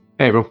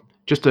Hey, bro.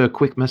 Just a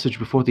quick message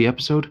before the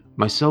episode.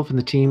 Myself and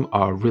the team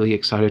are really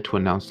excited to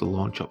announce the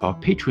launch of our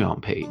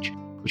Patreon page,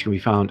 which can be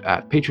found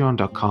at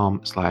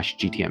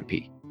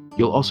patreon.com/GTMP.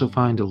 You'll also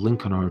find a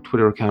link on our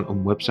Twitter account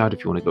and website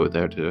if you want to go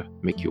there to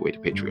make your way to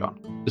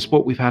Patreon. The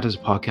support we've had as a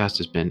podcast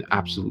has been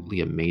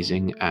absolutely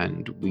amazing,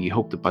 and we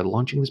hope that by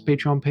launching this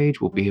Patreon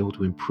page, we'll be able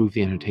to improve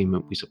the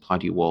entertainment we supply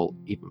to you all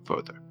even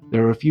further.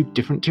 There are a few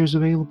different tiers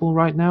available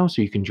right now,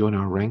 so you can join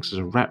our ranks as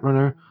a rat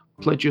runner,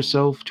 pledge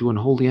yourself to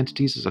unholy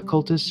entities as a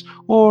cultist,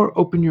 or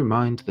open your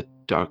mind to the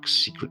dark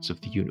secrets of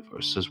the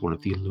universe as one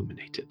of the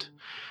Illuminated.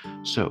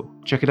 So,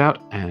 check it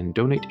out and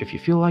donate if you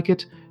feel like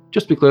it.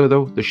 Just be clear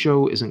though, the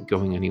show isn't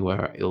going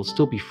anywhere. It'll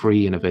still be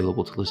free and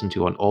available to listen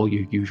to on all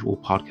your usual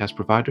podcast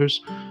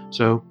providers.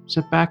 So,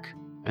 sit back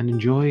and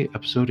enjoy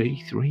episode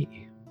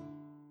 83.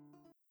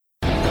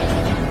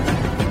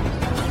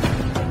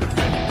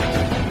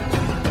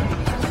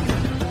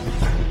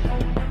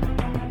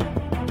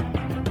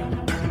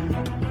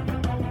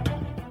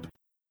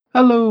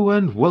 Hello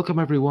and welcome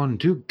everyone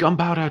to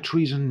Gunpowder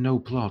Treason No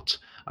Plot.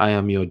 I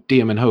am your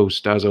DM and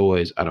host, as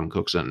always, Adam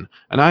Cookson,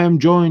 and I am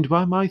joined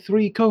by my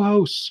three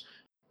co-hosts,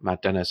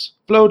 Matt Dennis,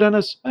 Flo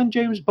Dennis, and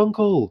James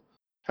Bunkle.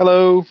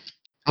 Hello.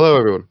 Hello,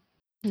 everyone.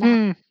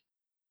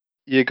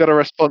 You got a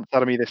response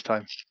out of me this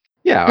time.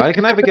 Yeah, I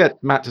can either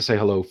get Matt to say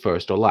hello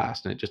first or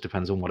last, and it just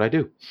depends on what I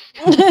do.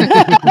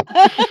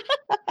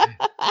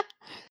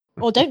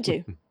 Or don't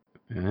do.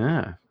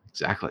 Yeah,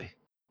 exactly.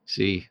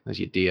 See, there's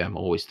your DM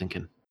always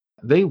thinking.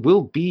 They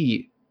will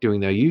be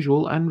doing their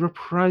usual and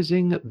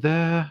reprising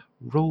their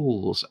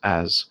roles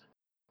as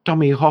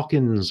Tommy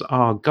Hawkins,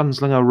 our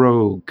gunslinger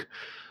rogue,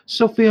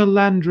 Sophia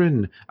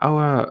Landrin,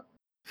 our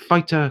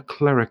fighter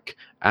cleric,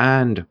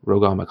 and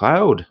Rogar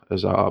MacLeod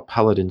as our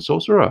paladin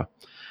sorcerer.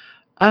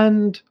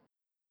 And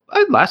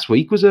last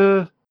week was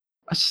a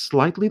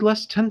slightly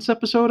less tense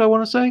episode, I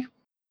want to say.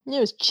 It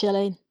was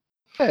chilling.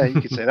 Yeah,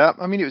 you could say that.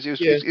 I mean, it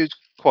was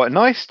quite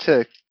nice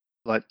to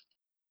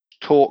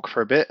talk for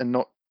a bit and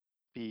not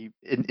be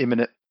in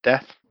imminent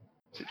death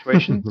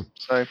situation.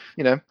 So,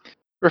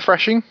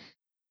 refreshing.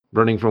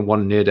 Running from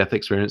one near-death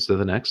experience to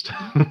the next.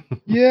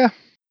 Yeah.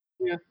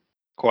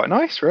 Quite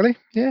nice, really.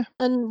 Yeah.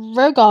 And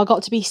Rogar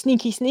got to be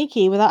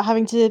sneaky without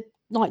having to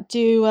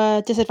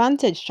do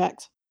disadvantage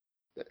checks.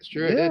 That's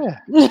true. Yeah.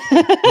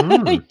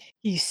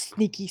 You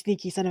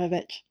sneaky son of a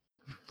bitch.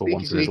 For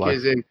once in his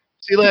life. See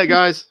you later,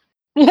 guys.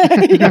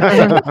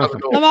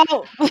 I'm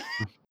out.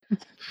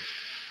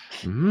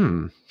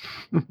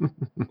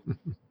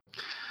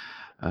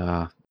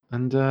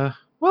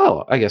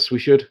 Well, I guess we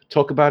should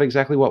talk about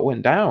exactly what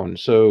went down.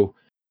 So,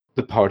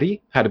 the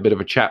party had a bit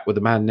of a chat with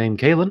a man named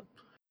Kalen,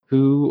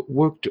 who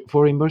worked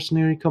for a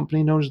mercenary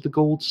company known as the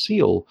Gold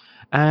Seal,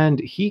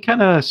 and he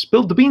kind of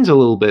spilled the beans a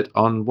little bit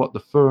on what the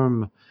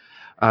firm,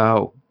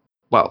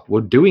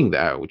 were doing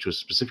there, which was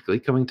specifically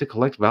coming to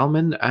collect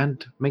Valmin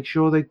and make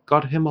sure they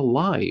got him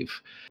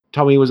alive.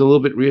 Tommy was a little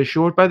bit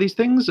reassured by these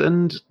things,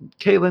 and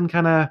Kalen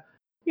kind of,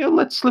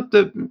 let slip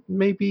that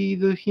maybe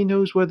he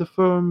knows where the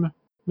firm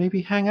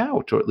maybe hang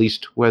out, or at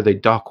least where they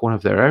dock one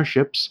of their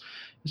airships,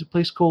 is a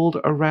place called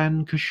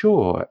Aran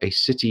Kashor, a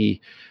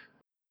city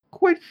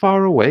quite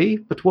far away,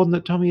 but one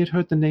that Tommy had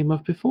heard the name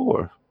of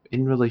before,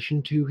 in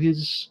relation to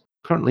his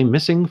currently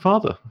missing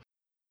father.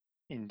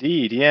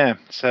 Indeed, yeah.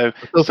 So,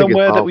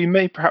 somewhere that we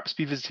may perhaps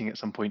be visiting at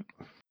some point.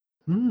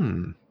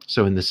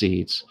 So in the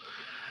seeds.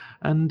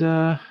 And,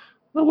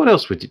 what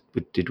else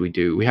did we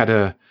do? We had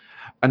a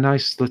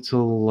nice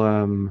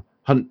little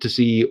hunt to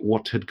see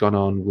what had gone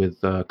on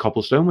with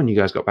Cobblestone when you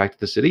guys got back to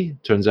the city.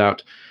 Turns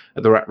out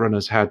the Rat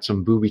Runners had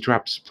some booby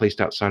traps placed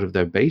outside of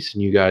their base,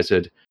 and you guys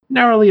had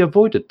narrowly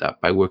avoided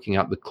that by working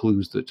out the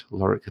clues that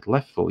Lorik had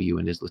left for you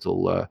in his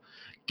little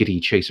giddy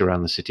chase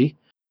around the city.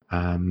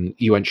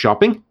 You went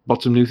shopping,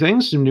 bought some new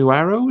things, some new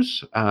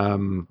arrows.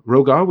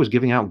 Rogar was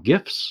giving out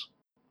gifts.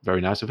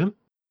 Very nice of him.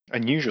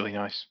 Unusually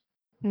nice.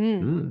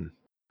 And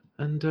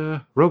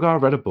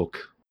Rogar read a book,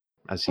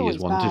 as he is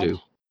wont to do.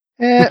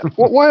 Yeah,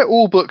 why are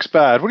all books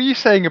bad? What are you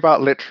saying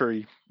about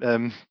literary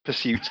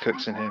pursuits,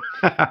 Cookson, here?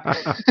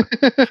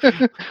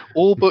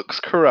 All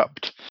books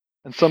corrupt,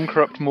 and some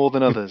corrupt more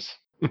than others.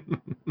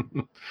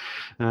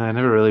 I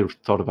never really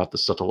thought about the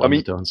subtle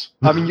undertones.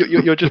 I mean,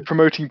 you're just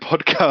promoting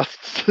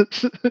podcasts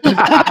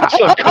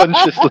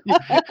subconsciously.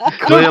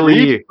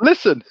 Clearly,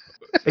 listen.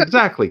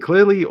 Exactly.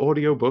 Clearly,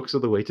 audiobooks are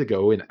the way to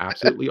go in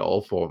absolutely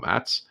all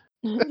formats.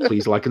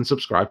 Please like and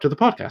subscribe to the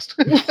podcast.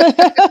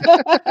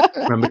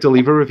 Remember to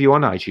leave a review on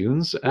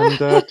iTunes and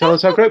tell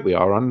us how great we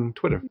are on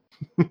Twitter.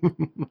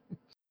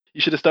 You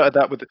should have started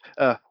that with,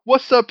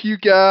 what's up, you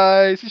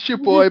guys? It's your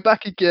boy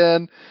back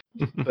again.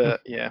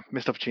 But yeah,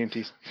 missed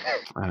opportunities.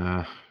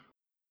 I'll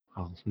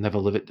never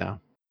live it down.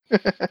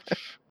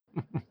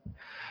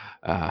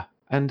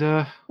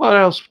 What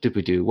else did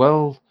we do?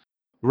 Well,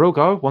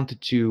 Rogar wanted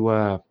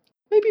to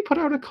maybe put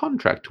out a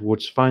contract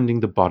towards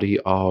finding the body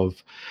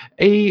of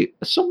a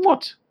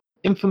somewhat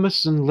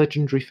infamous and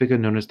legendary figure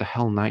known as the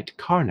Hell Knight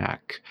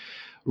Karnak.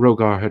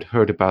 Rogar had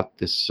heard about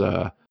this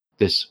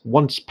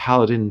once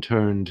paladin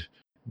turned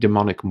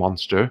demonic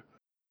monster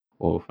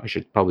or I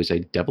should probably say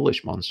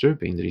devilish monster,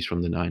 being that he's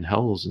from the Nine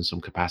Hells in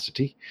some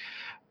capacity,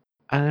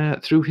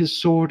 through his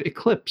sword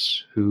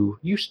Eclipse, who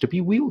used to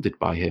be wielded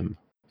by him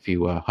a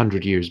few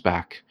 100 years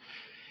back.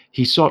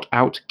 He sought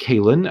out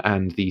Kalen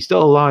and the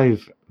still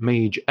alive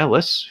mage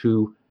Ellis,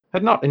 who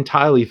had not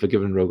entirely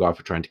forgiven Rogar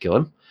for trying to kill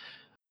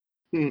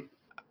him.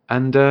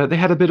 And they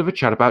had a bit of a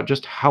chat about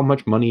just how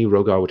much money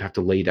Rogar would have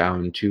to lay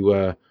down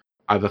to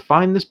either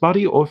find this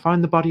body or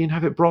find the body and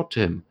have it brought to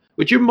him,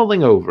 which you're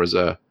mulling over as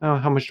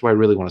how much do I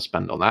really want to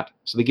spend on that?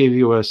 So they gave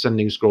you a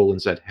sending scroll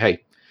and said,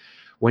 hey,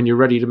 when you're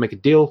ready to make a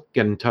deal,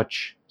 get in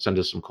touch, send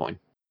us some coin.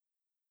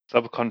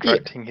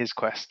 Subcontracting his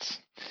quests.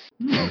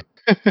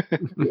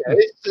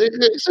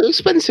 It's an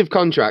expensive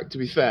contract, to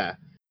be fair.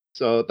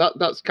 So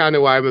that's kind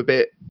of why I'm a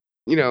bit,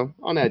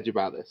 on edge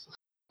about this.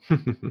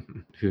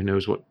 Who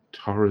knows what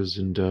horrors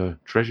and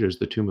treasures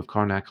the Tomb of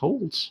Karnak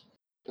holds?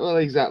 Well,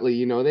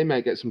 exactly. They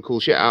might get some cool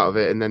shit out of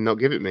it and then not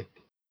give it me.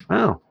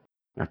 Well,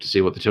 I have to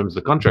see what the terms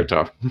of the contract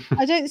are.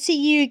 I don't see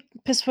you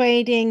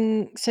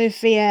persuading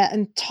Sophia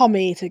and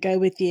Tommy to go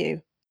with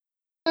you.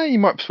 You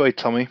might persuade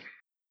Tommy.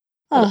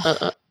 Oh.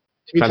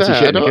 To be Fancy fair,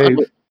 shit in a cave.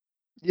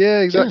 Yeah,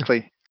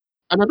 exactly.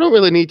 And I don't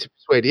really need to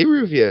persuade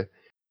either of you.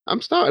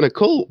 I'm starting a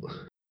cult.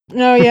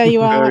 No, yeah,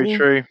 you are. Very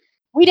true.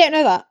 We don't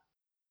know that.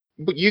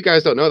 But you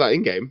guys don't know that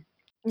in-game.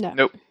 No.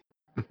 Nope.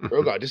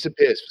 Rogar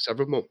disappears for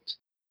several months.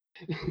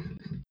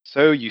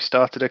 So you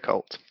started a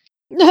cult.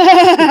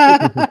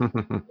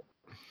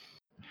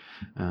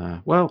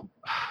 Well,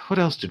 what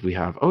else did we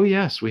have? Oh,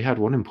 yes, we had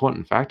one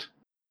important fact.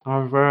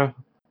 Our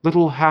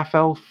little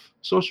half-elf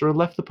sorcerer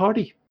left the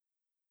party.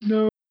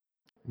 No.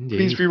 Indeed.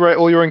 Please rewrite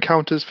all your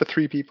encounters for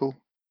 3 people.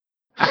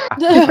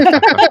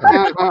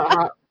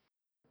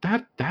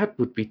 That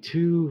would be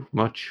too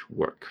much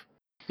work.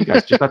 You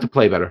guys just have to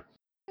play better.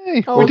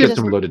 Hey, Oh, Or we get just-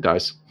 some loaded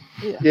dice.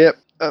 Yep.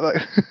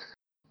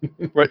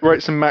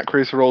 Write some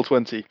macros for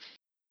Roll20.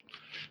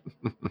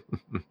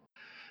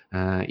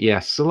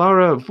 Yes,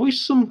 Solara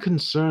voiced some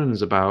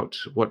concerns about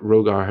what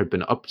Rogar had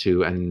been up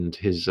to and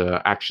his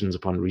actions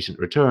upon recent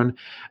return,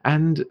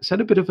 and said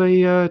a bit of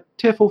a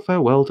tearful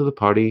farewell to the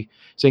party,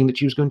 saying that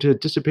she was going to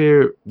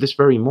disappear this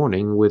very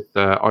morning with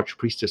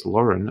Archpriestess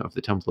Lauren of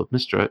the Temple of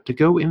Mystra to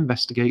go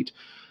investigate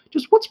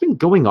just what's been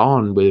going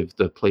on with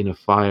the Plane of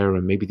Fire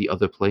and maybe the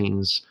other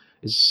planes.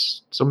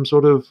 Is some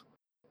sort of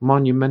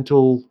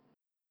monumental,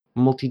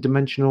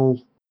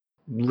 multi-dimensional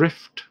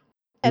rift,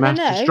 I mass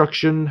don't know.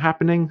 destruction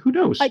happening? Who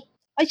knows? I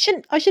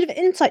should have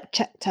insight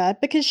checked her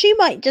because she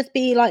might just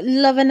be like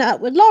loving it up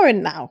with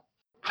Lauren now.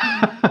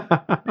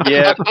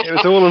 Yeah, it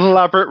was all an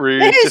elaborate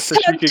ruse just so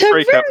she could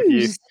break up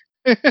with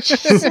you.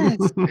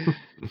 Jesus.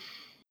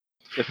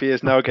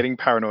 Sophia's now getting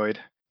paranoid.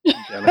 And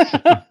jealous.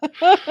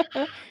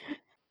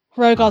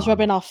 Rogar's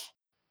rubbing off.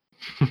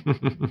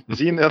 Is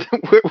he in the other?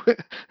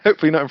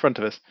 Hopefully not in front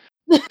of us.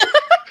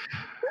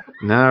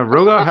 Nah,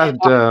 Rogar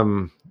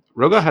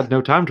had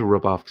no time to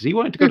rub off because he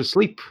wanted to go to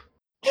sleep.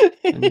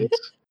 And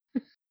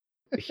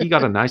he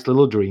got a nice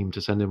little dream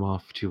to send him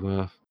off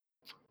to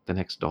the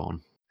next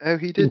dawn. Oh,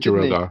 he did, Didn't you,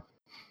 didn't he? Rogar?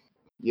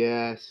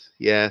 Yes.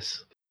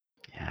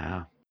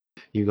 Yeah.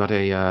 You got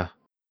a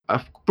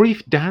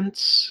brief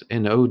dance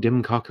in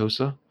Odim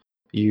Carcosa.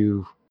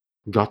 You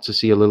got to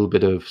see a little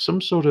bit of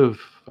some sort of,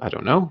 I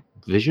don't know,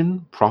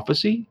 vision,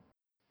 prophecy?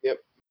 Yep.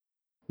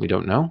 We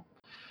don't know.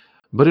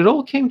 But it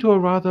all came to a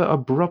rather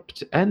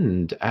abrupt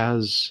end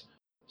as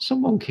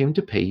someone came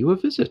to pay you a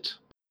visit.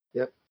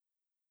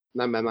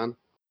 Nightmare Man.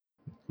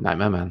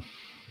 Nightmare Man.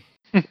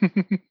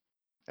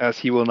 As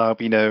he will now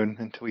be known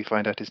until we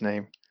find out his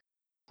name.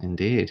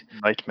 Indeed.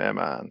 Nightmare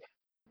Man.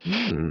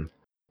 And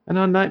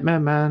our Nightmare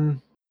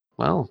Man,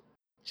 well,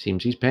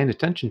 seems he's paying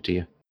attention to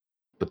you.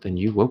 But then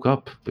you woke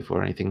up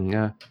before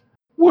anything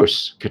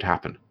worse could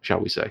happen, shall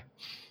we say.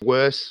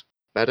 Worse,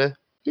 better,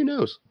 who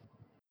knows?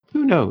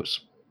 Who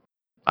knows?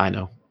 I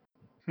know.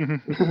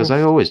 Because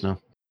I always know.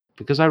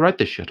 Because I write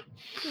this shit.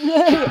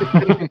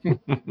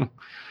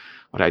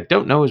 What I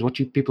don't know is what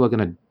you people are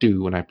going to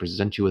do when I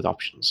present you with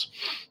options.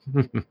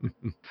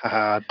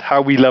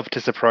 How we love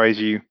to surprise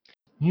you.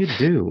 You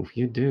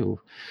do.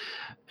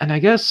 And I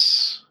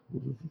guess,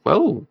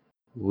 well,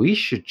 we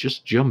should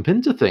just jump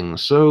into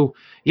things. So,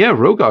 yeah,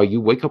 Rogar, you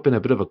wake up in a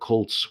bit of a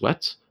cold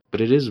sweat, but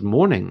it is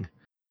morning.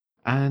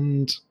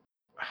 And,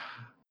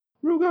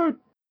 Rogar,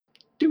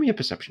 do me a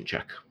perception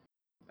check.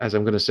 As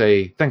I'm going to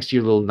say, thanks to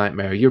your little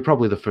nightmare, you're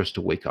probably the first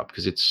to wake up,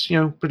 because it's,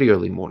 pretty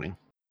early morning.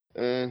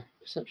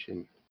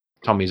 Perception.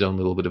 Tommy's own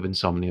little bit of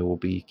insomnia will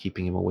be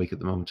keeping him awake at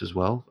the moment as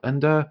well.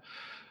 And,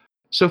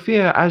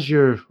 Sophia, as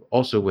you're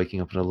also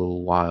waking up in a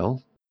little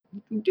while,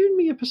 do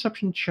me a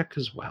perception check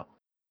as well.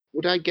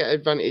 Would I get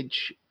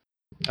advantage?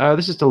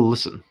 This is to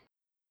listen.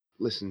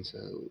 Listen, so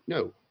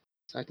no.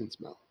 Sight and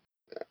smell.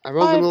 I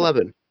rolled an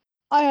 11.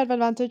 I have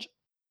advantage.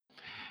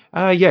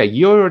 Yeah,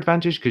 your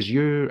advantage because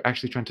you're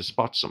actually trying to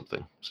spot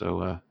something.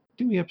 So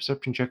do me a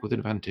perception check with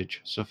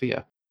advantage,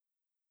 Sophia.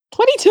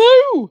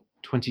 22!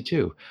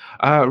 22.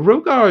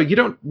 Rogar, you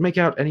don't make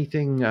out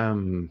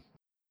anything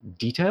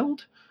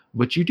detailed,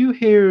 but you do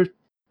hear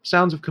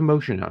sounds of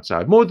commotion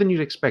outside, more than you'd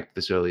expect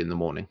this early in the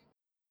morning.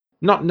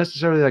 not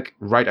necessarily like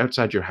right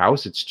outside your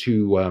house. It's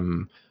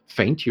too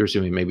faint. You're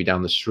assuming maybe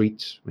down the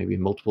street, maybe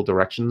in multiple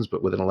directions.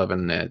 But with an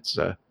 11, it's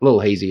a little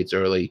hazy. It's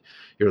early.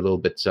 You're a little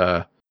bit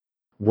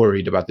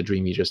worried about the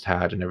dream you just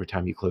had, and every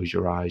time you close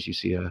your eyes, you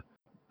see a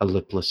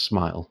lipless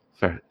smile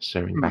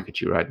staring back at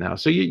you right now.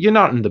 So you're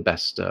not in the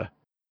best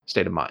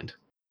state of mind.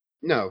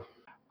 No.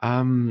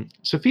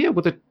 Sophia,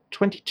 with a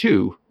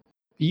 22,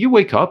 you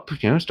wake up,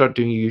 start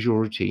doing your usual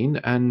routine,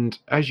 and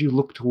as you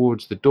look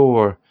towards the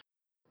door,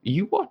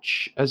 you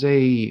watch as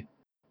a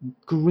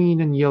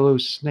green and yellow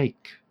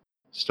snake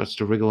starts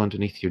to wriggle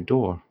underneath your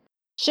door.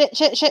 Shit.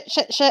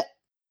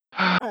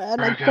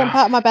 And I jump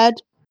out of my bed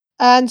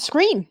and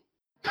scream.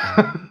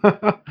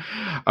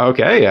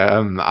 Okay,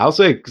 I'll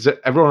say, 'cause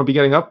everyone will be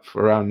getting up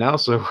around now,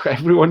 so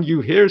everyone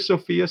you hear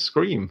Sophia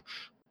scream.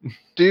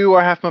 Do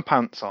I have my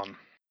pants on?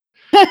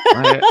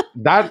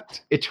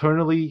 That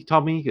eternally,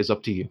 Tommy, is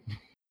up to you.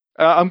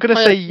 I'm going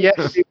to say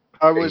yes.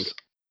 I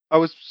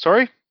was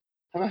sorry?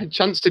 Have I had a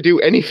chance to do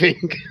anything?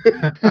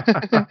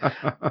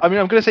 I mean,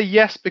 I'm going to say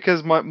yes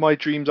because my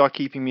dreams are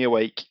keeping me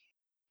awake,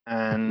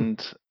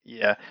 and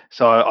yeah,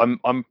 so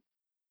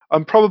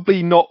I'm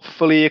probably not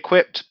fully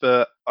equipped,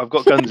 but I've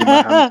got guns in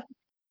my hand.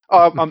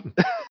 I'm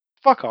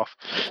fuck off.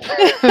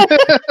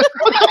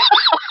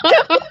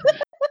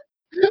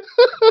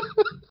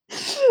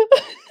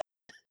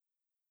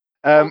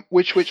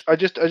 Which I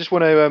just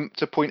want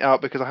to point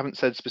out, because I haven't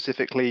said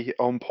specifically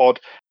on pod.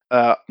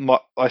 I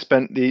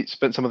spent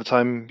some of the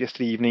time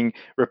yesterday evening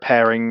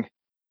repairing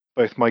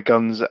both my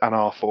guns and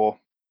R4.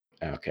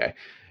 Okay.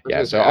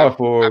 Yeah. So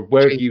R4,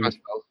 where have you?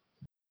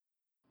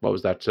 What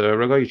was that,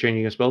 Rogo? You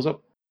changing your spells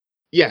up?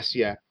 Yes.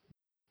 Yeah.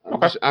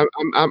 Okay.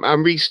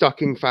 I'm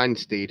restocking Fine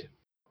Steed.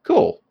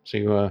 Cool.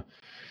 So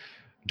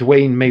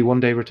Dwayne may one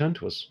day return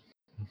to us.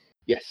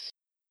 Yes.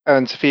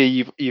 And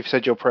Sophia, you've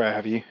said your prayer,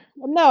 have you?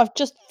 No, I've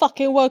just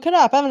fucking woken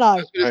up, haven't I? I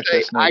was going to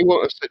say, I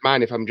won't have said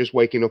mine if I'm just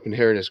waking up and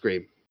hearing a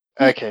scream.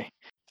 Okay.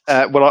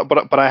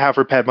 But I have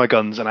repaired my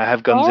guns, and I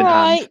have guns in hand.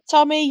 All right,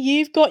 Tommy,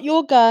 you've got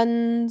your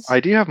guns. I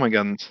do have my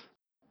guns.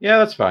 Yeah,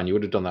 that's fine. You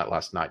would have done that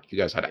last night. You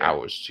guys had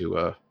hours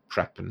to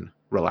prep and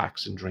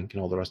relax and drink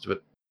and all the rest of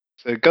it.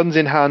 So guns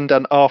in hand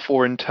and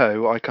R4 in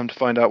tow, I come to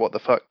find out what the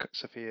fuck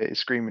Sophia is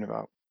screaming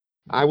about.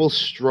 I will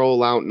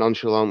stroll out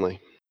nonchalantly.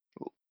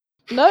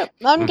 No,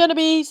 I'm going to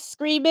be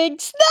screaming,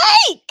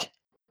 snake!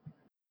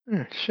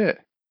 Shit.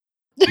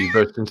 You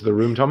burst into the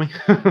room, Tommy?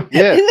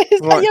 Yeah.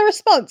 Is that your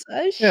response?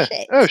 Oh, yeah.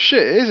 shit. Oh,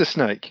 shit, it is a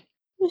snake.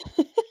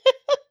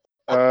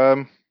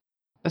 I'd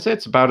say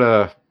it's about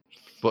a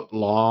foot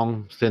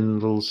long, thin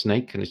little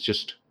snake, and it's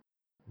just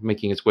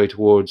making its way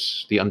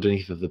towards the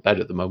underneath of the bed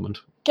at the moment.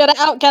 Get it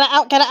out, get it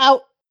out, get it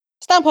out.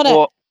 Stamp on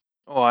it.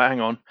 Oh,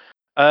 hang on.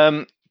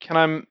 Can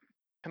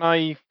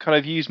I kind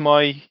of use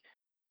my...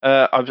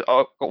 I've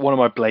got one of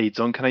my blades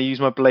on. Can I use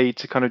my blade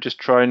to kind of just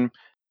try and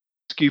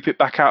scoop it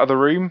back out of the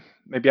room?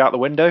 Maybe out the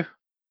window?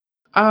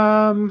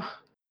 R4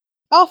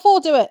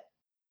 do it.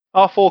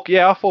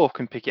 R4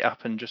 can pick it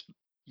up and just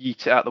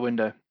yeet it out the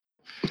window.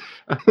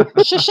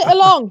 Shush it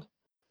along.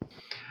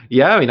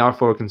 Yeah, I mean,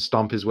 R4 can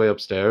stomp his way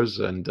upstairs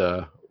and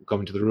come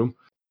into the room.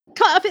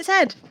 Cut off its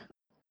head.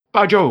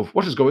 By Jove,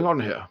 what is going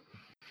on here?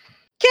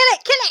 Kill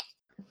it.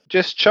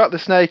 Just chuck the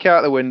snake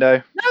out the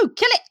window. No,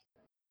 kill it.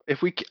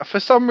 If we,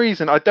 for some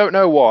reason, I don't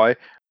know why,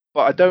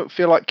 but I don't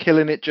feel like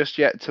killing it just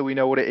yet until we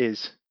know what it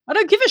is. I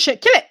don't give a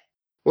shit. Kill it.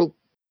 Well,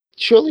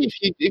 surely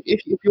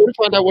if you want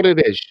to find out what it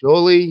is,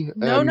 surely...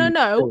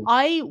 No.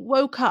 I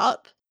woke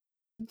up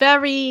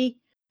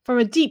from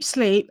a deep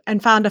sleep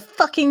and found a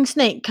fucking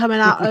snake coming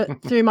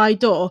out through my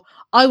door.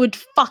 I would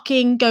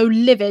fucking go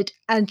livid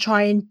and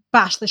try and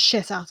bash the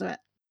shit out of it.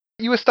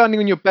 You were standing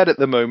on your bed at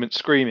the moment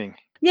screaming.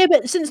 Yeah,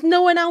 but since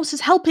no one else is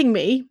helping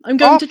me, I'm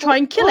going to try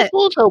and kill it.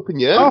 R4's helping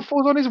you.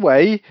 R4's on his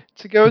way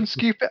to go and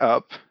scoop it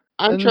up.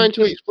 I'm trying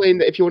to explain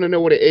that if you want to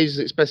know what it is,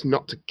 it's best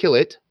not to kill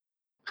it.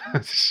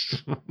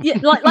 Yeah,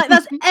 like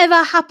that's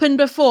ever happened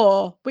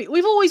before.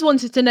 We've always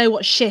wanted to know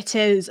what shit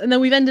is, and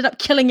then we've ended up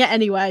killing it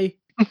anyway.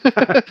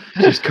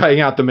 Just cutting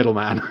out the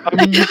middleman. I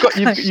mean,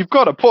 you've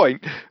got a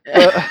point.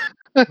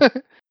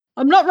 But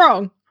I'm not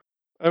wrong.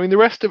 I mean, the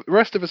rest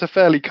of us are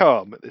fairly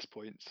calm at this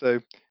point, so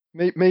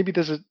maybe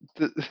this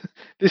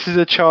is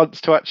a chance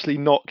to actually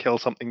not kill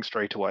something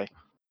straight away.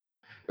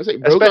 I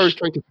think Rogar is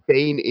trying to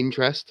feign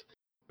interest.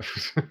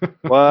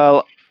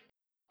 Well,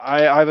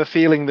 I have a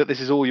feeling that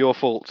this is all your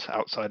fault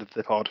outside of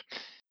the pod.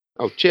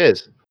 Oh,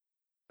 cheers.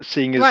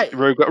 Seeing as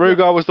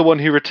Rogar was the one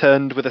who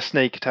returned with a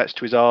snake attached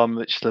to his arm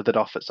which slithered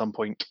off at some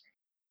point.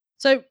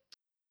 So,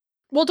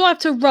 what do I have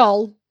to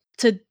roll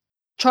to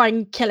try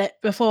and kill it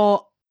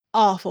before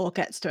R4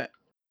 gets to it?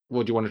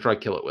 What do you want to try to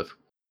kill it with?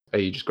 Are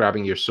you just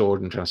grabbing your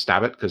sword and trying to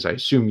stab it? Because I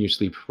assume you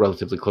sleep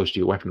relatively close to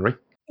your weaponry.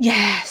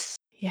 Yes.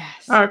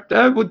 All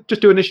right, we'll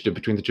just do initiative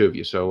between the two of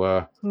you.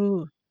 So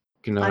Ooh.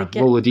 you can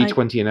roll a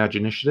d20 and add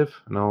your initiative,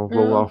 and I'll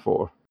roll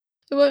R4.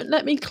 It won't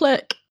let me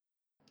click.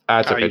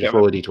 It's okay, just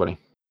roll a d20.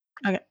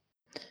 Okay.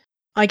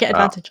 I get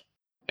advantage.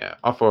 Yeah,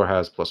 R4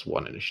 has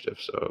 +1 initiative,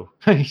 so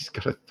he's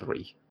got a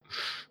 3.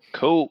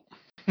 Cool.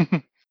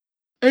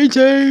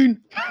 18.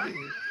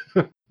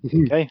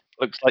 Okay,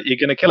 looks like you're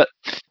gonna kill it.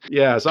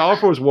 Yeah, so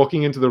R4 is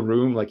walking into the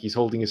room like he's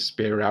holding his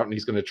spear out and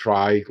he's going to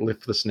try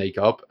lift the snake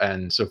up.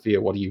 And Sophia,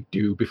 what do you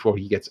do before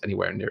he gets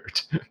anywhere near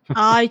it?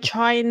 I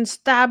try and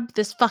stab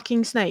this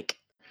fucking snake.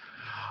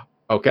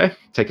 Okay,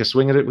 take a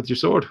swing at it with your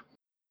sword.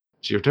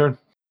 It's your turn.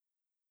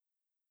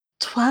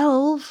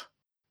 12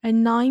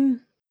 and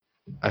 9.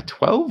 A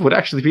 12 would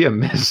actually be a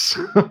miss.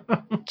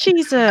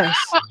 Jesus.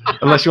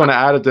 Unless you want to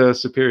add a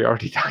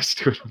superiority dice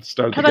to it at the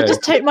start of Can the I game.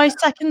 just take my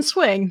second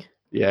swing?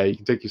 Yeah, you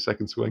can take your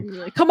second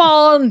swing. Come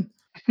on.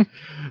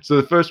 So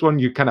the first one,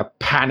 you kind of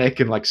panic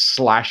and like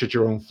slash at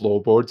your own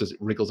floorboards as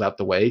it wriggles out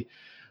the way.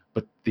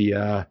 But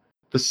the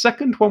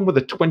second one with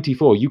a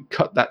 24, you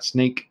cut that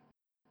snake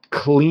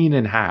clean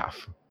in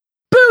half.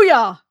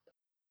 Booyah!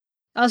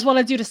 That's what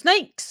I do to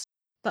snakes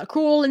that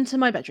crawl into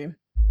my bedroom.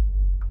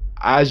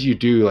 As you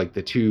do, like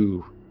the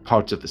two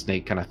parts of the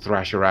snake kind of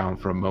thrash around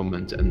for a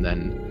moment and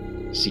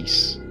then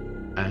cease.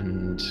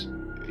 And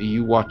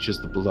you watch as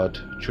the blood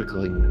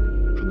trickling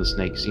from the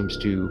snake seems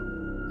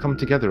to come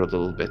together a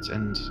little bit,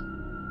 and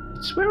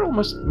I swear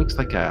almost makes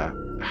like a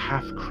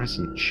half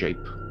crescent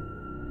shape,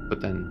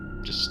 but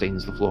then just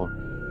stains the floor.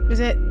 Is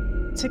it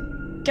I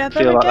together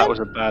feel like again? that was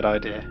a bad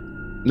idea.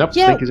 Nope,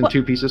 Yeah, snake is in what-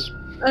 2 pieces.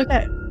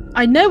 Okay.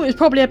 I know it was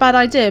probably a bad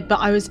idea, but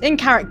I was in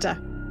character.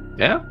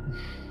 Yeah?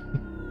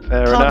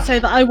 Fair Can't enough. say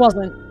that I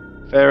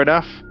wasn't. Fair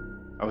enough.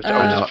 I was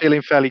Uh, just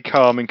feeling fairly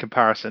calm in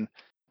comparison,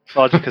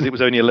 largely because it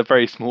was only a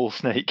very small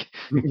snake.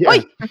 Yeah.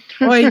 Oi!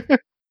 Oi!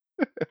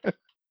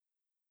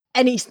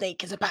 Any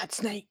snake is a bad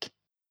snake.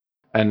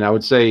 And I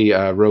would say,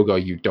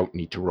 Rogar, you don't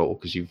need to roll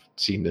because you've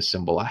seen this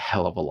symbol a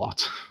hell of a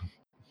lot.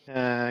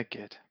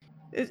 Good.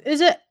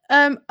 Is it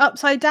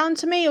upside down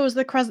to me, or is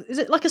the crescent? Is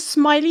it like a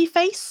smiley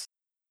face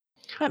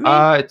at me?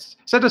 It's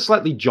at a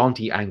slightly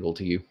jaunty angle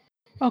to you.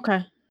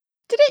 Okay.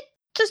 Did it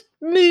just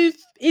move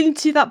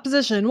into that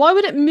position? Why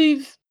would it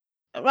move?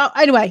 Well,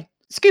 anyway,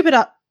 scoop it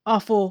up,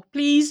 R4.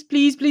 Please,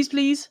 please, please,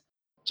 please.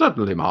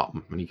 Certainly,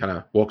 Martin. And he kind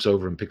of walks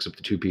over and picks up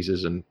the 2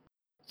 pieces and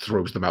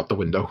throws them out the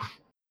window.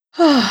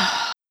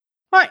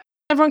 Right,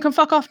 everyone can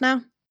fuck off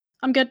now.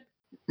 I'm good.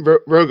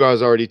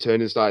 Rogar's already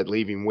turned and started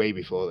leaving way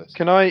before this.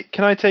 Can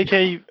I take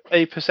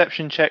a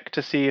perception check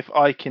to see if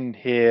I can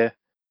hear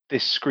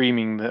this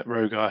screaming that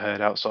Rogar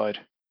heard outside?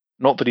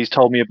 Not that he's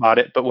told me about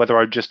it, but whether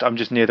I'm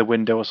just near the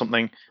window or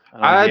something.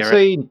 And I I'd hear it.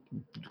 say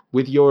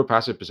with your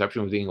passive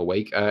perception of being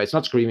awake, it's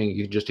not screaming.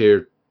 You can just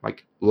hear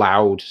like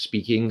loud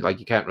speaking. Like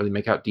you can't really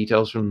make out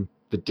details from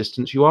the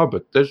distance you are,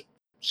 but there's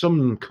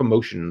some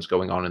commotions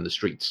going on in the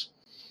streets.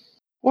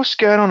 What's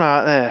going on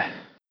out there?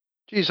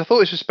 Jeez, I thought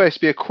this was supposed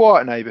to be a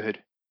quiet neighbourhood.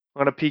 I'm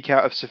gonna peek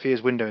out of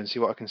Sophia's window and see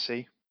what I can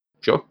see.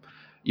 Sure.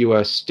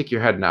 You stick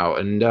your head now,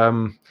 and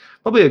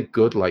probably a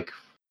good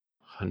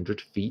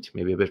 100 feet,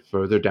 maybe a bit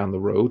further down the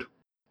road,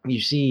 you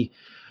see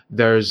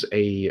there's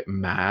a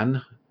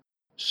man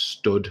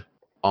stood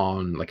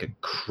on like a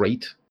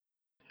crate,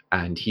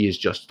 and he is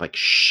just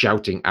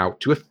shouting out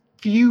to a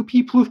few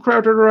people who've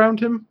crowded around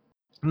him.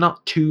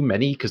 Not too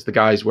many, because the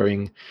guy's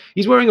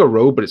he's wearing a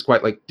robe, but it's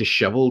quite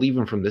disheveled.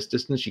 Even from this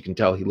distance, you can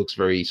tell he looks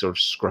very sort of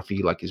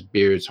scruffy, like his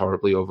beard's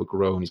horribly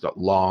overgrown. He's got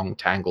long,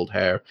 tangled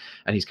hair,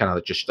 and he's kind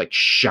of just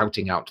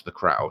shouting out to the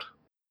crowd.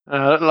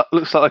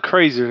 Looks like the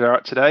crazies are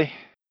out today.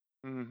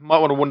 Might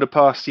want to wander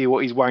past see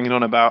what he's wanging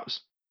on about.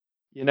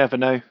 You never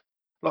know. A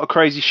lot of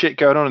crazy shit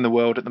going on in the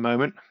world at the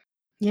moment.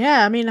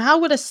 Yeah, I mean, how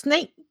would a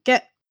snake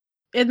get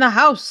in the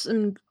house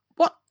and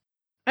what?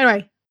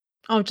 Anyway,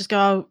 I'll just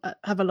go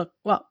have a look.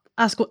 Well,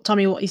 ask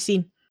Tommy what he's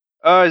seen.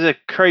 Oh, there's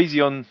a crazy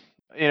on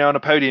a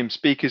podium,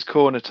 speaker's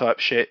corner type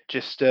shit.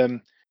 Just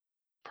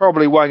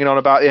probably wanging on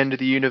about the end of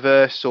the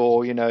universe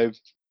or end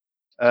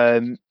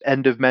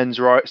of men's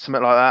rights,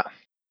 something like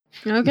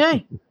that.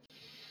 Okay.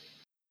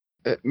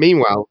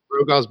 Meanwhile,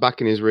 Rogar's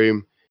back in his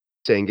room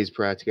saying his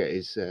prayer to get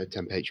his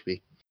temp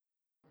HP.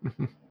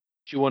 Do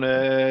you want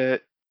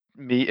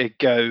me to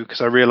go?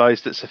 Because I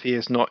realised that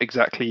Sophia's not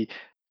exactly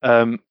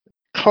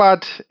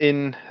clad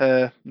in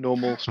her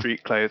normal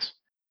street clothes.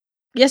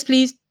 Yes,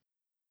 please.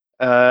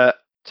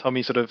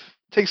 Tommy sort of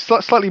takes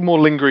a slightly more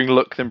lingering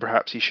look than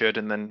perhaps he should,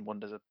 and then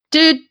wonders.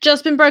 Dude,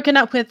 just been broken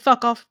up with.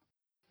 Fuck off.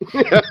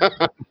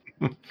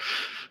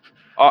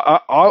 I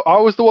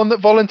was the one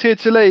that volunteered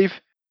to leave.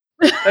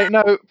 Take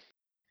note.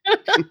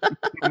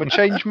 I'm a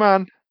changed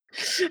man.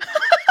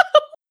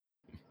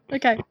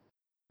 Okay.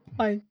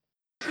 Fine.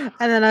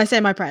 And then I say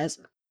my prayers.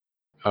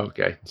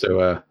 Okay,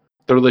 so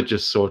the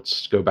religious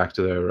sorts go back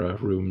to their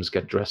rooms,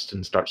 get dressed,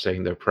 and start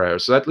saying their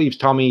prayers. So that leaves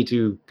Tommy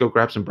to go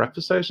grab some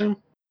breakfast, I assume?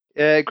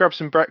 Yeah, grab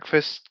some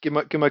breakfast, give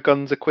my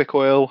guns a quick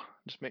oil,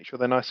 just make sure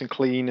they're nice and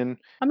clean. And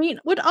I mean,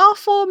 would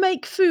R4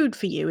 make food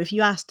for you if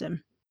you asked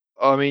him?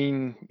 I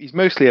mean, he's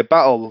mostly a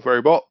battle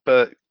robot,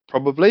 but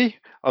probably.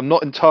 I'm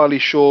not entirely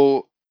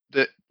sure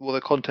that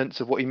the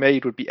contents of what he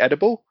made would be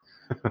edible.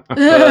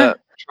 But,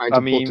 Trying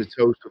to mean- butter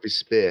toast with his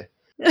spear.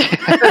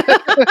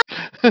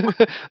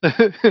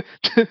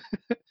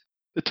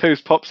 The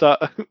toast pops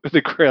out of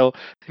the grill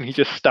and he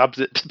just stabs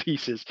it to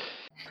pieces.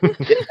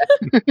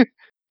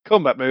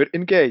 Combat mode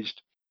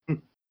engaged.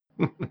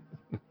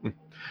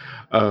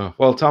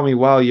 Well, Tommy,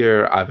 while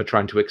you're either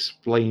trying to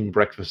explain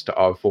breakfast to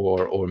R4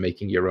 or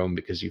making your own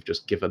because you've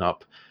just given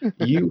up,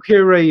 you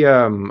hear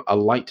a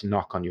light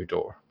knock on your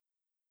door.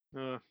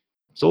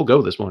 It's all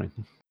go this morning.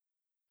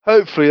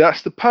 Hopefully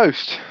that's the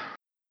post.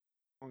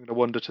 I'm going to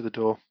wander to the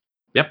door.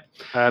 Yep.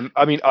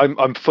 I mean,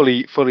 I'm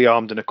fully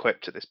armed and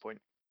equipped at this point.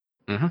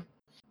 Mm-hmm.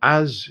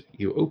 As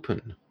you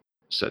open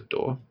said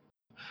door,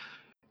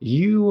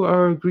 you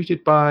are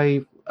greeted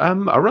by a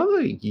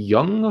rather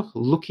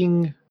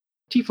young-looking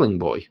tiefling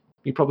boy.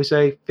 You'd probably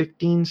say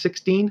 15,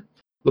 16.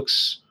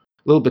 Looks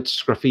a little bit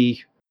scruffy,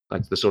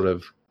 like the sort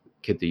of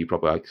kid that you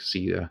probably like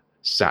see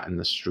sat in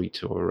the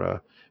street,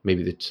 or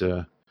maybe that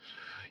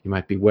you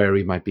might be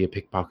wary, might be a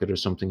pickpocket or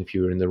something if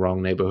you were in the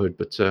wrong neighborhood.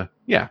 But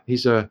yeah,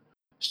 he's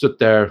stood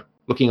there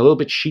looking a little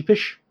bit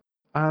sheepish.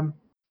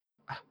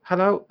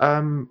 Hello,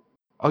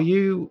 are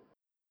you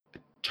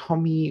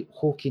Tommy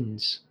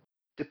Hawkins?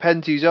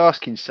 Depends who's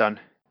asking, son.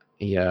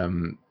 He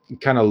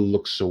kind of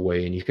looks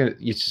away, and you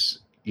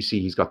see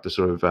he's got the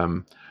sort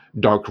of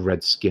dark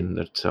red skin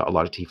that a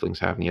lot of tieflings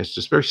have, and he has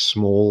just very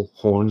small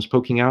horns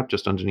poking out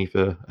just underneath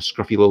a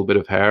scruffy little bit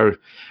of hair, and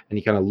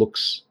he kind of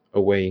looks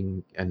away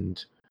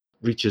and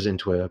reaches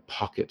into a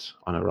pocket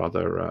on a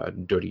rather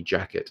dirty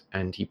jacket,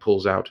 and he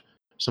pulls out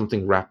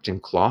something wrapped in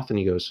cloth, and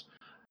he goes,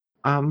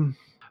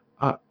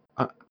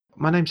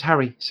 my name's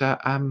Harry, sir.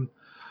 I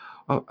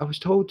was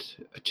told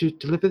to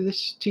deliver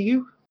this to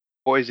you.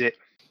 What is it?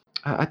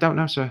 I don't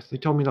know, sir. They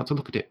told me not to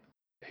look at it.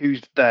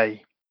 Who's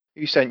they?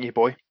 Who sent you,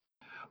 boy?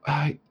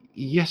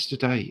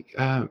 Yesterday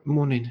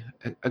morning,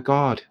 a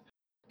guard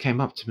came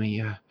up to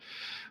me,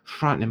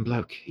 frightening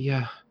bloke. He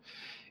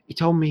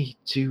told me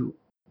to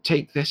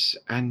take this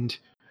and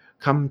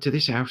come to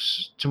this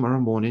house tomorrow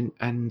morning,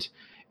 and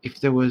if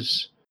there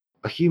was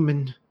a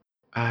human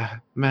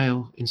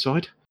male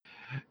inside,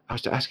 I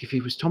was to ask if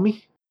he was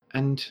Tommy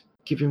and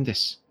give him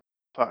this.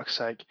 Fuck's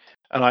sake.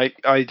 And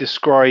I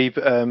describe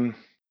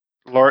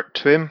Lorik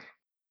to him.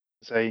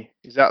 Say,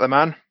 is that the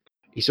man?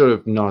 He sort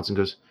of nods and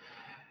goes,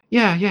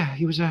 yeah,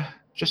 he was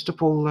just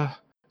up all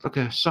like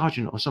a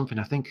sergeant or something,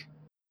 I think.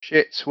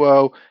 Shit,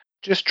 well,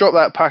 just drop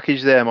that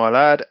package there, my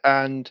lad,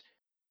 and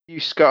you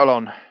scuttle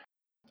on.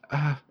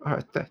 All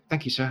right,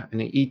 thank you, sir.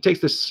 And he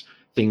takes this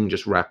thing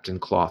just wrapped in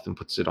cloth and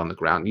puts it on the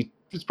ground.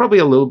 It's probably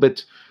a little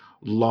bit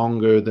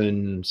longer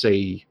than,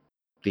 say,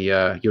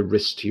 your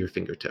wrist to your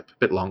fingertip. A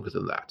bit longer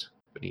than that.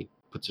 But he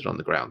puts it on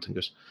the ground and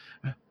goes,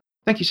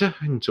 thank you, sir,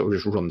 and sort of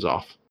just runs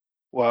off.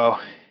 Well,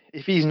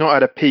 if he's not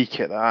had a peek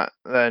at that,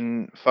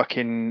 then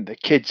fucking the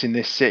kids in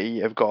this city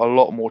have got a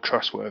lot more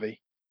trustworthy.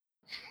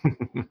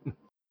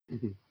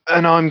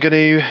 And I'm going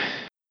to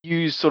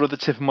use sort of the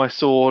tip of my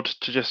sword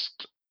to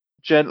just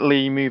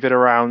gently move it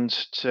around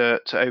to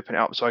open it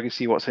up so I can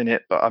see what's in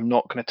it, but I'm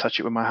not going to touch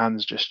it with my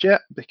hands just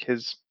yet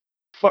because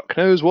fuck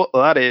knows what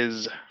that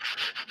is.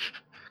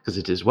 Because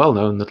it is well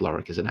known that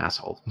Lorik is an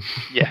asshole.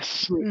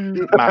 Yes,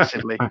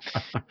 massively.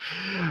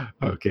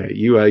 Okay,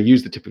 you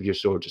use the tip of your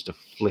sword just to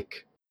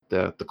flick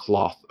the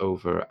cloth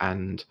over,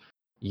 and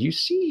you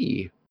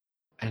see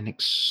an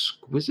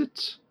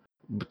exquisite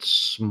but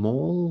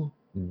small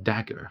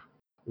dagger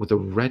with a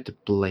red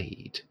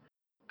blade,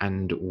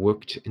 and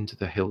worked into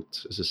the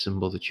hilt as a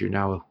symbol that you're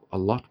now a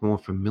lot more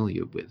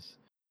familiar with.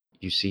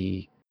 You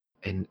see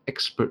an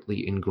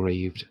expertly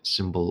engraved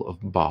symbol of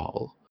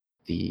Baal,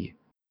 the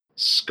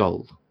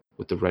skull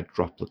with the red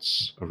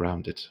droplets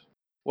around it.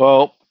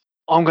 Well,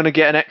 I'm going to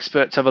get an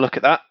expert to have a look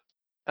at that.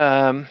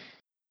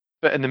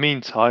 But in the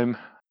meantime,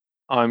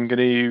 I'm going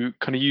to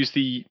kind of use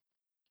the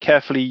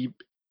carefully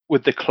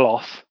with the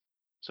cloth,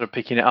 sort of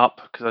picking it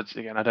up, because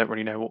again, I don't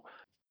really know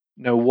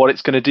what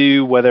it's going to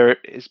do, whether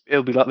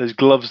it'll be like those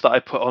gloves that I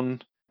put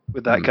on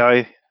with that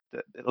guy,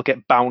 that it'll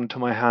get bound to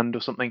my hand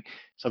or something.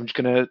 So I'm just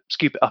going to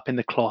scoop it up in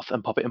the cloth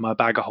and pop it in my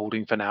bag of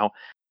holding for now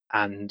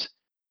and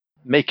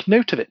make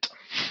note of it.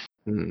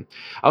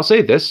 I'll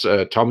say this,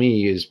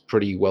 Tommy is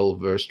pretty well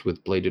versed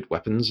with bladed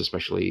weapons,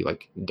 especially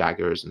like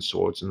daggers and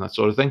swords and that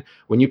sort of thing.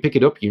 When you pick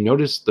it up, you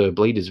notice the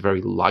blade is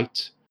very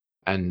light,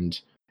 and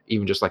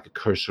even just like a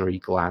cursory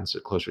glance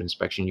at closer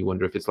inspection, you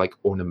wonder if it's like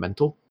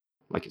ornamental,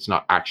 like it's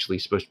not actually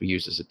supposed to be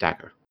used as a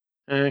dagger.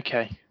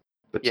 Okay.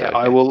 But yeah,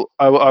 I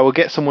will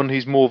get someone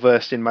who's more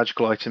versed in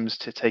magical items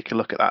to take a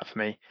look at that for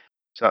me.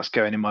 So that's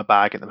going in my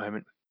bag at the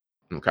moment.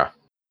 Okay.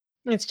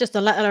 It's just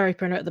a letter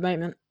opener at the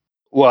moment.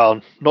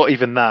 Well, not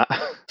even that.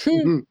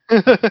 If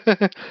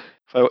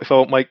I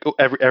want my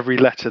every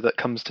letter that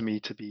comes to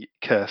me to be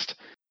cursed.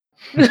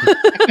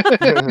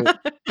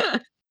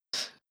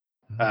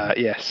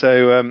 Yeah,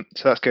 so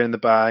that's going in the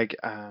bag,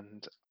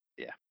 and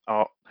yeah,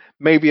 I'll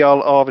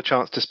have a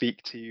chance to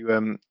speak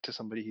to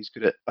somebody who's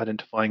good at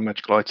identifying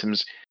magical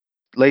items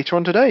later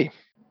on today.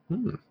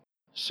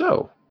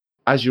 So,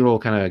 as you're all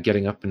kind of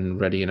getting up and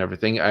ready and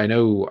everything, I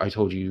know I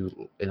told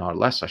you in our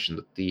last session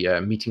that the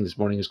meeting this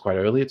morning is quite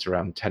early. It's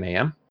around 10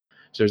 a.m.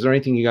 So is there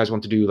anything you guys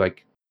want to do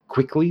like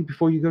quickly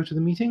before you go to the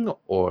meeting?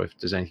 Or if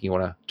there's anything you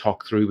want to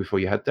talk through before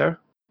you head there,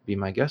 be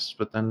my guest.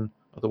 But then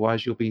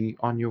otherwise you'll be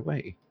on your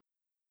way.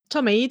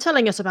 Tommy, are you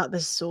telling us about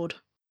this sword?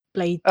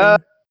 blade thing.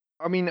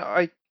 I mean,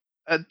 at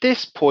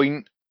this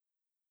point,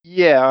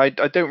 yeah, I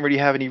don't really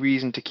have any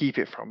reason to keep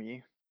it from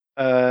you.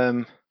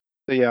 So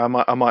yeah,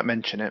 I might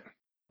mention it.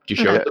 Do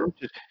you show Yeah, it them?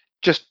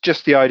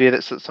 just the idea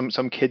that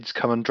some kids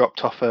come and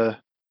dropped off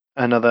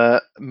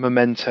another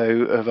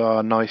memento of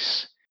our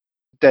nice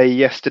day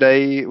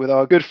yesterday with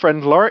our good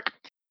friend Lorik,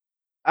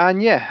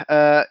 and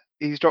yeah,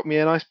 he's dropped me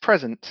a nice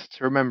present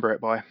to remember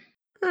it by.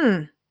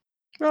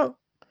 Well,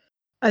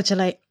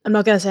 actually, I'm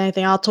not going to say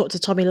anything. I'll talk to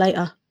Tommy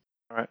later.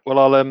 All right.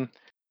 Well,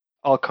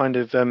 I'll kind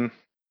of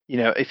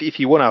if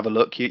you want to have a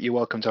look, you're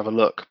welcome to have a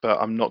look, but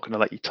I'm not going to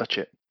let you touch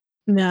it.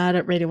 No, I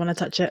don't really want to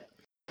touch it.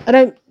 I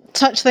don't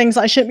touch things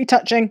that I shouldn't be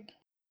touching.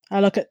 I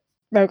look at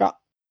Rogar.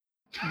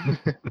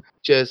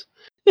 Cheers.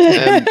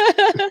 I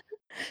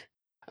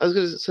was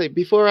going to say,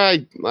 before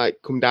I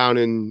come down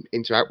and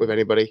interact with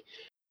anybody,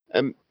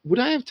 would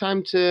I have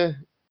time to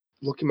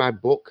look in my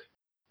book?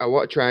 I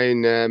want to try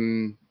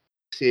and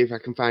see if I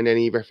can find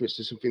any reference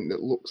to something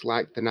that looks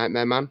like the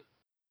Nightmare Man.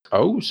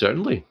 Oh,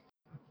 certainly.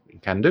 You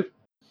can do.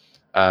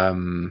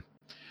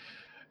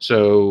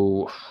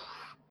 So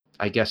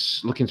I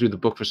guess looking through the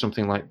book for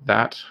something like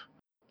that,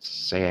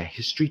 say a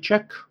history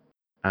check,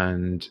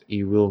 and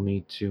you will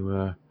need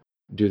to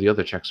do the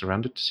other checks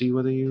around it to see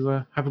whether you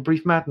have a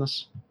brief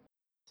madness.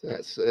 So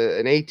that's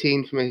an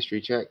 18 for my history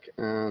check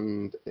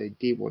and a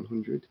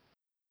D100.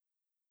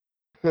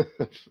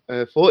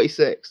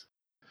 46.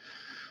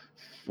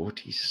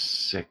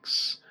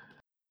 46.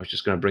 I was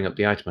just going to bring up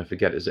the item. I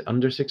forget. Is it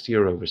under 60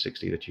 or over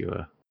 60 that you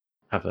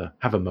have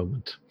a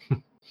moment?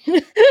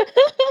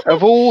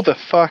 Of all the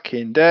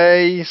fucking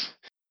days.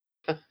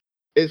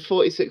 Is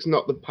 46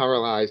 not the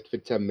paralyzed for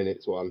 10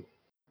 minutes one?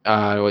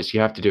 So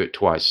you have to do it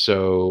twice.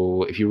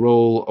 So if you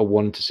roll a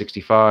 1 to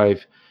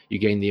 65, you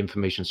gain the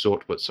information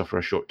sought but suffer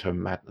a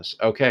short-term madness.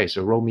 Okay,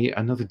 so roll me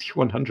another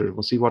D100.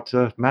 We'll see what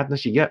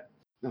madness you get.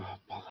 Oh,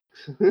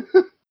 bollocks.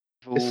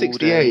 It's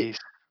 68.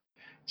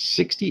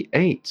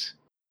 68.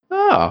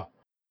 Ah,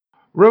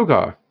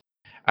 Rogar.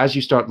 As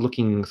you start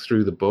looking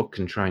through the book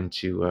and trying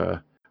to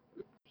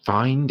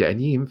find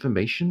any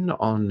information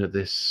on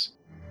this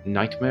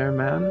Nightmare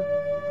Man,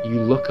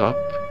 you look up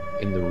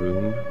in the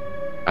room,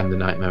 and the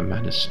Nightmare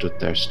Man has stood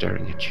there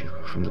staring at you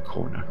from the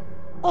corner.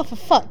 Oh, for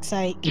fuck's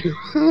sake.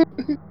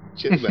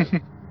 Shit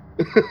the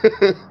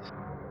bed.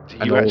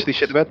 Do you actually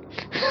shit the bed?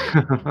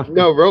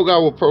 No,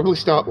 Rogar will probably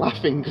start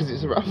laughing because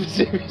it's a rather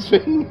serious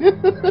thing.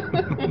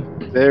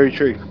 Very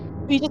true.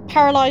 We just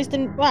paralysed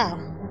in, wow.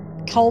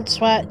 Cold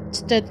sweat,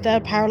 stood there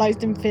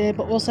paralysed in fear,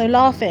 but also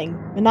laughing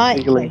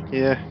maniacally. Giggling,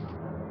 yeah.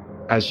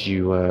 As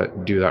you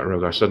do that,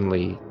 Rogar,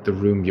 suddenly the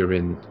room you're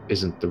in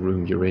isn't the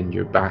room you're in.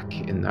 You're back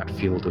in that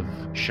field of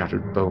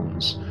shattered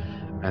bones,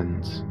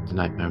 and the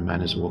Nightmare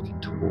Man is walking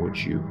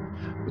towards you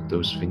with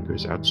those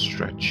fingers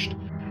outstretched.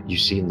 You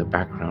see in the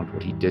background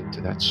what he did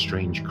to that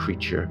strange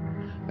creature,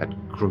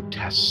 that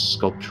grotesque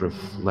sculpture of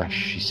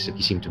flesh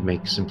he seemed to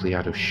make simply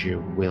out of sheer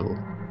will.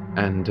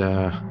 And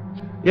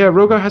yeah,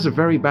 Rogar has a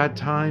very bad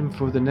time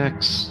for the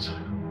next...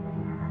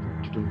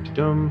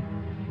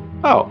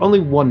 Oh, only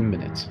 1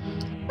 minute.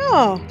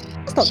 Oh,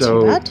 that's not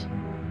So- too bad.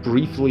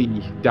 Briefly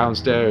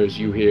downstairs,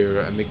 you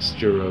hear a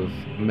mixture of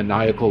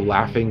maniacal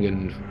laughing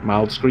and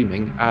mild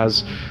screaming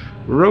as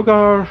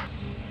Rogar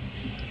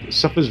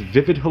suffers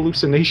vivid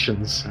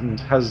hallucinations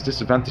and has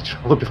disadvantage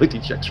on ability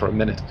checks for a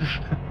minute.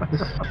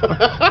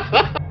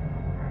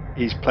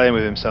 He's playing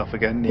with himself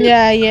again.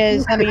 Yeah, he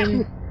is. I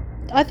mean,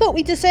 I thought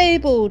we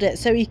disabled it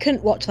so he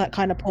couldn't watch that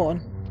kind of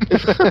porn.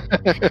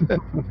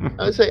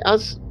 I would say,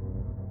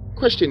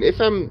 question, if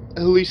I'm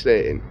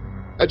hallucinating,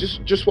 I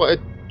just want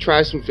to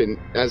try something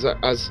as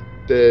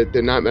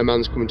the Nightmare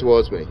Man's coming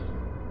towards me.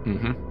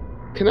 Mm-hmm.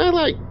 Can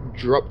I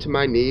drop to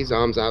my knees,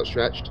 arms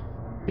outstretched?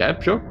 Yeah,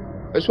 sure.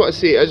 I just want to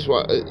see. I just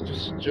want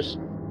just.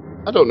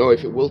 I don't know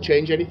if it will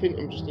change anything.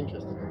 I'm just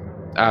interested.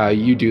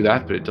 You do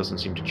that, but it doesn't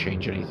seem to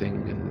change anything.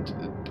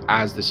 And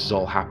as this is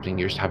all happening,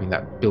 you're just having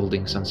that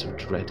building sense of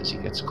dread as he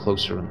gets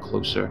closer and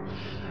closer.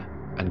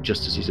 And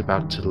just as he's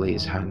about to lay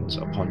his hands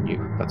upon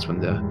you, that's when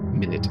the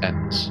minute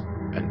ends,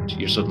 and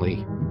you're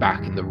suddenly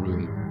back in the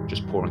room,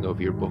 just poring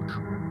over your book.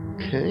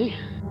 Okay.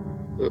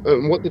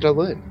 And what did I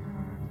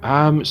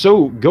learn?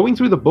 So going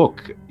through the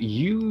book,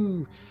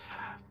 you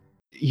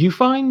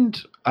find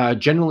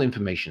general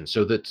information,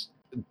 so that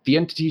the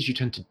entities you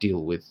tend to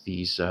deal with,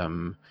 these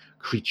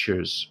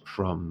creatures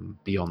from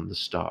beyond the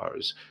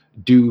stars,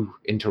 do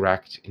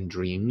interact in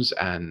dreams,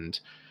 and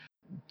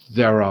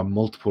there are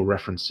multiple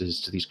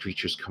references to these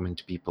creatures coming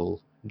to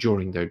people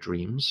during their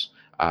dreams,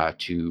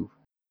 to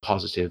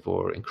positive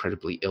or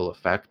incredibly ill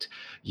effect.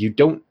 You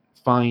don't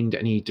find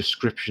any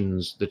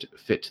descriptions that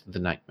fit the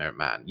Nightmare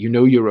Man. You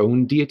know your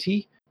own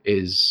deity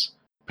is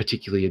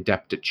particularly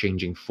adept at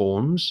changing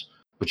forms,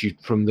 but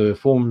from the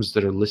forms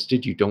that are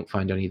listed, you don't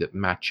find any that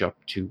match up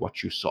to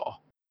what you saw.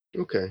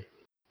 Okay,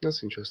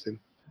 that's interesting.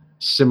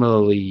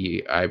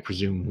 Similarly, I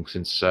presume,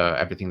 since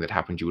everything that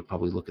happened, you would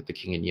probably look at the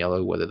King in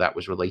Yellow, whether that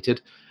was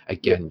related.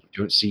 Again, You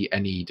don't see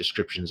any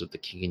descriptions of the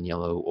King in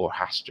Yellow or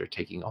Haster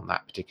taking on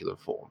that particular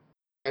form.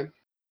 Okay.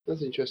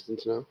 That's interesting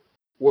to know.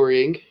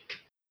 worrying,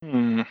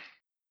 Hmm.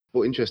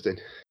 but interesting.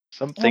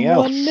 Something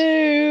Someone else.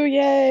 new,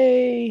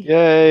 yay!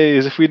 Yay!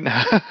 As if we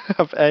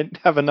didn't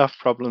have enough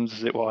problems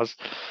as it was.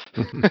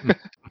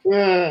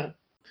 Yeah.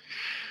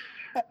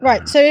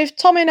 Right, so if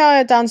Tommy and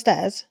I are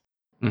downstairs,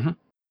 Mhm.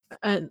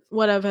 and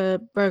whatever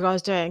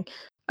Brogar's doing,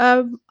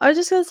 I was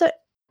just gonna say,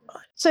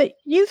 so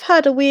you've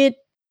had a weird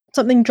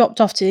something dropped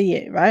off to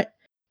you, right?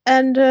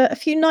 And a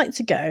few nights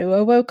ago,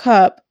 I woke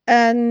up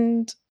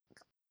and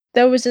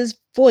there was this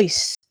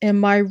voice in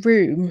my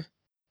room,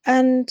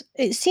 and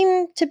it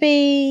seemed to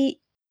be,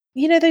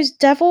 those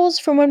devils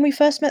from when we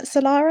first met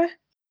Solara.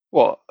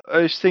 What?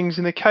 Those things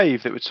in the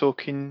cave that were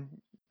talking.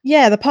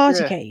 Yeah, the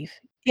party Yeah. cave.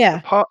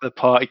 Yeah, The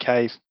party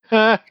cave.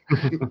 Yeah.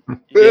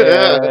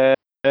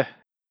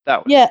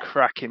 That was Yeah. a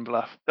cracking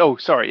bluff. Oh,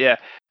 sorry. Yeah.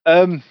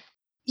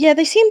 yeah,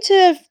 they seem to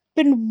have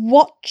been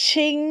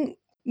watching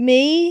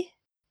me,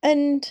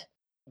 and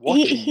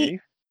Watching he, you.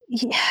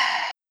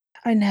 yeah,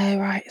 I know,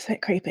 right? It's a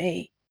bit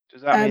creepy.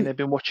 Does that mean Um, they've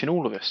been watching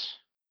all of us?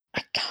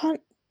 I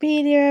can't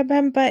really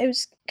remember. It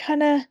was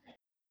kind of.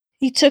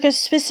 He took a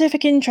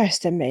specific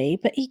interest in me,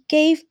 but he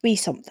gave me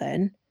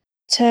something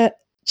to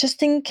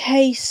just in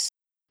case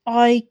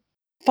I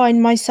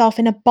find myself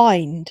in a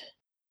bind.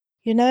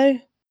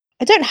 I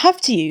don't have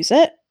to use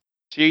it.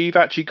 So you've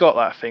actually got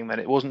that thing then?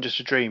 It wasn't just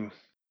a dream.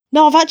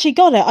 No, I've actually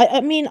got it.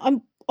 I mean, I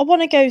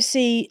want to go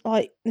see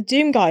like the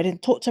Doom Guide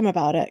and talk to him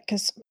about it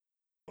because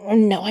I have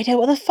no idea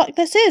what the fuck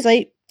this is.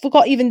 I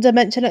forgot even to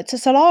mention it to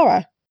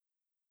Solara.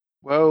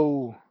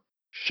 Well,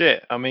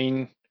 shit. I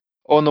mean,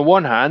 on the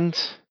one hand,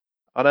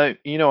 I don't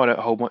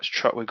hold much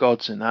truck with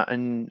gods and that,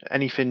 and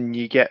anything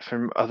you get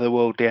from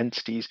otherworldly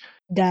entities.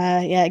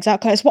 Yeah,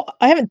 exactly. It's what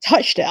I haven't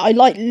touched it. I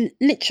like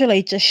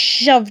literally just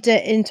shoved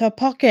it into a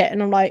pocket,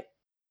 and I'm like,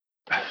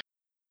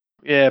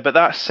 Yeah, but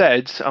that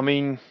said, I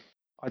mean,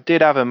 I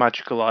did have a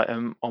magical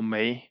item on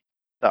me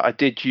that I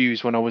did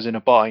use when I was in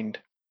a bind,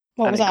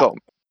 what and was it that? got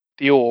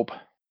the orb.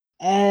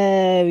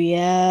 Oh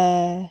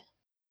yeah.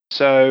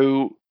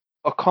 So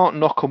I can't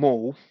knock them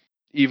all,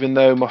 even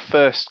though my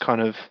first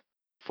kind of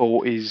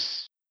thought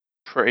is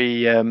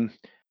pretty.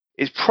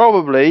 It's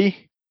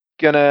probably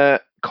gonna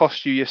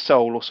cost you your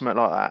soul or something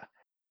like that.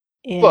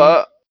 Yeah.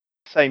 But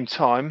same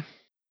time,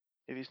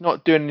 if it's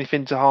not doing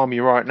anything to harm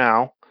you right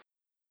now,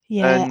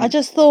 Yeah, I and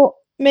just thought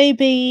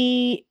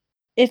maybe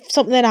if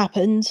something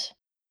happened,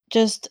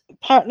 just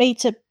apparently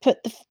to put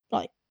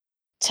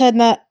turn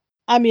that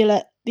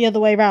amulet the other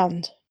way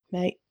round,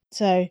 mate.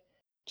 So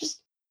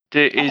just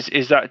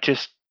is that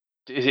just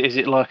is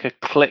it like a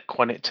click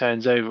when it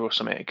turns over or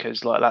something?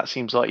 Because like that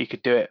seems like you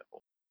could do it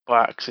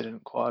by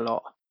accident quite a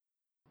lot.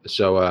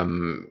 So,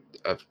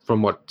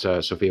 from what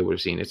Sophia would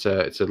have seen, it's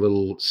a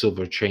little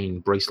silver chain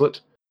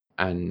bracelet,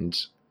 and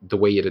the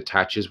way it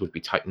attaches would be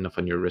tight enough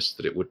on your wrist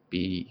that it would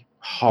be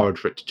hard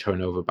for it to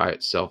turn over by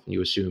itself. And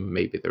you assume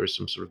maybe there is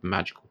some sort of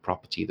magical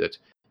property that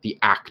the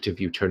act of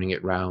you turning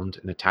it round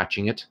and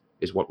attaching it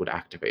is what would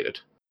activate it.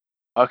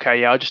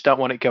 Okay, yeah, I just don't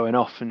want it going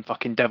off and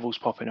fucking devils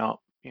popping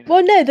up.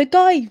 well, no, the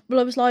guy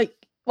was like,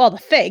 well, the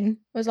thing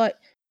was like,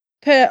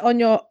 put it on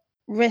your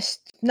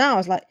wrist now. I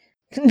was like,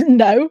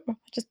 no,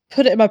 just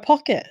put it in my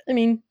pocket. I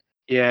mean,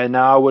 Yeah,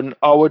 no, I wouldn't.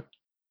 I would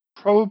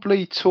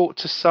probably talk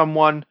to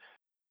someone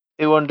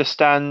who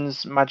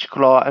understands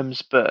magical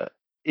items but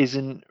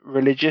isn't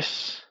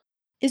religious.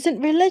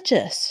 isn't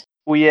religious.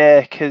 Well,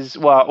 yeah,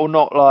 or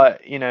not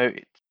like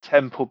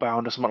temple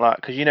bound or something like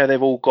that. Because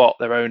they've all got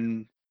their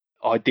own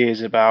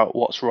ideas about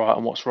what's right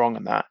and what's wrong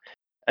and that.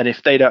 And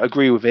if they don't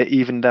agree with it,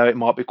 even though it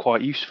might be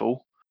quite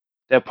useful,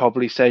 they'll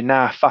probably say,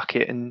 "Nah, fuck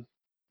it," and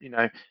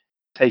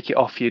take it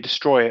off you,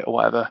 destroy it or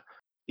whatever.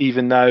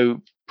 Even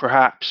though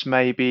perhaps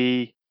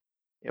maybe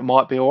it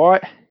might be all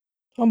right.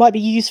 Or might be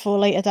useful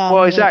later down.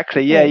 Well,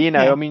 exactly. Yeah,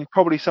 yeah. I mean,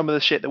 probably some of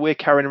the shit that we're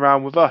carrying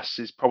around with us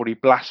is probably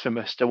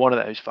blasphemous to one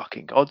of those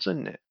fucking gods,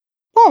 isn't it?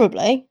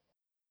 Probably.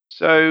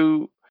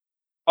 So,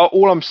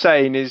 all I'm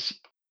saying is,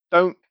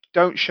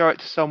 don't show it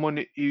to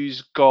someone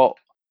who's got,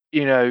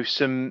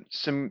 some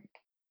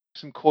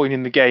coin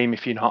in the game,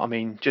 if you know what I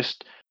mean.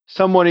 Just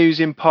someone who's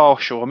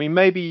impartial. I mean,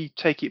 maybe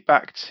take it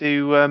back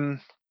to. I'm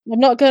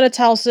not going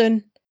to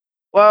Towson.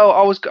 Well,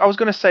 I was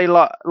going to say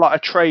like a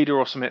trader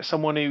or something.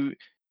 Someone who,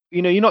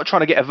 you're not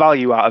trying to get a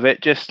value out of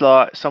it. Just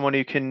like someone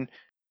who can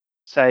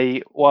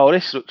say, well,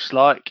 this looks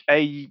like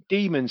a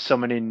demon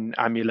summoning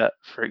amulet,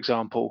 for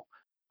example.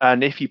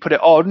 And if you put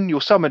it on, you'll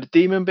summon a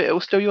demon, but it'll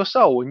steal your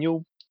soul, and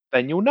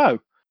you'll know.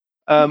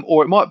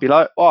 Or it might be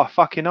like, oh,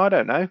 fucking, I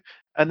don't know,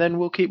 and then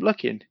we'll keep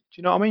looking. Do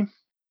you know what I mean?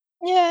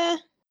 Yeah,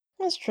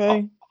 that's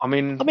true. I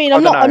mean,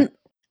 I'm not. I'm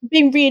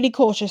being really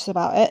cautious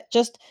about it.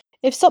 Just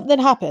if something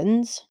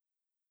happens,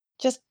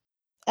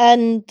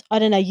 and I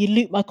don't know, you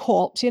loot my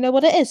corpse. You know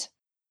what it is.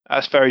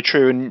 That's very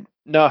true, and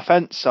no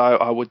offense,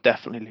 I would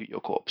definitely loot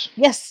your corpse.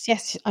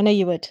 Yes, I know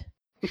you would.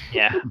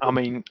 Yeah, I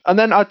mean, and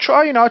then I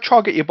try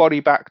to get your body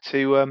back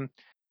to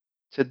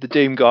the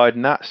Doom Guide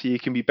and that, so you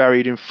can be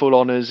buried in full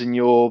honors in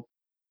your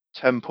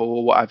temple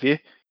or what have you,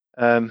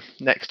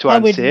 next to Ansir. I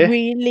would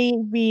really,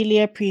 really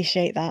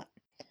appreciate that.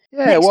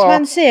 Yeah, next well,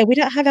 to Ansir, we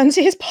don't have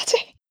Ansir's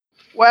body.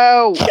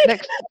 Well,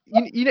 next,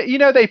 you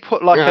know they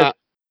put like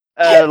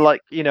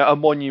a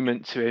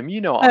monument to him.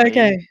 You know what I mean?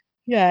 Okay.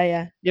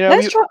 Yeah. You know,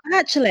 Let's try.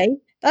 Actually,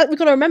 we've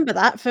got to remember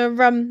that for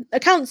a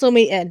council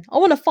meeting. I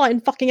want to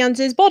fight fucking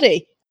Ans's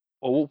body.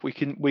 or we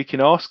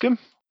can ask him,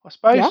 I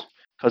suppose, Yeah.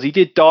 because he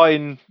did die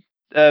in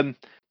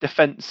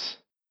defense.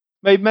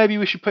 Maybe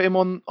we should put him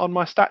on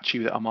my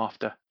statue that I'm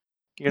after.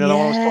 You know the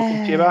one I was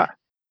talking to you about.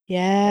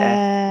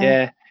 Yeah.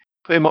 Yeah.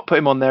 Put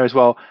him on there as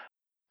well,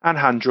 and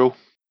Handrel.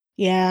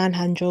 Yeah, and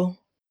Handrel.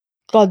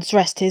 God's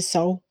rest his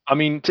soul. I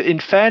mean, in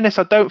fairness,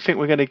 I don't think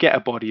we're going to get a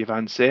body of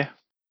Ansir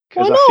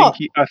because Why not?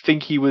 I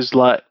think he was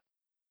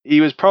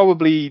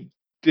probably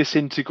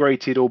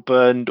disintegrated or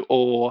burned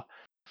or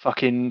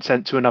fucking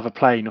sent to another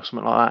plane or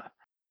something like that.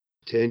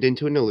 Turned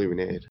into an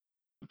illuminated.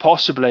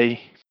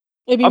 Possibly.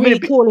 It'd be really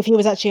cool if he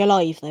was actually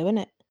alive, though,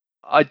 wouldn't it?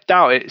 I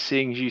doubt it,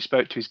 seeing as you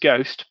spoke to his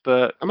ghost.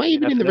 But am I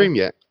even in the room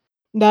yet?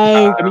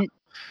 No. I mean,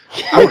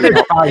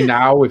 by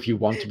now, if you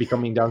want to be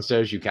coming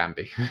downstairs, you can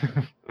be.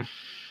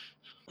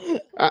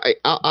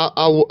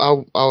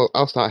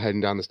 I'll start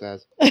heading down the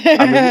stairs.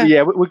 I mean,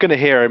 yeah, we're going to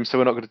hear him, so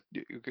we're not going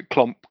to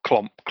clomp,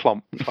 clomp,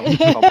 clomp, clomp,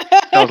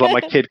 clomp. Sounds like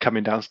my kid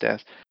coming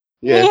downstairs.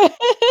 Yeah.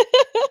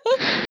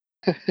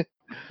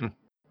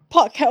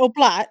 Pot kettle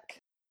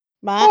black,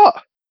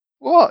 Matt.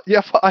 What?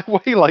 Yeah, I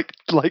weigh like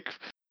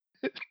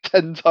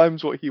 10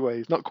 times what he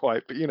weighs. Not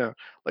quite, but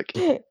like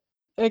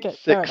Okay,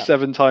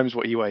 6-7 times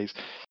what he weighs.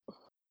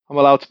 I'm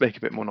allowed to make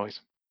a bit more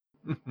noise.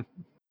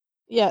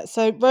 Yeah,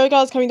 so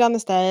Rogar's coming down the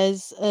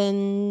stairs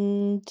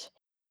and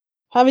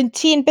having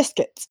tea and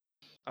biscuits.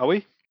 Are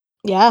we?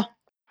 Yeah.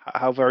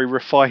 How very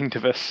refined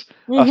of us.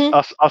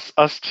 Mhm.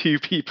 Us two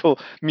people.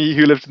 Me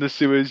who lives in the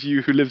sewers,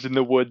 you who lives in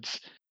the woods,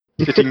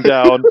 sitting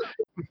down.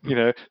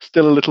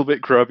 Still a little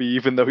bit grubby,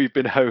 even though we've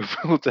been home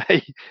all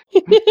day,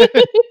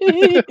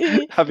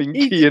 having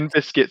tea and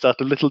biscuits out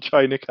of little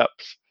china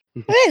cups.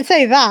 I didn't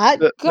say that.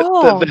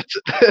 God.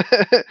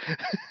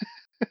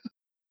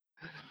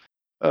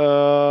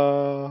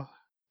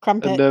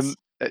 Crumpets.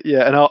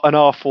 And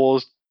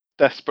R4's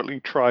desperately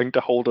trying to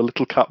hold a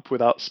little cup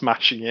without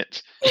smashing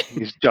it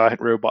in his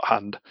giant robot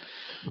hand.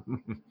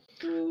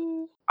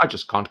 I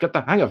just can't get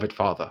the hang of it,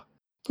 Father.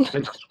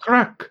 It's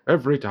crack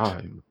every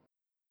time.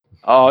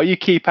 Oh, you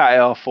keep at it,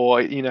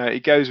 R4.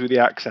 It goes with the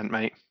accent,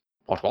 mate.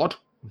 What?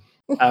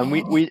 And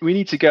we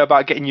need to go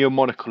about getting you a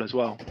monocle as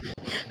well.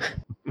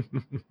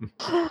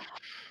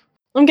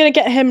 I'm gonna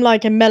get him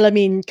like a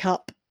melamine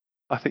cup.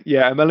 I think,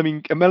 yeah, a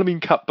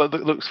melamine cup, but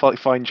that looks like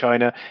fine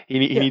china. He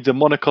needs a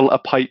monocle, a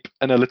pipe,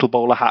 and a little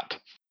bowler hat.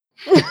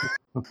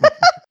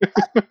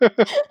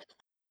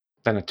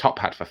 Then a top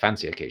hat for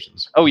fancy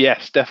occasions. Oh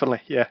yes,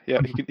 definitely. Yeah. You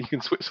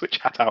can switch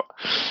hat out.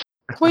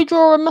 Can we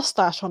draw a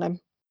mustache on him?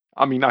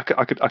 I mean, I could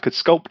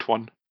sculpt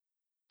one.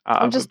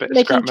 I'm just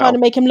trying to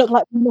make him look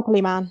like the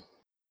Monopoly Man.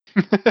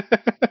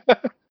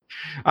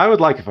 I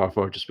would like if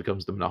R4 just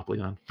becomes the Monopoly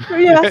Man.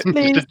 Yes,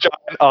 please. Just a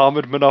giant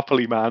armored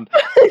Monopoly Man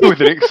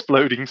with an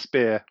exploding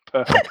spear.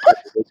 Perfect.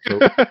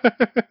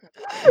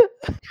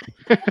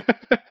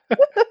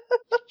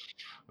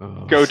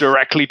 Go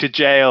directly to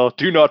jail.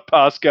 Do not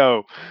pass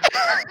go.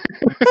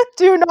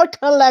 Do not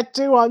collect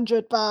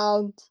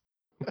 £200.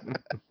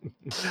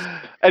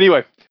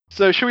 Anyway,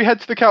 so should we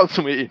head to the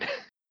council meeting?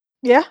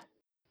 Yeah.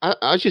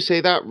 I should say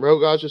that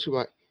Rogar's just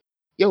like,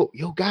 yo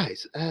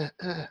guys,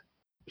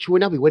 should we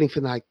not be waiting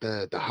for like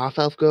the half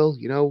elf girl?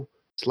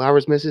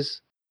 Slara's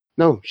missus.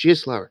 No, she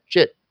is Slara.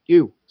 Shit,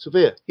 you,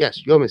 Sophia.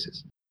 Yes, your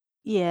missus.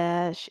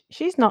 Yeah,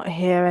 she's not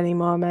here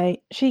anymore,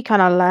 mate. She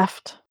kind of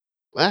left.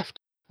 Left?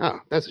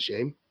 Oh, that's a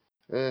shame.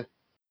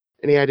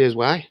 Any ideas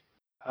why?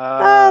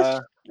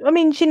 I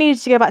mean, she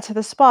needed to go back to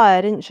the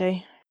Spire, didn't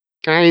she?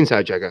 Can I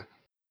inside check her?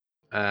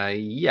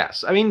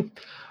 Yes. I mean,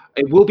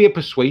 it will be a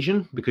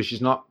persuasion because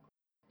she's not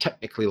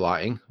technically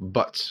lying,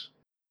 but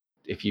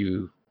if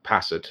you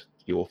pass it,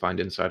 you will find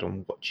insight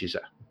on what she's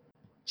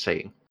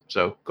saying.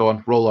 So go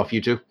on, roll off,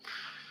 you two.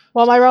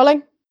 What am I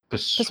rolling?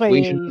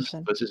 Persuasion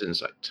versus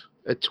insight.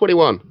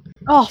 21.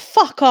 Oh,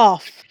 fuck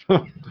off.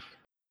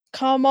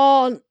 Come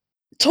on.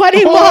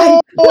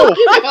 21!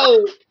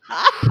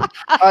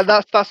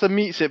 That's a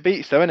meets it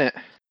beats, though, isn't it?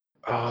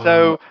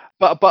 So,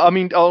 but I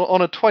mean,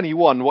 on a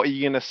 21, what are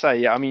you gonna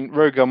say? I mean,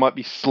 Rogar might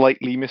be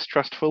slightly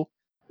mistrustful.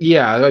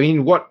 Yeah, I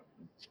mean, what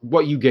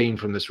you gain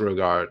from this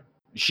Rogar?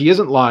 She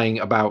isn't lying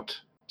about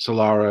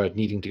Solara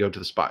needing to go to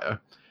the Spire.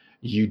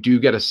 You do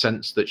get a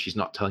sense that she's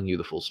not telling you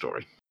the full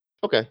story.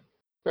 Okay,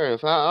 fair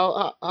enough.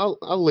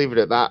 I'll leave it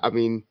at that. I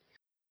mean,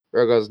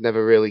 Rogar's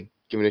never really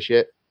given a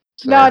shit.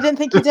 So. No, I didn't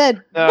think he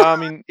did. No, I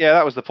mean, yeah,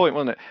 that was the point,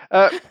 wasn't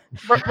it?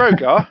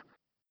 Rogar,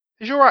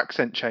 has your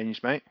accent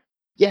changed, mate?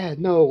 Yeah,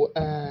 no,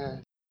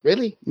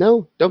 really?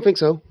 No, don't think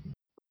so.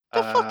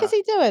 The fuck is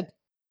he doing?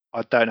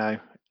 I don't know.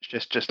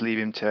 Just leave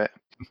him to it.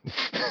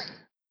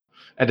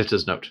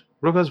 Editor's note.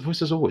 Rogar's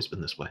voice has always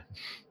been this way.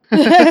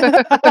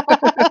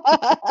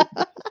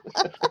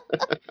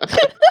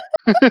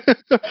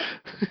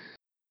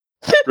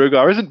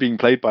 Rogar isn't being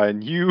played by a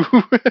new...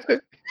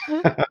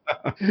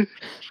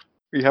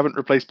 We haven't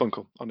replaced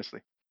Bunkle,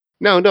 honestly.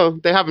 No,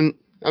 they haven't.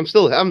 I'm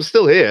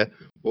still here.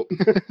 But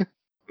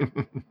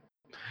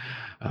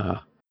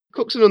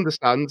Cookson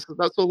understands.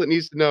 That's all it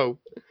needs to know.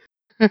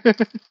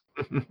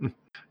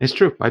 It's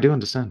true. I do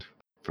understand.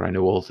 For I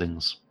know all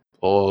things.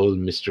 All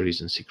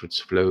mysteries and secrets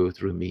flow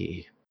through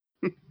me.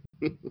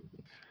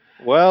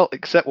 Well,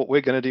 except what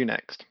we're going to do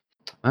next.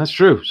 That's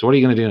true. So what are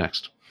you going to do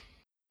next?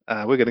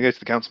 We're going to go to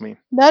the council meeting.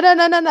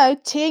 No.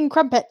 Tea and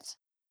crumpets.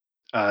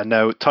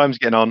 No, time's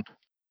getting on.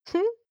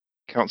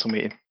 Council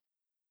meeting.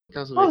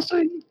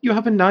 So you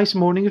have a nice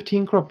morning of tea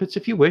and crumpets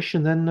if you wish,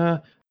 and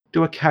then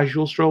do a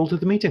casual stroll to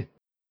the meeting.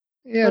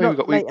 Yeah, We're we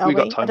not late, are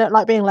got we? time. I don't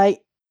like being late.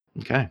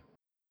 Okay.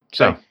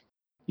 So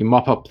you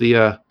mop up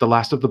the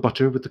last of the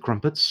butter with the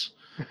crumpets,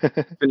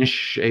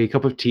 finish a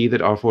cup of tea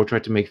that R4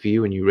 tried to make for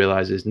you, and you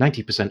realize is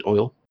 90%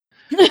 oil.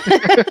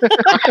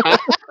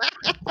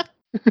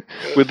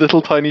 With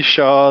little tiny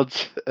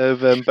shards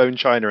of bone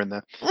china in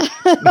there.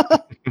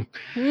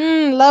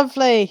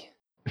 Lovely.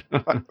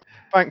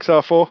 Thanks,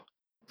 R4.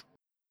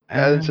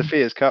 And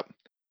Sophia's cup.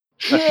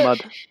 That's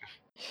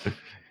mud.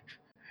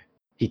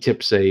 He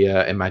tips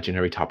a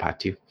imaginary top hat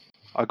to you.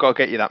 I've got to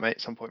get you that, mate,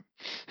 at some point.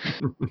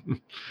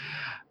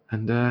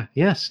 And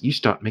yes, you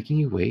start making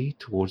your way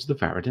towards the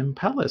Varadin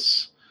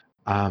Palace.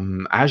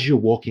 As you're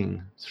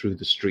walking through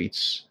the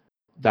streets,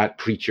 that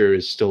preacher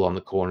is still on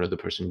the corner, the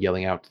person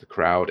yelling out to the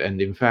crowd.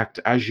 And in fact,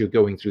 as you're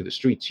going through the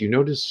streets, you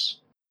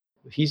notice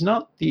he's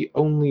not the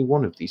only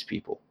one of these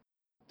people.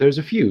 There's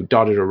a few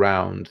dotted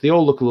around. They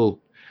all look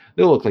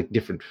like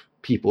different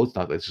people. It's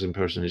not like the same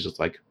person is just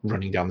like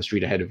running down the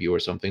street ahead of you or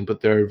something,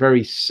 but they're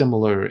very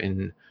similar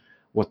in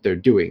what they're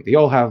doing. They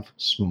all have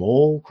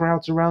small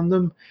crowds around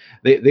them.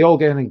 They all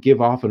kind of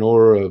give off an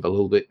aura of a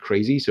little bit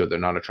crazy, so they're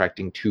not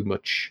attracting too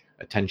much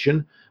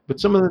attention. But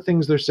some of the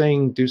things they're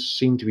saying do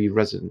seem to be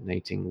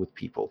resonating with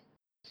people.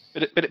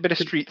 Bit of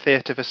street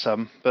theatre for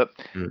some, but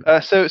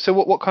so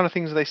what kind of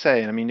things are they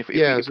saying? I mean, if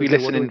we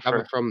listen in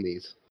from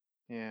these,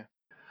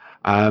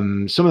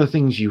 some of the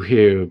things you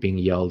hear being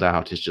yelled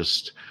out is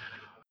just,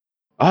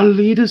 "Our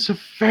leaders have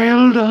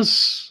failed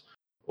us,"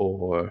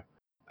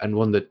 and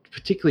one that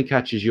particularly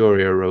catches your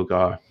ear,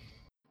 Rogar.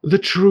 "The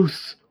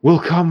truth will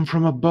come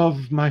from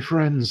above, my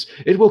friends.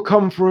 It will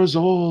come for us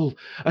all.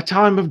 A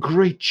time of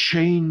great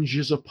change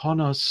is upon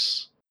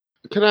us."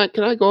 Can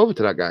I go over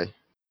to that guy?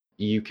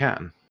 You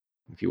can,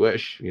 if you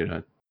wish.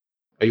 Are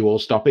you all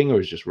stopping,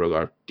 or is just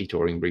Rogar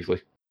detouring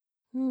briefly?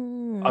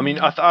 I mean,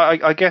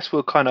 I guess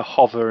we'll kind of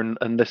hover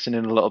and listen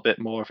in a little bit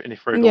more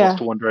if Rogar wants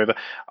to wander over.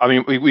 I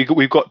mean,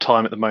 we've got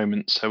time at the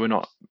moment, so we're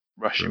not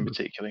rushing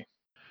particularly.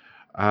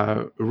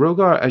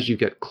 Rogar, as you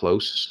get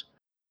close,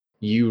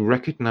 you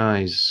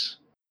recognize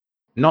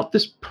not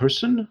this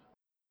person,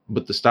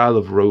 but the style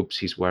of robes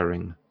he's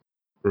wearing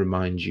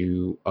reminds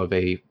you of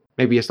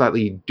maybe a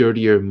slightly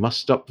dirtier,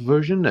 mussed-up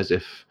version, as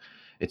if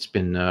it's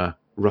been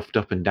roughed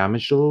up and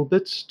damaged a little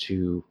bit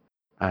to,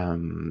 I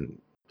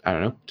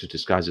don't know, to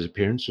disguise his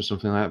appearance or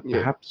something like that,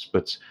 perhaps,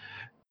 but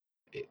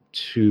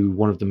to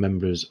one of the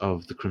members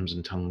of the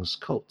Crimson Tongue's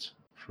cult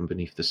from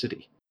beneath the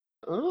city.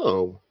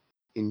 Oh,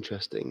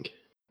 interesting.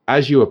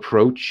 As you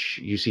approach,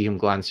 you see him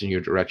glance in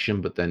your direction,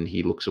 but then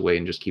he looks away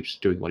and just keeps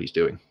doing what he's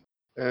doing.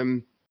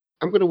 I'm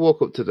going to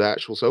walk up to the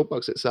actual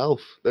soapbox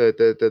itself,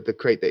 the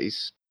crate that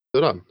he's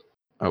stood on.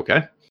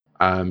 Okay.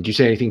 Do you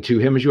say anything to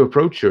him as you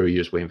approach, or are you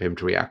just waiting for him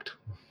to react?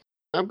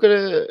 I'm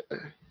gonna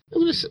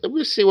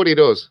see what he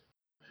does.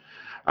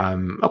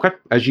 Okay.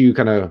 As you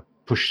kind of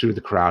push through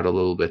the crowd a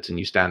little bit and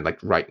you stand like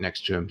right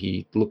next to him,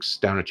 he looks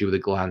down at you with a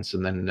glance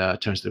and then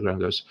turns to the ground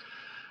and goes,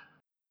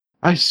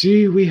 "I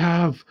see we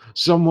have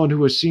someone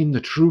who has seen the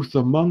truth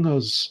among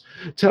us.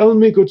 Tell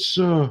me, good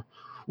sir,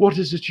 what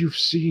is it you've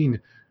seen?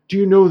 Do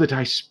you know that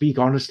I speak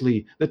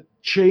honestly, that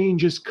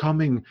change is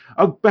coming?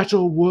 A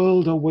better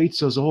world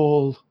awaits us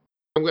all."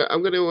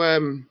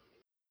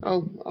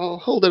 I'll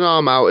hold an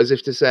arm out as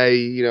if to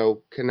say,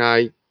 can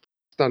I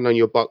stand on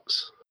your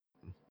box?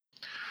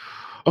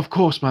 "Of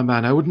course, my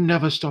man. I would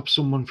never stop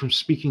someone from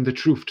speaking the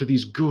truth to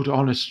these good,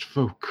 honest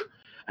folk."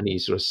 And he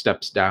sort of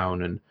steps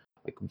down and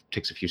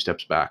takes a few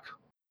steps back.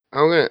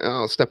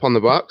 I'll step on the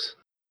box,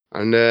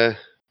 and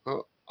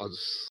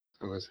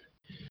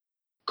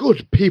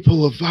good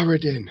people of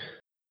Varadin,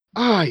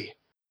 I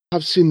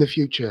have seen the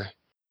future.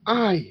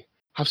 I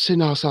have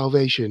seen our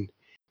salvation.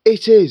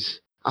 It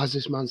is, as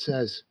this man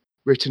says,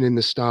 written in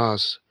the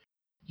stars.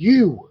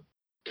 You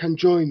can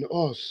join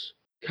us,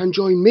 can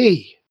join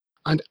me,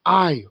 and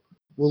I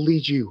will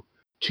lead you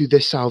to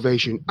this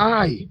salvation.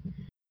 I,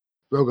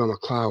 Rogar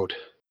MacLeod,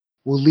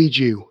 will lead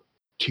you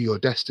to your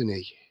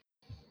destiny.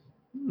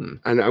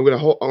 And I'm gonna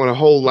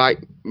hold like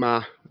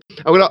my.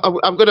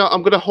 I'm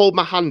gonna hold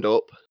my hand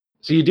up.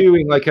 So you're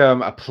doing like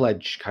a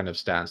pledge kind of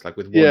stance, like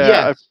with one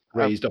hand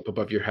raised up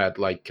above your head,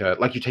 like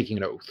you're taking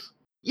an oath.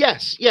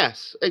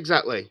 Yes,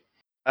 exactly.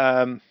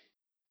 I'm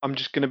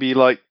just gonna be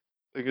like,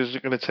 I'm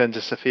just gonna turn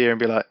to Sophia and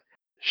be like,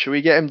 "Should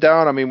we get him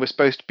down? I mean, we're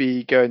supposed to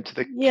be going to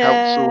the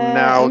council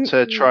now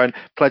to try and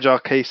pledge our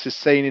case as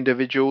sane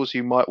individuals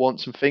who might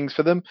want some things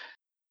for them."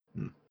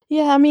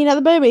 Yeah, I mean, at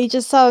the moment, it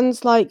just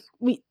sounds like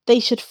they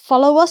should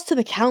follow us to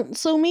the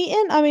council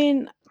meeting. I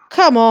mean,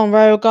 come on,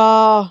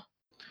 Rogar.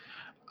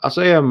 I'll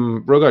say,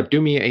 Rogar,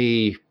 do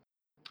me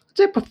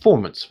a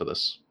performance for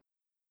this.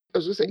 I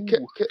was going to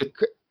say,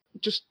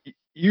 just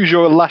use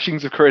your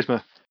lashings of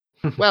charisma.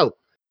 well,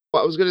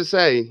 what I was going to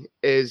say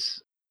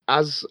is,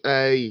 as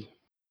a, I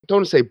don't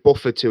want to say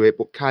buffer to it,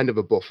 but kind of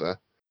a buffer.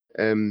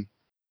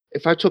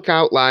 If I took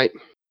out like,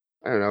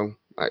 I don't know,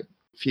 like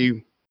a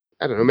few,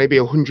 I don't know, maybe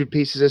 100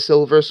 pieces of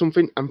silver or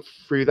something, and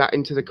threw that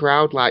into the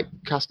crowd, like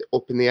cast it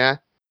up in the air.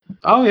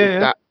 Oh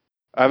yeah.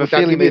 I have a Would that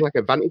feeling give me like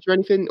advantage or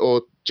anything,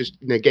 or just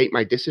negate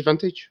my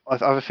disadvantage? I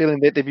have a feeling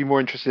they'd be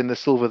more interested in the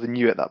silver than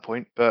you at that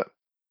point. But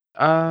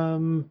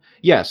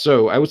Yeah.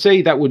 So I would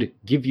say that would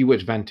give you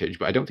advantage,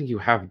 but I don't think you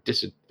have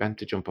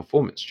disadvantage on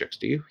performance checks,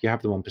 do you? You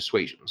have them on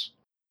persuasions.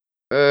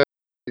 I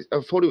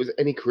thought it was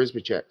any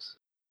charisma checks.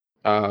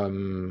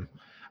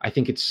 I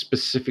think it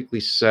specifically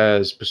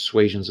says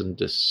persuasions and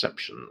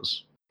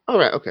deceptions. All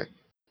right. Okay.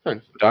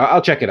 Fine.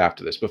 I'll check it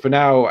after this, but for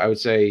now, I would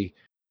say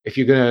if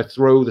you're gonna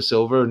throw the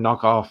silver,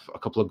 knock off a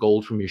couple of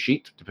gold from your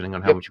sheet, depending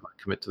on how much you want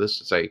to commit to this.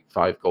 Say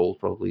 5 gold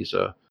probably is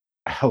a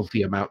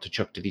healthy amount to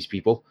chuck to these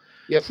people.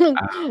 Yep.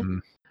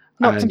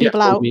 Knock some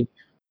people out.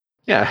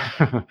 Yeah.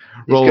 He's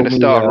going to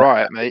start a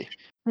riot, mate.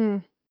 Hmm.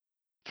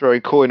 Throwing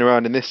coin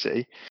around in this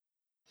city.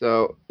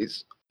 So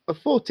it's a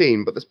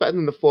 14, but that's better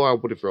than the 4 I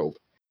would have rolled.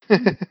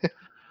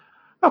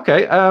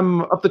 Okay.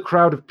 Of the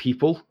crowd of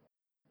people,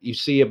 you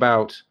see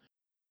about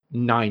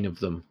 9 of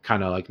them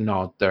kind of like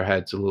nod their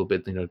heads a little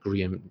bit,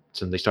 agreement,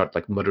 and they start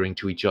like muttering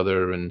to each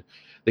other, and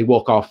they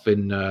walk off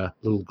in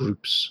little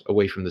groups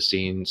away from the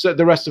scene. So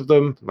the rest of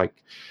them, like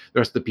the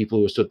rest of the people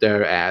who stood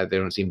there, they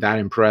don't seem that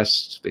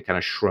impressed. They kind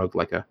of shrug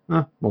like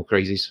more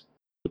crazies.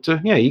 But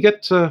yeah, you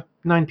get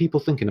 9 people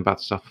thinking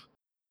about stuff.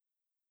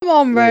 Come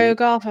on,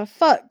 Rogar, for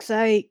fuck's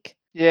sake.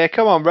 Yeah,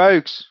 come on,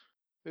 rogues.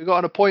 We've got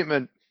an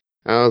appointment.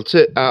 I'll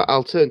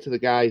turn to the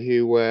guy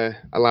who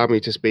allowed me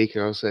to speak,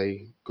 and I'll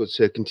say, "Good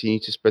sir, continue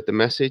to spread the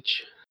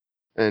message."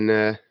 And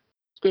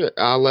good.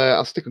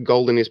 I'll stick a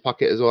gold in his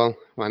pocket as well.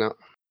 Why not?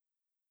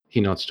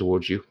 He nods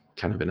towards you,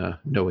 kind of in a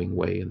knowing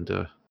way,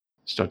 and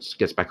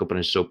gets back up on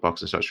his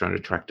soapbox and starts trying to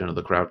attract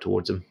another crowd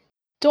towards him.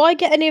 Do I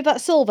get any of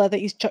that silver that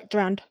he's chucked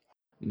around?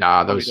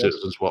 Nah, those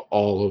citizens were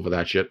all over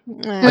that shit.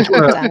 Unless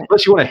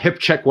you want to hip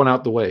check one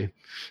out the way.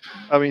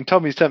 I mean,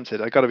 Tommy's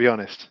tempted. I got to be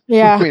honest.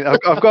 Yeah. I mean,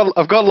 I've got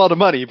a lot of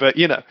money, but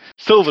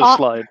silver's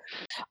slide.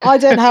 I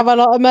don't have a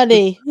lot of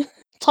money.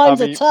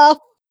 Times are tough.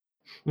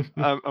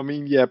 I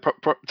mean, yeah.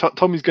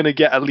 Tommy's going to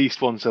get at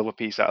least 1 silver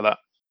piece out of that.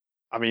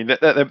 I mean,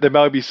 there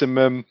might be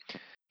some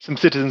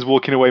citizens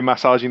walking away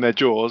massaging their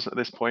jaws at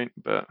this point,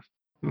 but.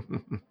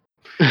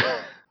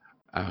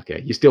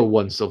 Okay, you steal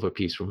 1 silver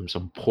piece from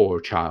some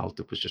poor child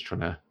that was just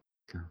trying to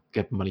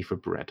get money for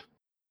bread.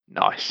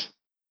 Nice.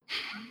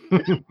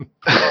 And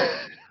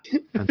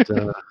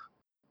you're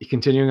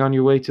continuing on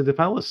your way to the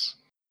palace.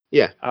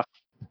 Yeah, I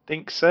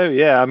think so.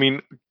 Yeah, I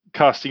mean,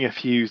 casting a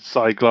few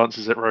side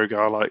glances at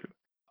Rogar, like,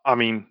 I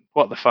mean,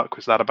 what the fuck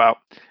was that about?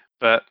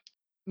 But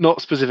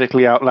not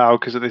specifically out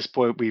loud, because at this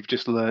point we've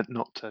just learned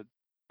not to.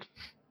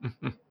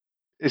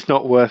 It's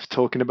not worth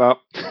talking about.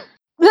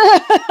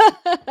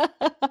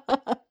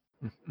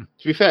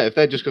 To be fair, if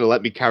they're just going to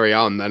let me carry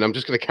on, then I'm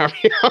just going to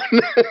carry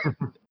on.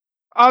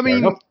 I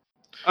mean,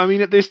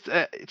 at this,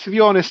 to be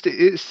honest,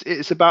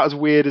 it's about as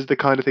weird as the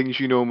kind of things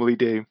you normally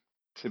do.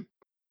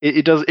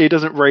 It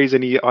doesn't raise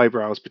any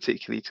eyebrows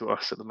particularly to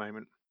us at the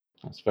moment.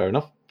 That's fair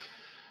enough.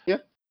 Yeah.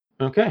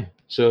 Okay,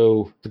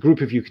 so the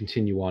group of you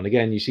continue on.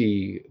 Again, you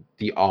see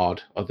the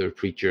odd other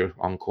preacher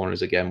on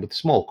corners again with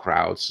small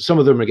crowds. Some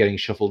of them are getting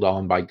shuffled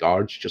on by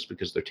guards just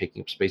because they're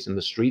taking up space in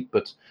the street,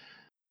 but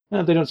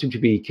they don't seem to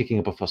be kicking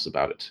up a fuss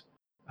about it.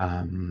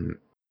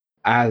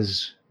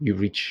 As you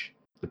reach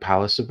the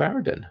Palace of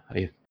Varadin,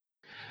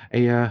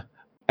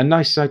 a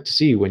nice sight to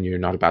see when you're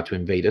not about to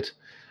invade it.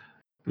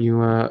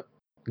 You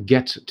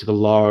get to the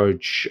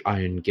large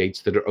iron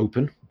gates that are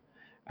open,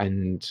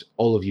 and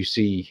all of you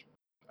see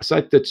a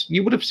sight that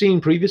you would have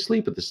seen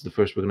previously, but this is the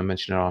first we're going to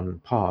mention it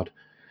on Pod.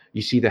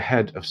 You see the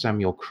head of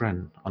Samuel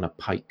Kren on a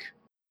pike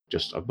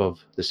just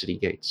above the city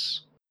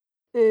gates.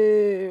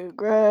 Ew,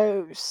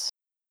 gross.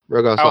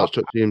 Rogar starts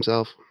touching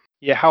himself.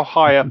 Yeah, how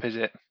high up is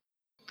it?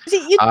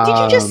 Did you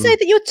just say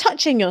that you're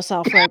touching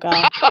yourself,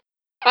 Rogar?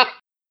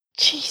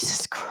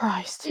 Jesus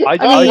Christ! I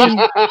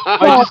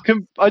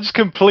just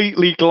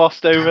completely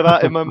glossed over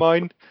that in my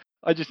mind.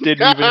 I just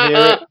didn't even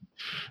hear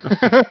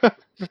it.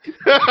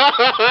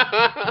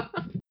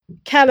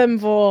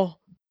 Kalimvor.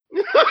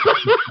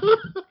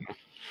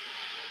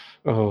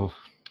 Oh,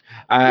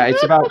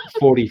 it's about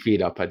 40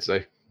 feet up, I'd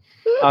say.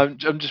 I'm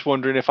just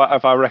wondering if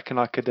I reckon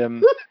I could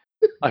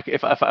like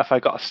if I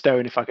got a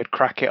stone, if I could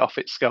crack it off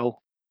its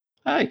skull.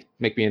 Hey,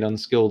 make me an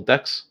unskilled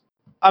dex.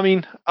 I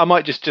mean, I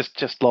might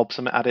just lob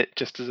something at it,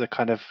 just as a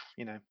kind of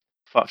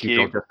fuck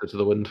you. To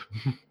the wind.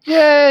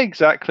 Yeah,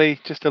 exactly.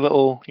 Just a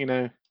little,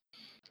 All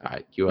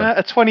right, you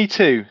a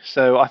 22.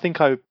 So I think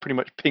I pretty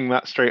much ping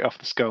that straight off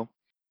the skull.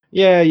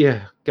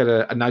 Yeah, get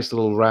a nice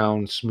little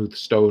round, smooth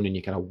stone, and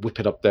you kind of whip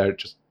it up there. It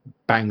just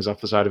bangs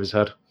off the side of his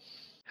head.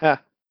 Ha!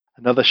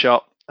 Another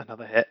shot,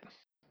 another hit.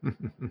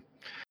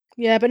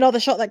 Yeah, but not the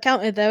shot that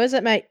counted, though, is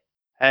it, mate?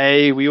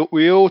 Hey,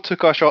 we all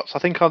took our shots. I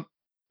think I'm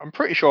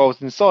pretty sure I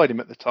was inside him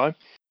at the time.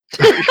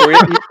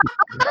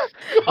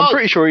 I'm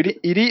pretty sure he'd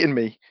eaten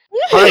me.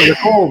 If I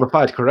recall the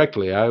fight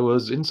correctly, I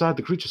was inside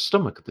the creature's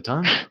stomach at the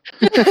time.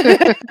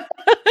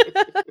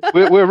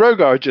 Where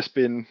Rogar had just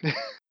been.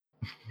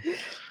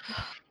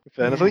 In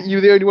fairness, I think you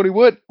were the only one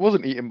who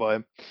wasn't eaten by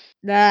him.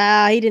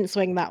 Nah, he didn't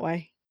swing that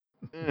way.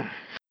 It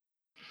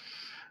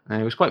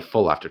was quite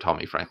full after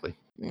Tommy, frankly.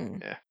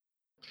 Yeah.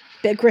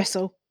 Bit of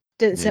gristle.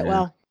 Didn't sit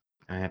well.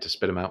 I had to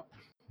spit him out.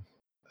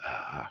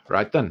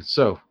 Right then,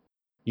 so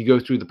you go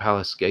through the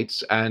palace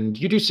gates, and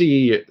you do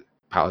see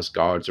palace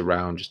guards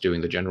around just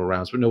doing the general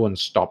rounds, but no one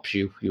stops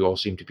you. You all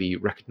seem to be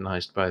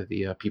recognized by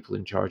the people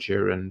in charge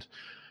here, and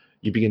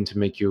you begin to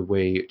make your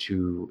way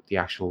to the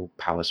actual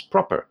palace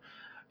proper.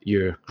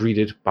 You're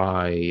greeted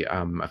by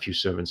a few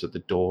servants at the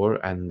door,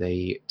 and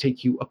they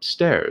take you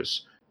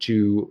upstairs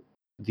to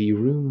the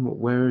room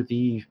where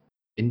the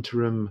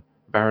interim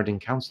Baradin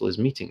Council is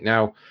meeting.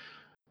 Now,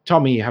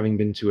 Tommy, having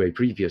been to a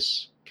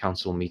previous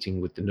council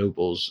meeting with the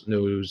nobles,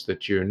 knows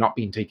that you're not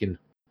being taken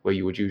where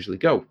you would usually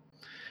go.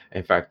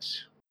 In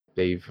fact,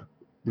 they've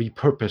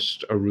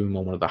repurposed a room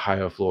on one of the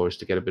higher floors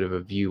to get a bit of a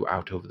view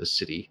out over the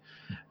city,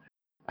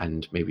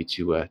 and maybe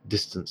to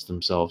distance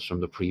themselves from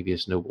the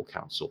previous noble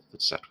council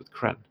that sat with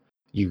Kren.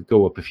 You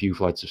go up a few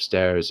flights of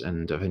stairs,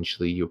 and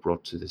eventually you're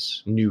brought to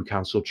this new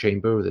council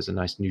chamber. There's a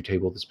nice new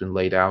table that's been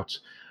laid out,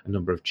 a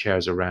number of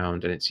chairs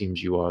around, and it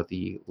seems you are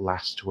the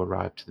last to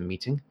arrive to the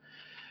meeting.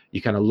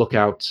 You kind of look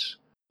out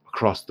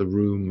across the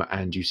room,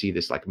 and you see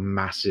this like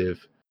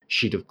massive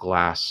sheet of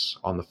glass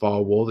on the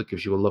far wall that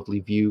gives you a lovely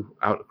view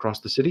out across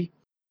the city.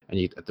 And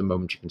at the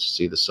moment, you can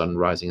see the sun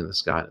rising in the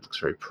sky, and it looks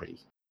very pretty.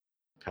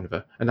 Kind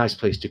of a nice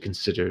place to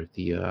consider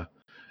the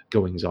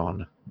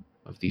goings-on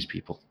of these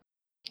people.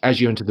 As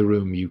you enter the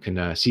room, you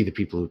can see the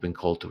people who've been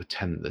called to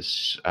attend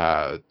this.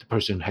 The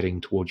person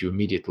heading towards you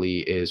immediately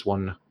is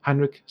one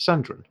Heinrich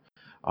Sandron,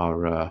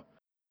 our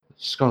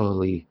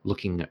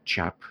scholarly-looking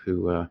chap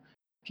who,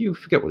 if you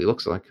forget what he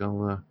looks like,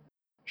 I'll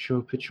show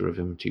a picture of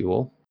him to you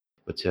all.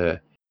 But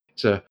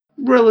it's a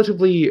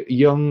relatively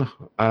young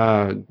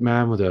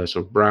man with a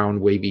sort of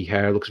brown, wavy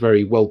hair. Looks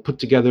very well put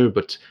together,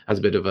 but has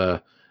a bit of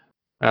a...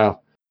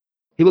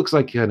 he looks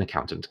like an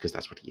accountant, because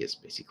that's what he is,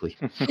 basically.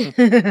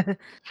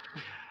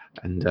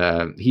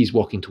 And he's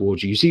walking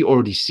towards you. You see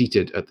already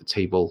seated at the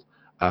table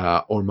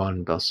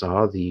Orman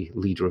Belsar, the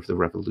leader of the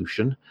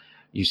revolution.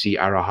 You see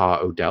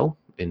Araha Odell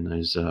in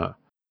his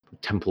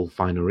temple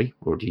finery,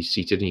 already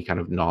seated, and he kind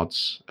of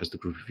nods as the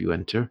group of you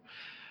enter.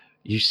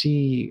 You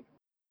see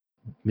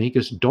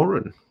Magus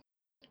Doran,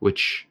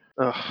 which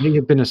may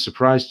have been a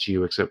surprise to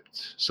you,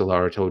 except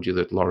Solara told you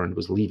that Lauren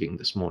was leaving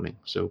this morning,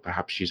 so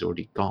perhaps she's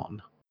already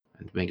gone,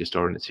 and Magus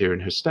Doran is here in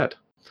her stead.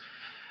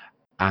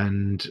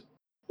 And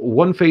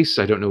one face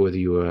I don't know whether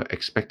you were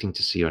expecting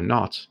to see or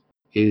not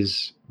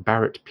is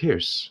Barrett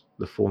Pierce,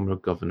 the former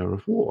governor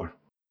of War.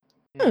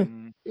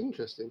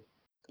 Interesting.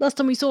 Last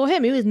time we saw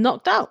him, he was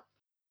knocked out.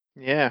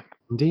 Yeah.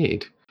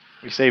 Indeed.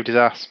 We saved his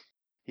ass.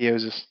 He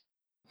owes us.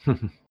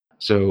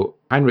 So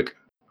Heinrich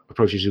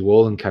approaches you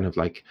all and kind of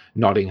like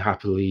nodding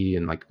happily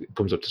and like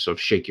comes up to sort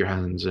of shake your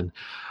hands and,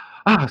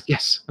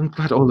 yes, I'm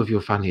glad all of you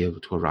are finally able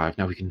to arrive.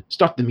 Now we can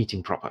start the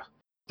meeting proper.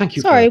 Thank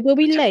you. Sorry, were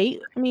we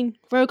late? I mean,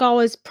 Rogar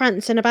was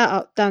prancing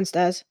about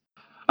downstairs.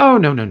 Oh,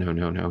 no.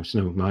 It's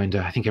no mind.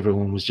 I think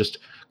everyone was just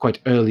quite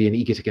early and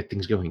eager to get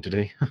things going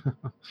today.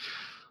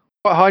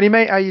 What, Heidi,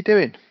 mate? How you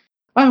doing?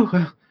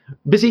 Oh,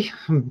 busy.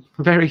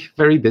 Very,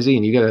 very busy.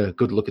 And you get a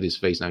good look at his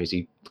face now. You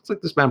see, looks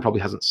like this man probably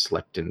hasn't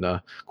slept in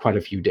quite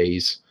a few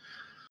days.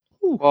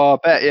 Well,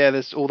 I bet, yeah,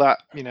 there's all that,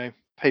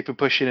 paper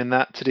pushing and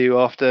that to do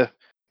after,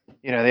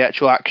 the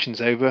actual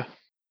action's over,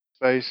 I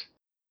suppose.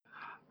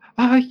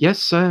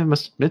 Yes, I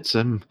must admit,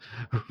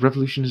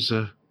 revolution is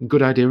a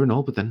good idea and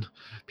all, but then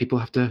people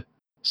have to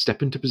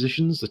step into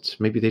positions that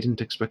maybe they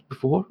didn't expect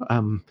before.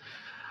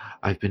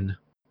 I've been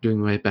doing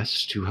my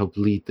best to help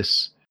lead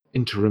this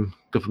interim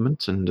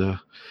government, and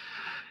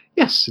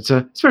yes,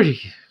 it's very,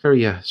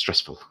 very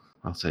stressful,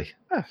 I'll say.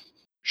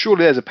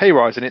 Surely there's a pay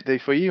rise in it, though,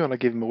 for you, and I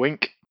give him a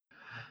wink.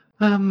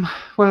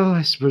 Well,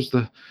 I suppose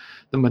the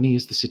money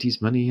is the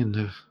city's money,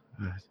 and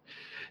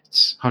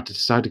it's hard to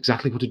decide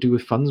exactly what to do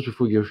with funds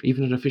before you're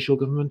even an official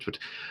government. But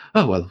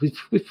well,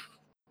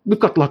 we've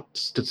got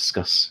lots to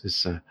discuss.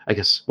 Is I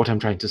guess what I'm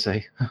trying to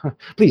say.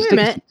 Please Wait a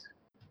minute.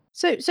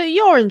 So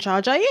you're in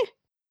charge, are you?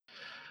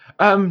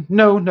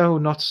 No,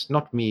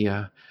 not me.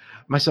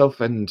 Myself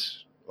and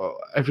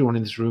everyone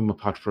in this room,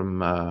 apart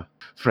from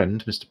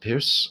friend Mr.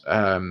 Pierce,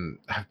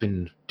 have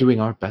been doing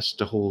our best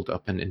to hold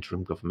up an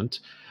interim government.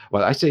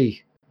 Well, I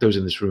say those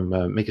in this room.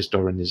 Magus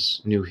Doran is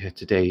new here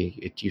today.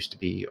 It used to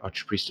be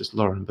Archpriestess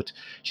Lauren, but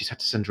she's had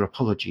to send her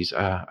apologies.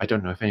 I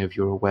don't know if any of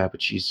you are aware,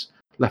 but she's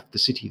left the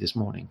city this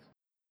morning.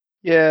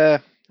 Yeah,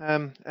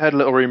 I heard a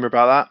little rumor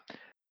about that.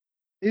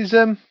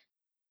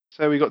 So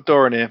So we got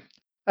Doran here.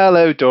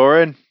 Hello,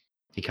 Doran.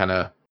 He kind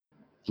of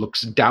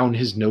looks down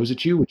his nose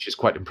at you, which is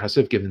quite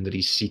impressive given that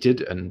he's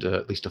seated and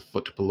at least a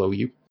foot below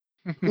you.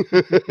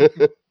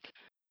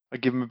 I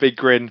give him a big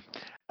grin.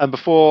 And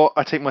before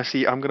I take my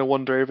seat, I'm going to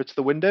wander over to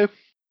the window.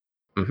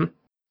 Mhm.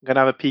 I'm going to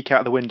have a peek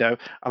out the window.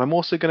 And I'm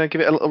also going to give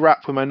it a little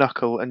rap with my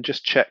knuckle and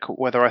just check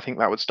whether I think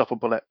that would stop a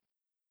bullet.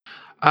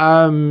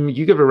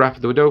 You give it a rap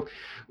at the window.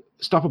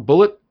 Stop a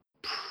bullet?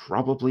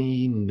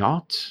 Probably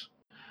not.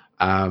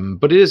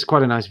 But it is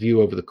quite a nice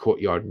view over the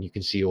courtyard, and you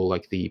can see all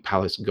like the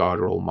palace guard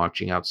are all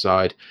marching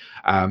outside.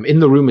 In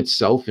the room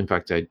itself, in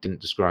fact, I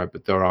didn't describe,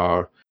 but there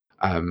are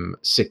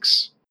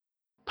 6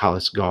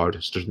 palace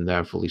guard stood in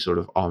there, fully sort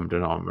of armed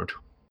and armored,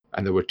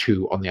 and there were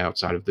 2 on the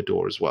outside of the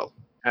door as well.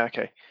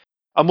 Okay.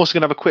 I'm also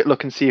going to have a quick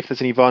look and see if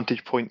there's any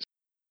vantage points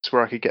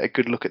where I could get a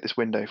good look at this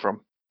window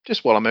from,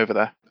 just while I'm over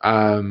there.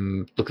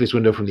 Look at this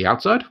window from the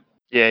outside?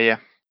 Yeah.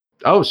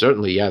 Oh,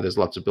 certainly, yeah. There's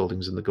lots of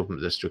buildings in the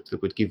government district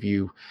that would give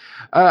you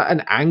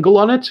an angle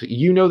on it.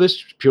 You know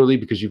this purely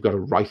because you've got a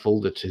rifle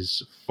that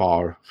is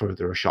far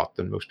further a shot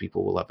than most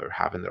people will ever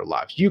have in their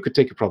lives. You could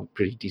take a probably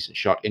pretty decent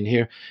shot in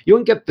here. You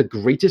won't get the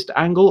greatest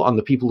angle on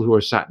the people who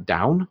are sat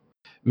down.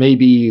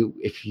 Maybe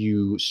if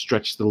you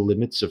stretch the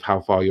limits of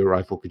how far your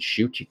rifle could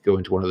shoot, you could go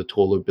into one of the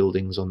taller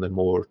buildings on the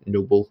more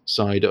noble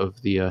side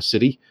of the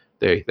city.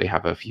 They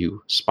have a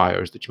few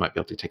spires that you might be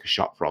able to take a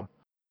shot from.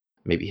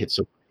 Maybe hit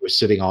someone who is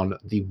sitting on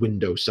the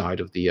window side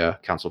of the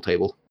council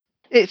table.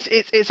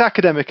 It's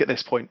academic at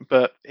this point,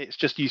 but it's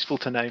just useful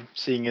to know,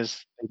 seeing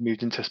as they've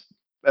moved into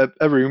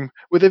a room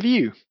with a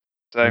view.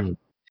 So,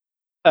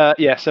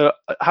 So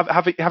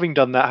having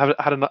done that,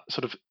 had a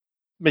sort of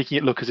making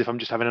it look as if I'm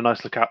just having a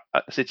nice look out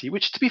at the city,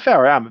 which, to be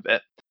fair, I am a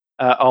bit.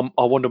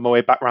 I'll wander my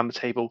way back around the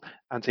table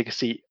and take a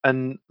seat.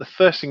 And the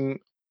first thing,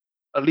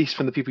 at least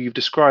from the people you've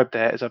described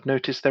there, is I've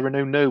noticed there are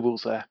no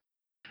nobles there.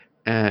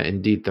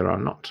 Indeed, there are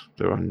not.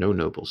 There are no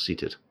nobles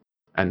seated.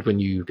 And when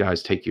you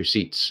guys take your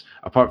seats,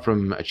 apart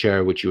from a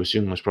chair which you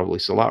assume was probably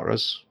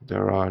Solara's,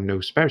 there are no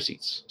spare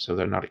seats, so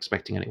they're not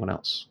expecting anyone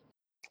else.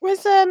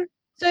 Where's so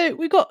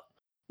we got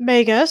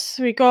Magus,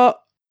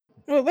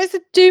 where's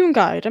the Doom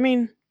Guide? I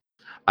mean,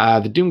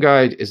 the Doom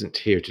Guide isn't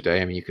here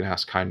today. I mean, you can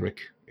ask Heinrich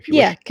if you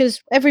yeah, wish.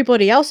 because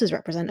everybody else is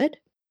represented.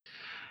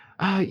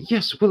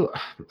 Yes, well,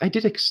 I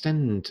did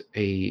extend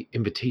a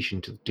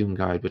invitation to the Doom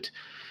Guide, but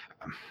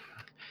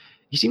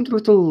he seemed a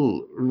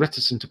little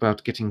reticent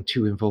about getting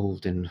too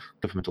involved in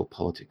governmental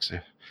politics.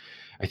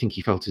 I think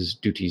he felt his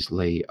duties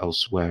lay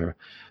elsewhere,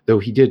 though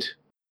he did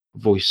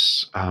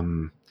voice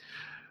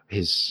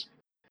his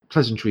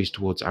pleasantries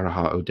towards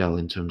Araha Odell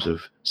in terms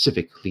of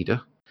civic leader.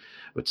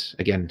 But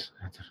again,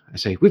 I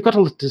say, we've got a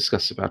lot to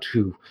discuss about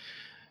who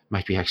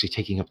might be actually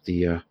taking up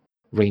the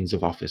reins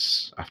of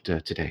office after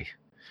today.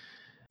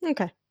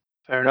 Okay.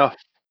 Fair enough.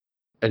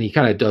 And he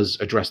kind of does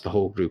address the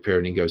whole group here,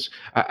 and he goes,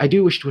 I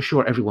do wish to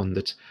assure everyone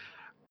that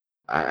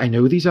I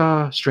know these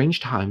are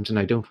strange times, and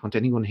I don't want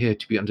anyone here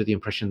to be under the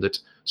impression that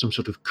some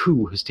sort of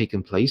coup has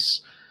taken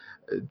place.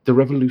 The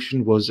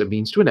revolution was a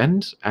means to an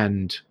end,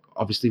 and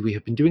obviously we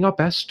have been doing our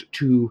best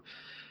to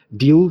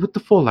deal with the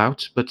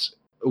fallout, but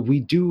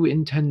we do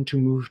intend to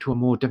move to a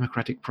more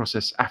democratic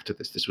process after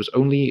this. This was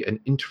only an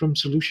interim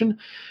solution,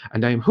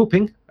 and I am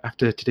hoping,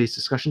 after today's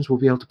discussions, we'll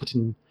be able to put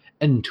an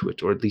end to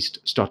it, or at least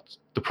start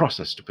the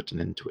process to put an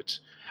end to it.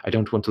 I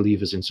don't want to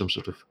leave us in some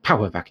sort of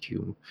power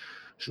vacuum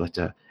to let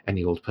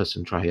any old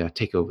person try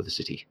take over the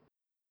city.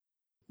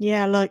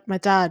 Yeah, like my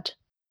dad.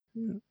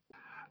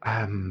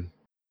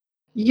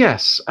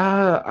 Yes,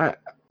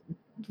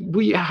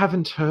 we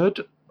haven't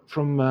heard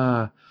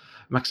from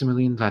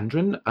Maximilian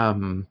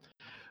Landrin.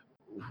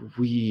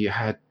 We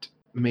had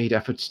made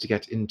efforts to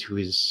get into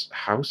his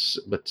house,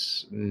 but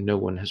no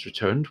one has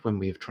returned when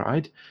we have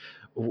tried.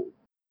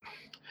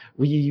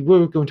 We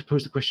were going to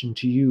pose the question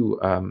to you,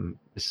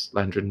 Miss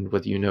Landrin,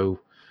 whether you know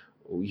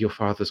your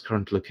father's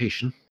current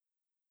location.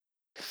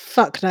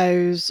 Fuck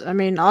knows. I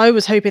mean, I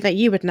was hoping that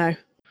you would know.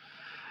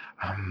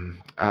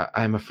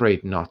 I'm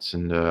afraid not,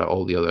 and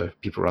all the other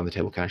people around the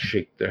table kind of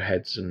shake their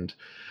heads, and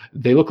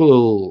they look a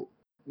little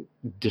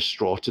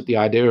distraught at the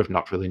idea of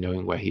not really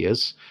knowing where he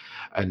is.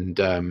 And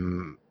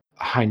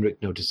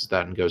Heinrich notices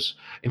that and goes,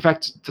 in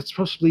fact, that's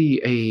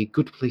possibly a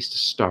good place to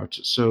start.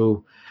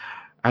 So,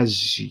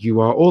 as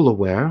you are all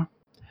aware,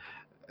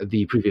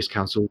 the previous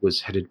council was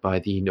headed by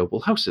the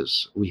noble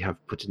houses. We have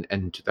put an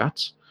end to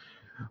that.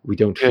 We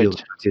don't feel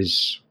that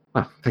is...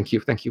 Well, thank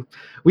you.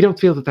 We don't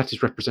feel that that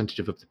is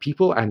representative of the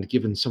people, and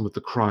given some of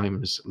the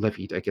crimes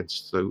levied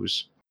against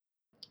those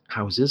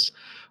houses,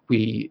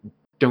 we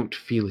don't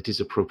feel it is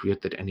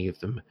appropriate that any of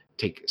them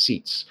take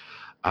seats.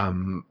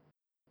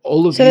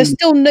 They're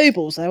still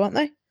nobles, though, aren't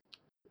they?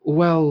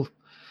 Well,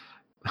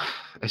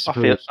 I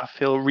suppose... I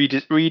feel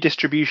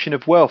redistribution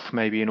of wealth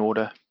may be in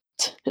order.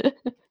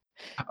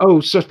 Oh,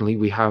 certainly,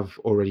 we have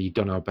already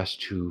done our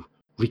best to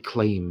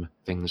reclaim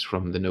things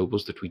from the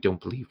nobles that we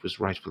don't believe was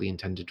rightfully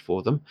intended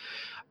for them.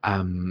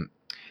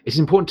 It's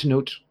important to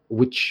note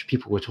which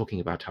people we're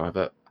talking about,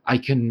 however. I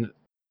can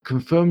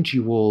confirm to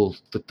you all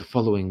that the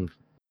following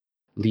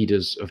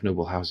leaders of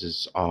noble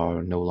houses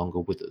are no longer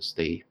with us.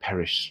 They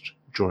perished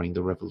during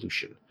the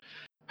revolution.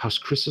 House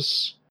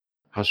Chrysus,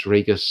 House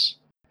Ragus,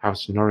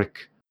 House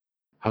Noric,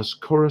 House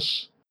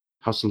Chorus,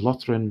 House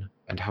Lothran,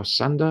 and House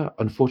Sander,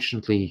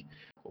 unfortunately,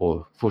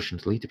 or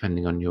fortunately,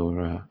 depending on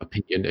your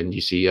opinion, and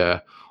you see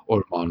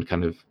Ormond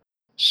kind of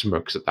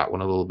smirks at that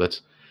one a little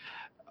bit,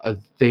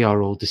 they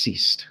are all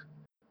deceased.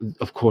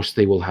 Of course,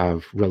 they will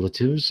have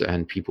relatives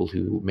and people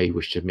who may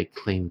wish to make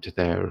claim to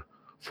their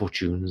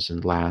fortunes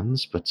and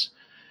lands, but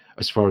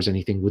as far as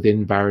anything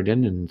within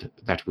Varadin and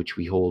that which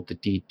we hold the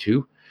deed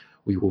to,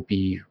 we will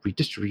be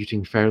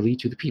redistributing fairly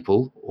to the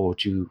people or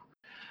to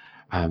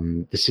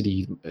the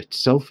city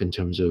itself in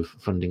terms of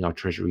funding our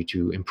treasury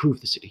to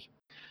improve the city.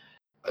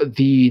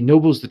 The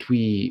nobles that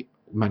we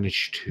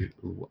managed to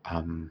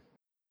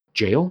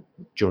jail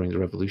during the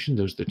revolution,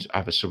 those that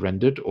either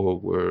surrendered or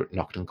were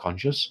knocked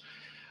unconscious,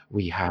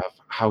 we have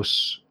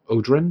House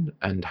Odrin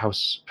and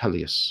House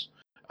Peleus.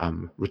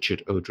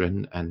 Richard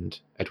Odrin and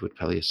Edward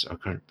Peleus are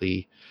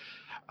currently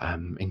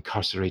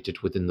incarcerated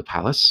within the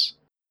palace.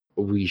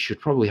 We should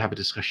probably have a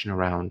discussion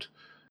around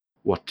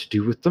what to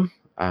do with them.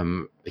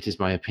 It is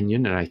my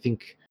opinion, and I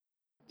think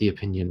the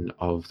opinion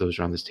of those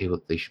around this table,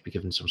 that they should be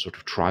given some sort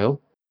of trial.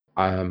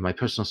 My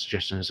personal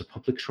suggestion is a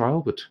public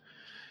trial, but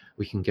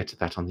we can get to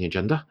that on the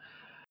agenda.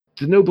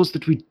 The nobles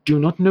that we do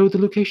not know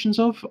the locations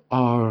of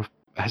are,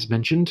 as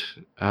mentioned,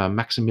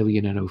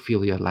 Maximilian and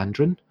Ophelia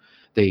Landrin.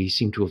 They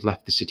seem to have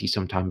left the city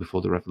sometime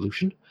before the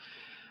revolution.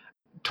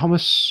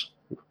 Thomas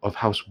of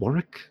House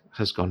Warwick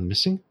has gone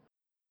missing,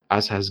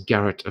 as has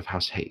Garrett of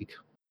House Hague.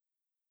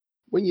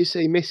 When you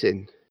say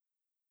missing,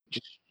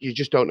 you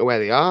just don't know where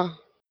they are?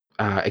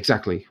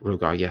 Exactly,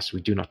 Rogar. Yes,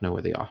 we do not know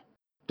where they are.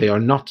 They are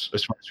not,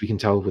 as far as we can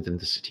tell, within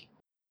the city.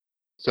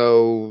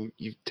 So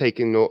you've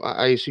taken,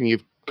 I assume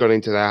you've gone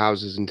into their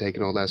houses and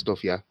taken all their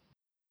stuff, yeah?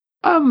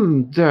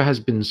 There has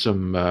been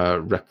some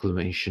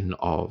reclamation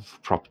of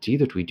property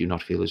that we do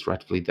not feel is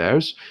rightfully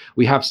theirs.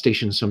 We have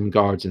stationed some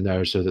guards in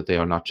there so that they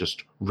are not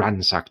just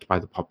ransacked by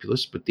the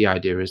populace, but the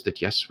idea is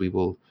that, yes, we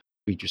will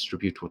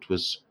redistribute what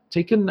was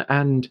taken,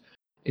 and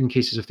in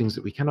cases of things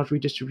that we cannot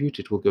redistribute,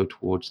 it will go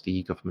towards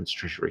the government's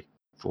treasury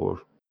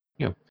for,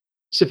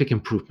 civic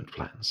improvement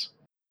plans.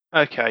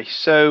 Okay,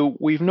 so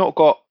we've not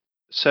got.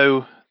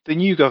 So the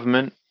new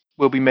government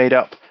will be made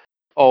up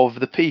of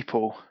the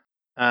people,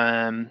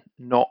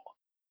 not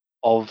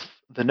of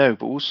the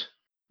nobles,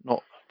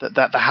 not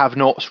the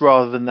have-nots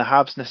rather than the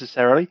haves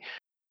necessarily.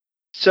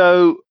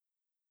 So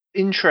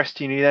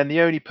interestingly, then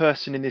the only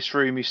person in this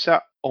room who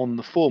sat on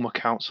the former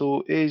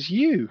council is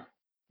you,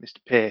 Mr.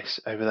 Pierce,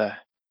 over there.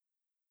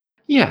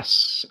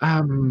 Yes,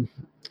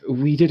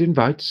 we did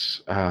invite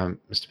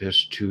Mr.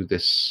 Pierce to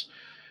this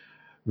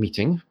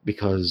meeting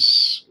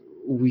because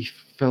we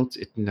felt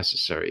it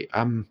necessary.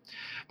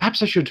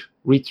 Perhaps I should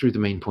read through the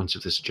main points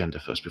of this agenda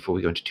first before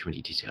we go into too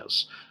many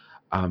details.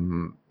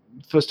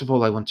 First of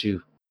all, I want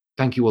to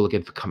thank you all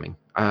again for coming.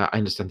 I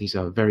understand these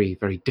are very,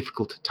 very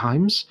difficult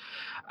times,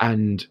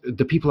 and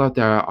the people out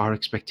there are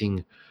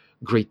expecting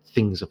great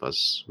things of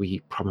us.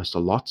 We promised a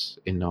lot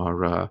in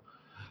our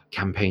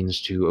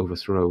campaigns to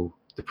overthrow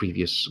the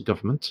previous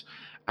government,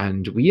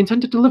 and we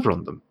intend to deliver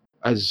on them,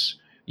 as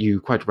you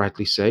quite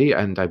rightly say,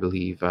 and I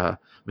believe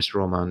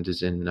Mr. Ormond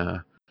is in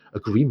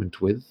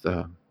agreement with.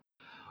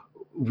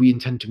 We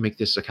intend to make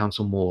this a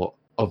council more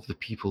of the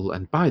people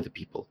and by the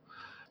people.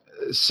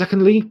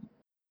 Secondly,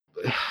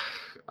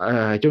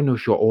 I don't know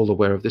if you're all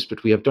aware of this,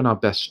 but we have done our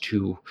best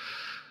to,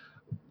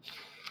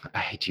 I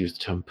hate to use the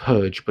term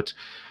purge, but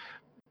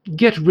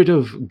get rid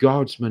of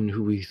guardsmen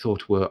who we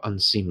thought were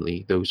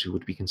unseemly, those who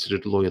would be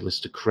considered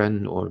loyalists to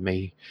Kren or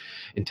may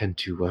intend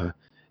to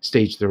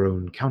stage their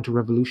own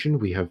counter-revolution.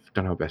 We have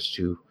done our best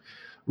to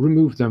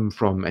remove them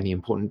from any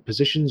important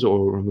positions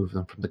or remove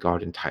them from the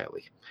guard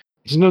entirely.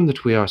 It is known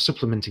that we are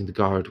supplementing the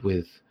guard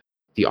with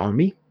the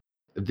army.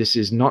 This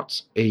is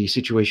not a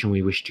situation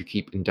we wish to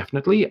keep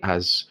indefinitely,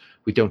 as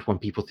we don't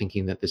want people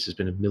thinking that this has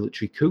been a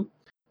military coup.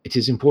 It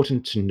is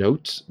important to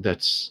note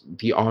that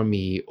the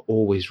army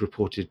always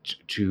reported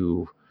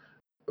to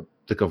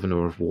the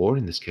governor of war,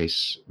 in this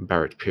case,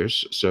 Barrett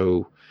Pierce,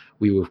 so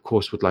we, of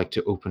course, would like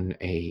to open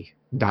a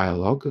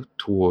dialogue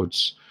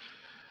towards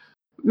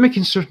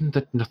making certain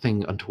that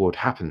nothing untoward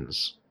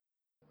happens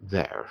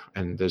there.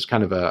 And there's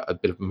kind of a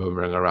bit of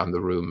murmuring around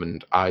the room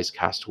and eyes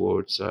cast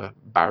towards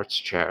Barrett's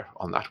chair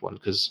on that one,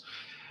 because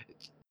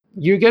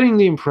you're getting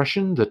the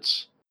impression that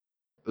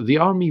the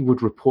army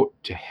would report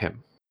to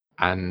him,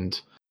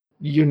 and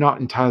you're not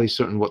entirely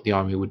certain what the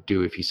army would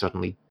do if he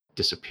suddenly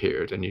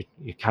disappeared, and it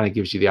kind of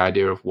gives you the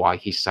idea of why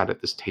he sat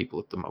at this table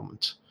at the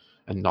moment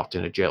and not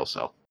in a jail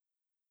cell.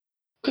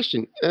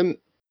 Question, I'm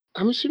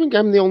assuming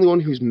I'm the only one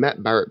who's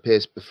met Barrett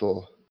Pierce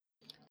before.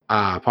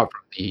 Apart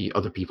from the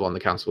other people on the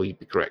council, you'd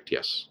be correct,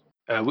 yes.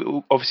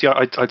 Obviously,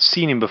 I'd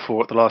seen him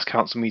before at the last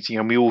council meeting,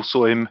 and we all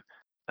saw him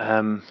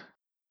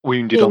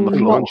wounded on the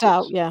floor. Knocked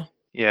out, yeah.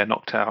 Yeah,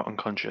 knocked out,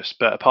 unconscious.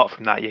 But apart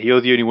from that, yeah,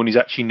 you're the only one who's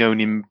actually known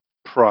him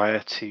prior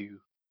to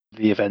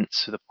the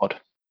events of the pod.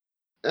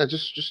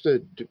 Just to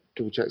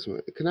double check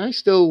something, can I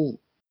still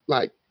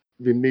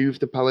remove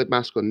the pallid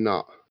mask or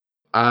not?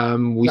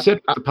 We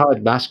said with the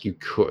pallid mask you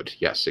could.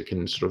 Yes, it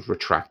can sort of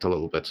retract a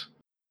little bit.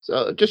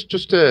 So just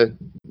to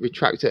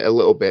retract it a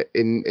little bit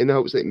in the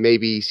hopes that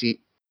maybe he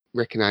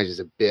recognizes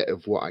a bit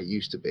of what I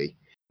used to be.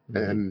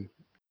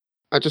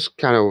 I just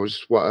kind of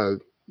just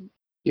want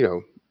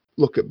to,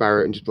 look at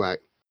Barrett and just be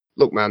like,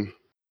 look, man,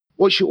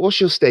 what's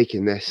your stake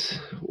in this?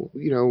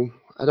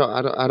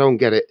 I don't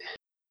get it.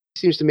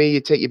 Seems to me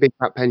you take your big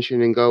fat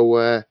pension and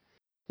go,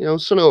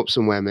 sun it up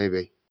somewhere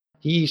maybe.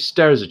 He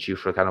stares at you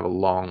for kind of a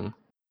long,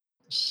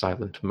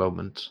 silent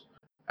moment,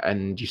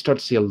 and you start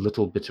to see a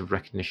little bit of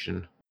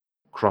recognition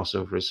cross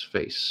over his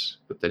face,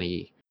 but then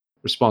he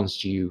responds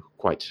to you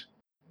quite,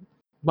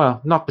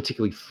 well, not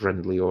particularly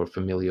friendly or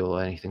familial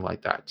or anything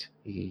like that.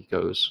 He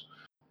goes,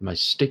 my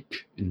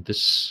stake in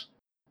this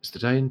is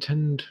that I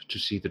intend to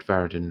see that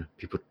Varadin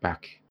be put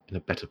back in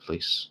a better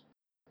place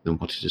than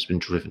what it has been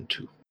driven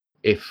to.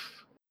 If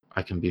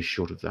I can be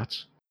assured of that,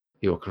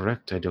 you are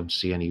correct, I don't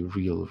see any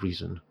real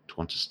reason to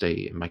want to stay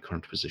in my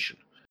current position.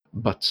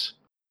 But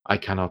I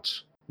cannot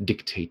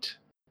dictate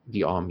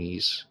the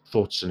army's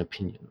thoughts and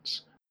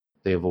opinions.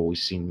 They have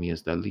always seen me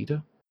as their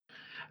leader,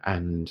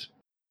 and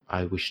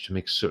I wish to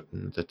make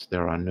certain that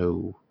there are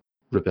no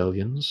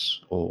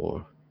rebellions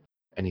or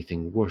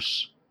anything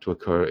worse to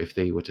occur if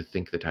they were to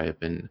think that I have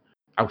been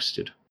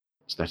ousted.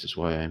 So that is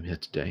why I am here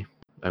today.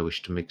 I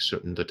wish to make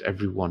certain that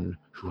everyone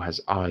who has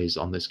eyes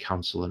on this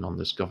council and on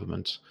this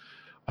government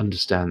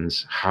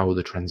understands how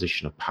the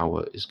transition of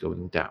power is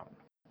going down.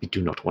 We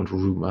do not want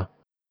rumor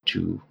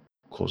to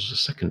cause a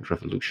second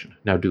revolution,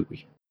 now do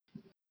we?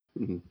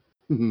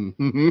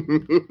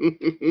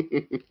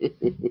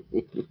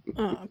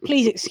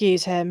 Please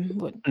excuse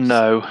him.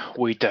 No,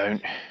 we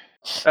don't.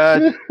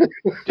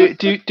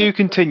 Do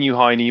continue,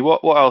 Heine.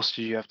 What else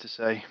did you have to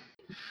say?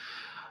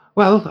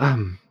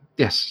 Well,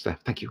 yes,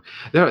 thank you.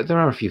 There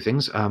are a few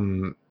things.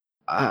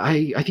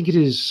 I think it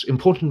is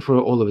important for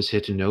all of us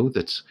here to know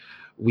that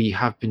we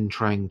have been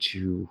trying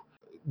to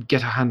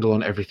get a handle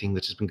on everything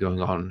that has been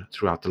going on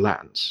throughout the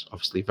lands.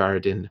 Obviously,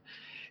 Varadin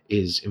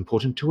is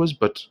important to us,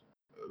 but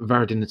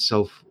Varadin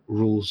itself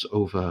rules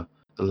over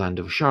the land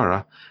of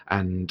Ashara,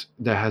 and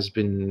there has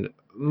been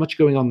much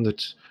going on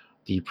that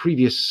the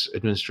previous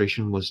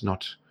administration was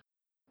not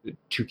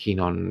too keen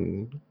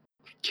on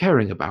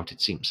caring about,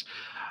 it seems.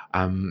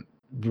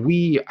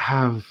 We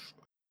have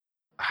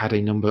had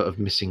a number of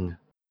missing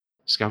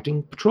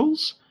scouting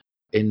patrols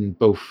in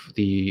both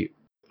the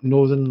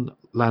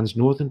lands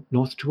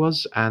north to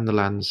us and the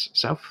lands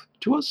south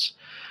to us.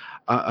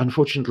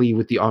 Unfortunately,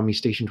 with the army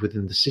stationed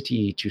within the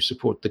city to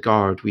support the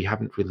guard, we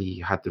haven't really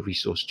had the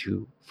resource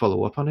to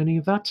follow up on any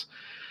of that.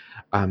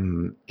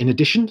 In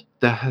addition,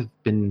 there have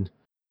been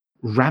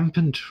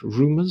rampant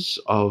rumors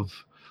of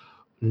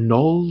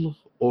gnoll,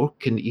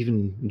 orc, and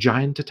even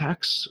giant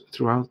attacks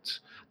throughout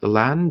the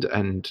land,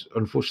 and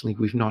unfortunately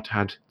we've not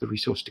had the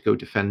resource to go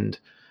defend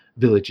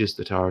villages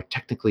that are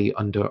technically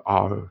under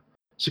our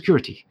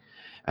security.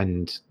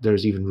 And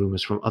there's even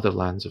rumors from other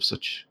lands of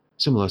such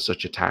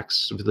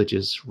attacks,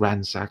 villages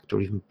ransacked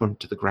or even burnt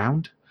to the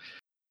ground.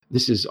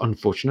 This is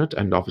unfortunate,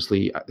 and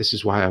obviously this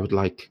is why I would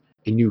like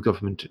a new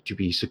government to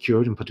be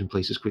secured and put in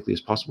place as quickly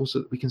as possible so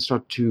that we can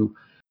start to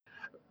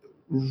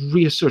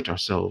reassert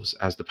ourselves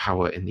as the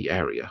power in the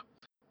area.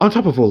 On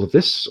top of all of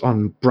this,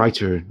 on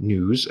brighter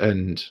news,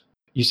 and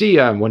you see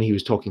when he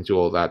was talking through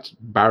all that,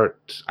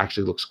 Barrett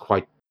actually looks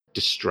quite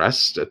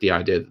distressed at the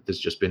idea that there's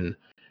just been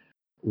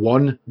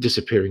one,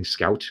 disappearing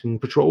scouting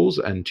patrols,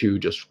 and two,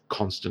 just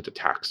constant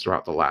attacks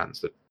throughout the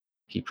lands that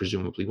he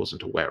presumably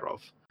wasn't aware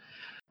of.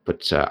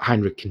 But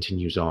Heinrich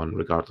continues on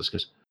regardless,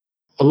 because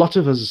a lot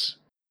of us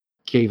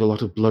gave a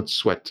lot of blood,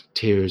 sweat,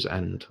 tears,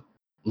 and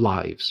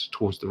lives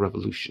towards the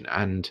revolution,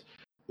 and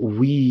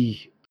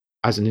we,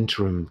 as an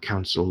interim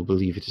council,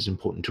 believe it is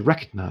important to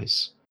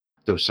recognize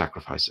those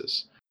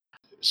sacrifices.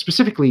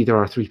 Specifically, there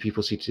are 3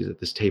 people seated at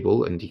this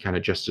table, and he kind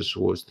of gestures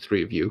towards the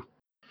 3 of you,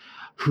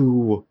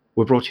 who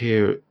were brought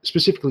here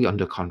specifically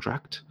under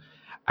contract,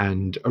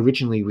 and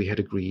originally we had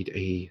agreed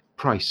a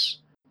price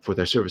for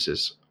their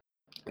services.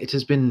 It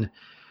has been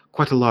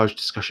quite a large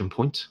discussion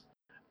point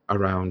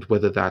around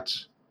whether that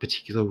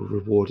particular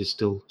reward is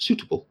still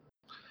suitable.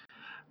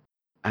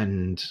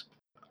 And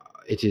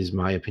it is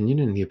my opinion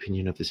and the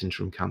opinion of this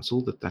interim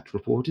council that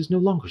reward is no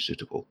longer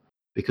suitable,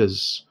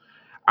 because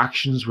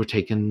actions were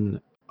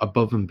taken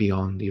above and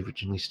beyond the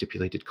originally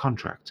stipulated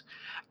contract,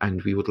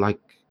 and we would like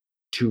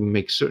to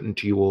make certain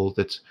to you all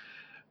that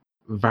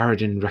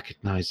Varadin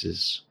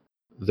recognizes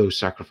those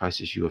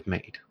sacrifices you have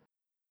made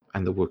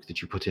and the work that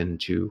you put in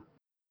to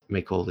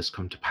make all this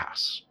come to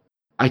pass.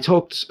 I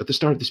talked at the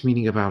start of this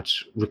meeting about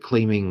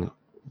reclaiming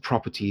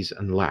properties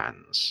and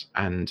lands,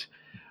 and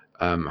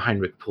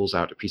Heinrich pulls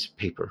out a piece of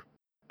paper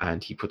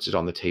and he puts it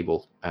on the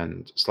table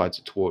and slides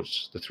it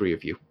towards the 3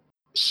 of you.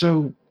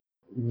 So,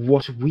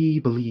 what we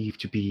believe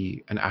to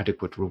be an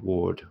adequate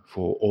reward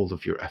for all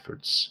of your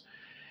efforts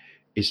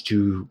is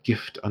to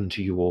gift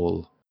unto you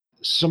all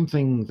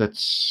something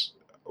that's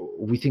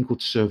we think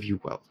would serve you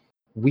well.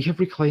 We have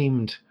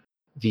reclaimed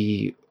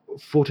the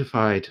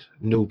fortified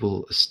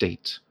noble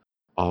estate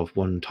of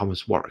one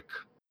Thomas Warwick.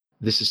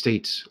 This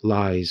estate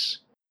lies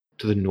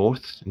to the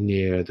north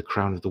near the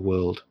Crown of the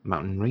World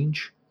mountain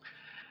range,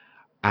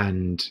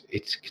 and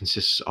it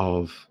consists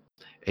of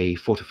a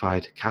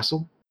fortified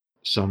castle,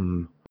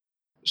 some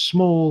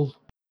small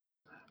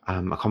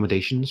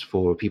accommodations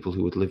for people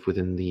who would live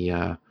within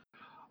the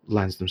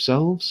lands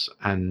themselves,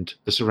 and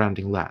the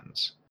surrounding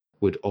lands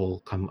would all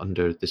come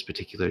under this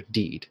particular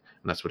deed.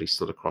 And that's what he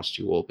slid across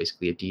to you all,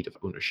 basically a deed of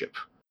ownership.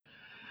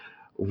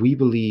 We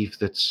believe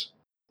that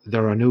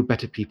there are no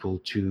better people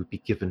to be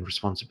given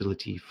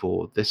responsibility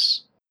for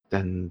this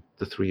than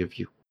the three of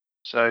you.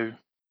 So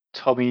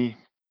Tommy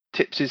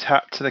tips his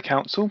hat to the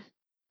council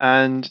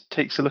and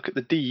takes a look at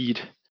the deed.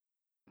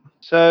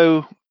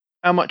 So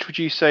how much would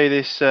you say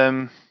this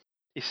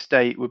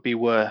estate would be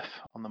worth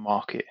on the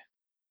market?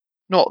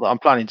 Not that I'm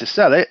planning to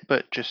sell it,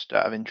 but just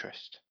out of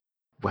interest.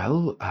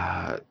 Well,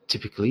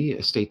 typically,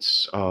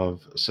 estates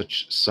of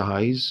such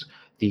size,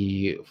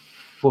 the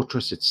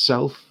fortress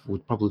itself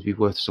would probably be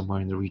worth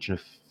somewhere in the region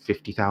of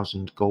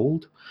 50,000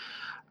 gold.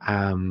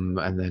 And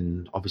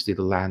then obviously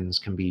the lands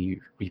can be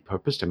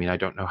repurposed. I mean, I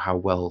don't know how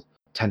well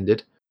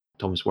tended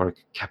Thomas Warwick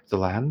kept the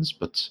lands,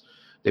 but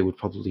they would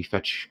probably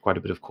fetch quite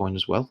a bit of coin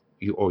as well.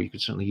 Or you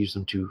could certainly use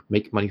them to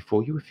make money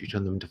for you if you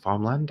turn them into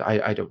farmland.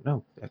 I don't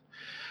know.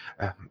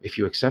 If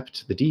you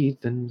accept the deed,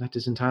 then that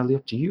is entirely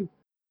up to you.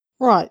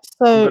 Right.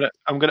 So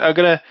I'm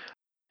gonna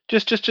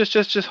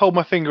just hold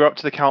my finger up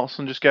to the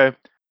council and just go,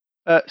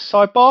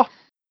 sidebar,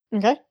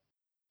 okay.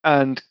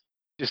 and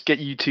just get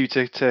you two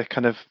to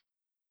kind of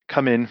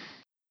come in.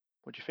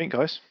 What do you think,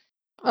 guys?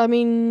 I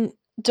mean,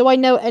 do I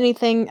know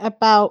anything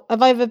about?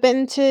 Have I ever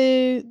been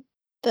to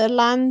the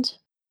land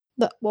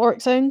that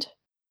Warwick's owned?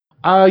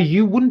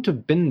 You wouldn't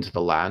have been to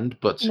the land,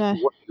 but No.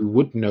 what you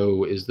would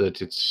know is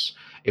that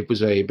it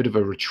was a bit of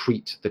a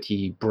retreat that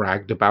he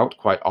bragged about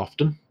quite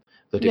often.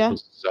 That Yeah. it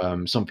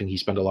was something he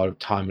spent a lot of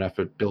time and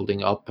effort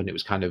building up, and it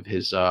was kind of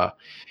his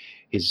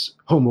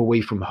home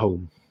away from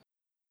home.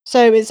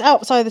 So it's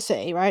outside the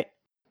city, right?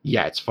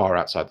 Yeah, it's far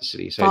outside the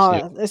city, so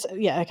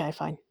Yeah. Okay.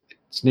 Fine.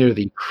 it's near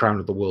the Crown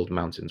of the World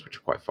mountains, which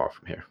are quite far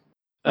from here.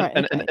 Right,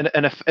 And, okay.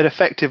 and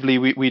effectively,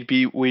 we'd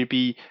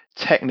be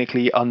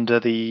technically under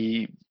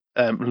the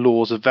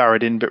laws of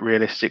Varadin, but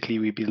realistically,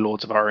 we'd be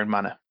lords of our own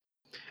manor.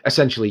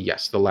 Essentially,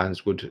 yes, the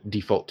lands would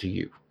default to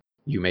you.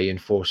 You may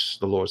enforce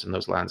the laws in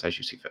those lands as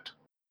you see fit,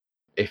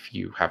 if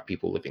you have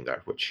people living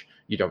there, which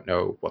you don't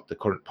know what the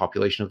current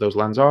population of those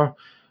lands are.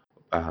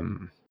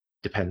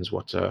 Depends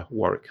what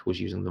Warwick was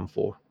using them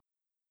for.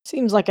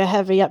 Seems like a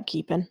heavy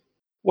upkeeping.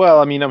 Well,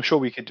 I mean, I'm sure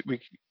we could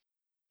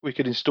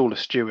install a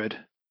steward.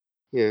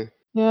 Yeah.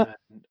 Yeah.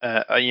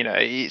 You know,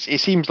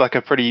 it seems like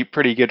a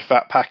pretty good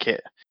fat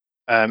packet.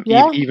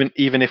 Yeah.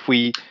 Even if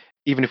we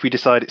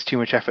decide it's too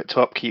much effort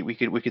to upkeep, we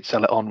could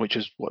sell it on, which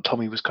is what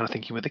Tommy was kind of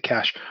thinking with the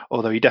cash.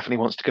 Although he definitely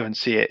wants to go and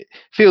see it.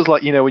 Feels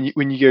like, you know,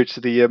 when you go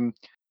to the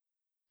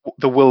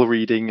will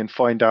reading and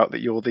find out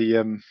that you're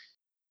the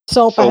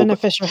Sole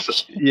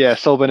beneficiary.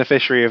 sole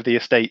beneficiary of the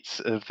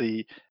estates of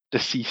the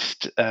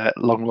deceased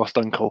long lost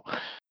uncle.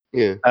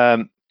 Yeah.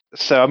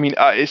 So I mean,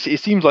 it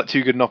seems like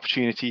too good an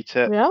opportunity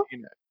to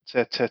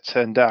to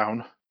turn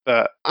down.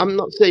 But I'm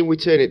not saying we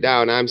turn it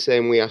down. I'm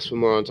saying we ask for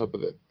more on top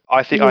of it.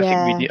 I think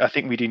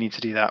we do need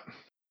to do that.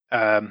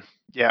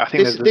 Yeah, I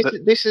think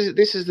this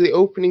is the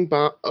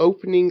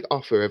opening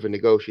offer of a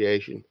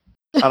negotiation.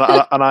 and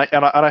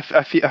I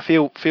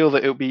feel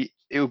that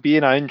it would be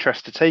in our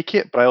interest to take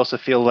it, but I also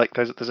feel like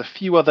there's a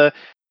few other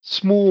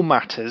small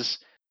matters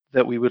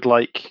that we would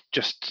like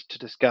just to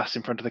discuss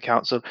in front of the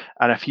council,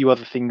 and a few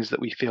other things that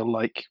we feel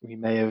like we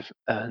may have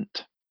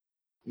earned.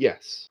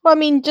 Yes. Well, I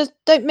mean, just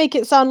don't make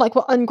it sound like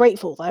we're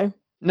ungrateful, though.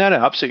 No,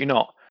 absolutely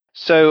not.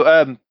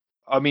 So,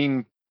 I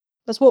mean,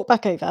 let's walk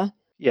back over.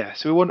 Yeah,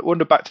 so we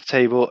wander back to the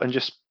table and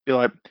just be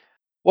like,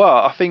 well,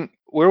 I think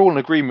we're all in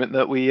agreement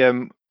that we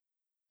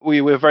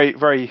were very,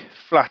 very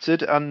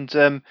flattered,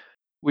 and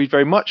we'd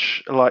very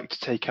much like to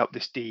take up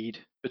this deed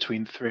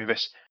between the three of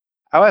us.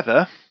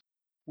 However,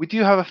 we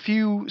do have a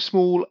few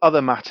small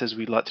other matters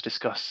we'd like to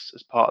discuss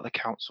as part of the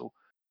council.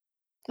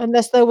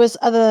 Unless there was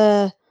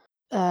other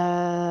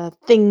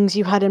things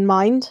you had in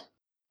mind.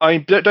 I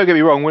mean, don't get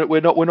me wrong.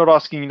 We're not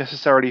asking you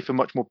necessarily for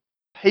much more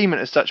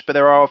payment as such, but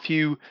there are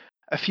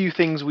a few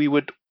things we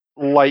would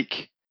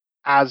like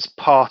as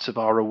part of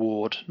our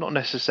reward. Not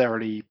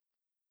necessarily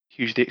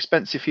hugely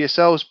expensive for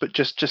yourselves, but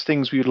just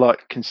things we would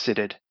like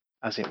considered,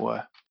 as it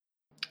were.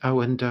 Oh,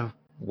 and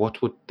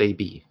what would they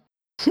be?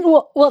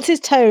 What's his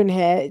tone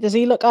here? Does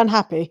he look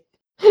unhappy?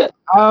 He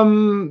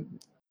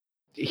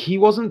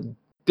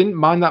didn't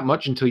mind that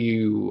much until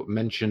you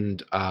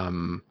mentioned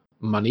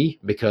money,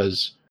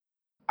 because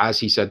as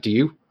he said to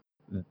you,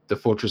 the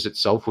fortress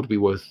itself would be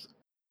worth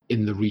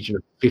in the region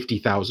of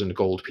 50,000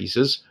 gold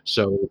pieces.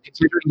 So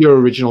considering your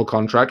original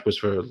contract was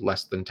for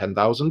less than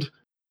 10,000,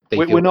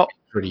 we're not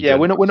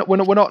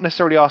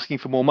necessarily asking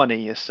for more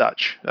money as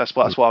such. That's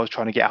what I was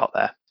trying to get out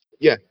there.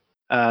 Yeah.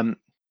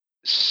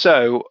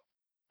 So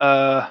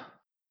I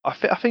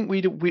think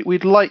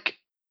we'd like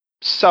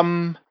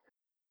some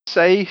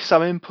say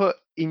some input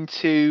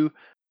into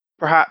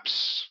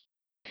perhaps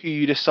who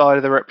you decide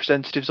are the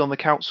representatives on the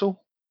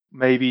council.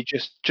 Maybe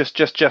just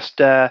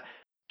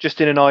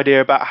in an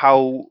idea about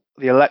how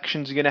the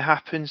elections are going to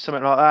happen,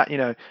 something like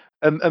that.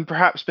 And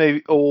perhaps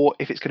maybe, or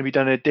if it's going to be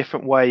done in a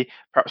different way,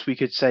 perhaps we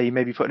could say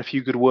maybe put in a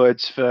few good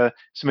words for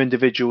some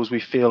individuals we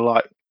feel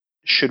like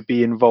should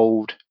be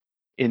involved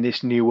in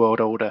this new world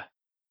order.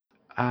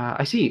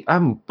 I see.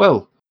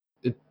 Well,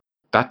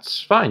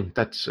 that's fine.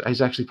 That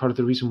is actually part of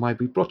the reason why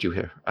we brought you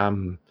here.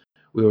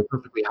 We were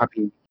perfectly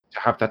happy to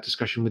have that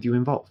discussion with you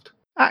involved.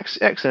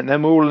 Excellent.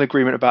 Then we're all in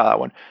agreement about that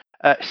one.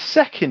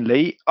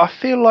 Secondly, I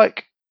feel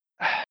like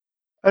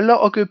a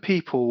lot of good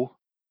people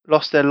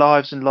lost their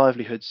lives and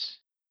livelihoods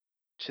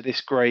to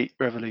this great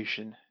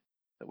revolution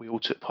that we all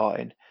took part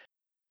in.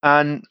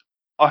 And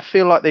I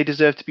feel like they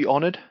deserve to be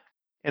honoured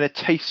in a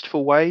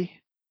tasteful way,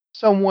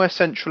 somewhere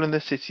central in the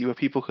city where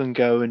people can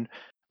go and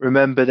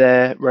remember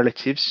their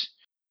relatives.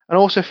 And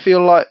also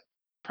feel like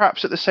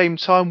perhaps at the same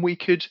time we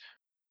could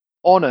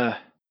honour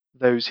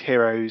those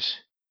heroes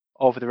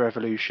of the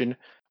revolution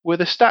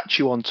with a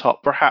statue on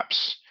top,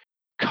 perhaps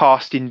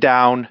casting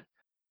down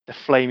the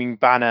flaming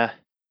banner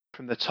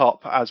from the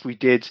top as we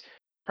did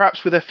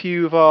perhaps with a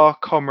few of our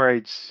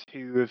comrades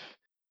who have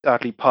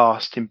sadly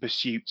passed in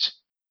pursuit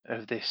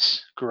of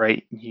this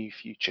great new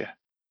future.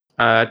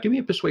 Do me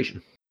a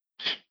persuasion.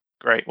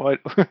 Great. Well,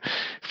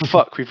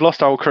 fuck, we've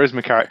lost our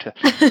charisma character.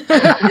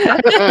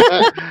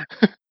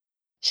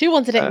 She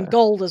wanted it in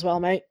gold as well,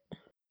 mate.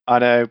 I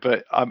know,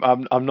 but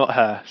I'm not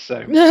her,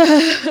 so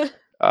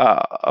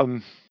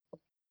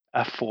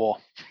a 4.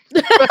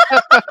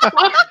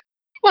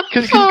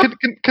 Can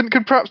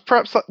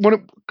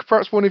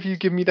perhaps one of you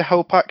give me the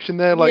help action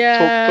there, like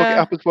talk it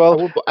up as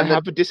well? I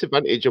have a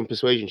disadvantage on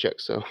persuasion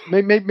checks, so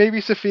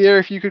maybe Sophia,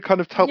 if you could kind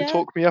of help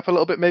talk me up a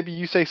little bit. Maybe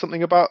you say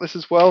something about this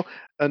as well.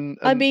 And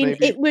I mean,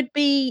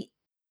 maybe...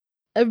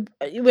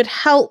 it would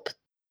help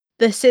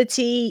the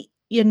city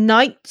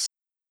unite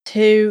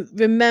to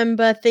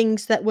remember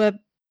things that were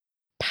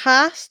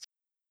past.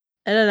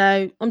 I don't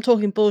know. I'm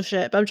talking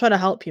bullshit, but I'm trying to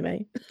help you,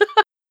 mate.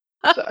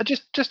 So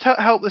just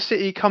help the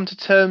city come to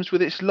terms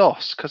with its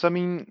loss, because I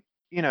mean,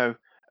 at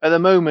the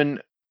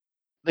moment,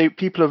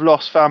 people have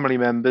lost family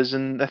members,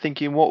 and they're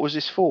thinking, "What was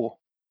this for?"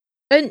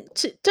 And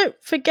don't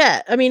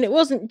forget, I mean, it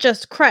wasn't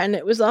just Cretan;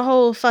 it was the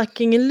whole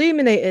fucking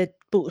Illuminated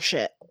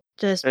bullshit.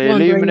 Just they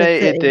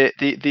illuminated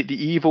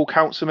the evil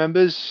council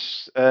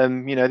members.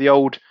 The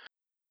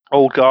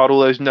old guard, all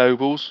those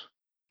nobles.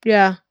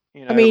 Yeah.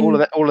 I mean, all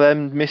of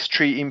them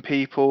mistreating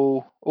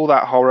people, all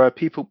that horror.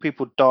 People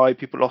died.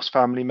 People lost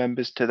family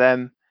members to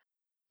them.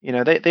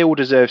 They all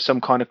deserve some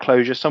kind of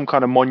closure, some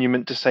kind of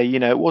monument to say,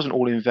 it wasn't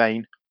all in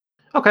vain.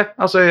 Okay,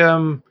 I'll say,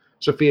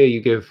 Sophia,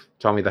 you give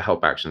Tommy the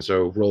help action.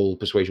 So roll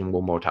persuasion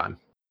one more time.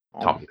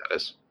 Tommy, that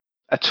is.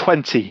 A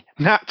 20,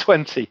 nat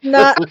 20.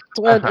 Nat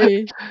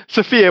 20.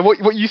 Sophia,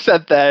 what you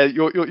said there,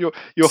 you're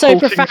so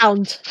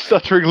profound,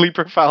 stutteringly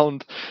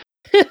profound.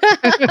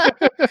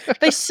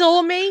 They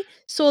saw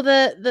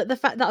the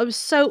fact that I was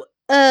so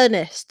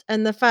earnest,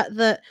 and the fact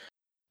that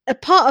a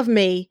part of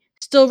me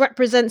still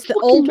represents the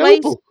old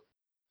ways.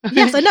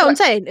 Yes, I know. I'm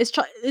saying it's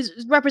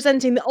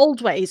representing the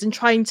old ways and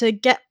trying to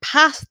get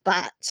past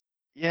that.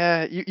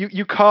 Yeah,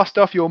 you cast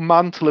off your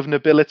mantle of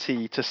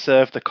nobility to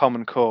serve the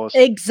common cause.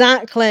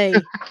 Exactly.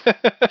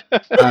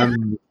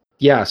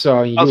 Yeah,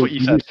 so that's what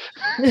you said.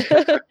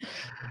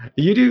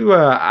 You do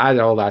add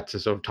all that to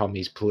sort of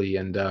Tommy's plea,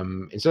 and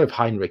instead of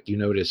Heinrich, you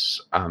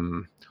notice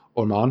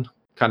Ormond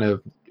kind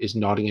of is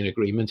nodding in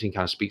agreement and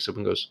kind of speaks up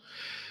and goes,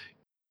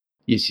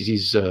 "Yes, it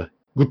is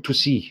good to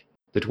see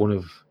that one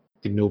of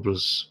the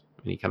nobles,"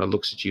 and he kind of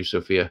looks at you,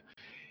 Sophia,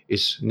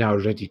 "is now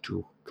ready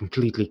to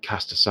completely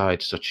cast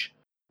aside such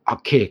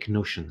archaic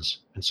notions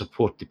and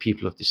support the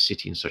people of this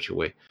city in such a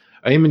way.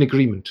 I am in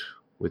agreement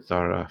with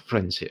our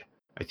friends here.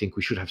 I think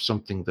we should have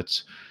something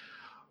that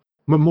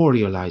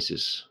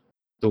memorializes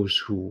those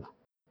who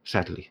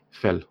sadly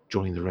fell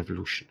during the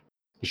revolution.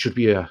 It should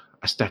be a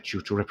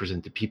statue to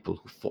represent the people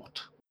who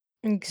fought."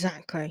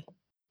 Exactly.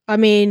 I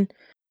mean,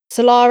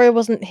 Solara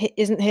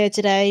isn't here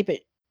today, but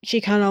she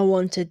kind of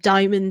wanted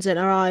diamonds in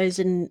her eyes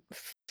and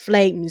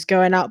flames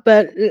going out.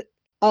 But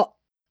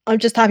I'm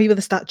just happy with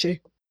the statue.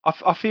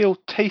 I feel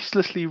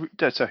tastefully.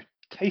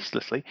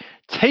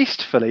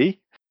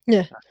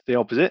 Yeah, that's the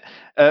opposite.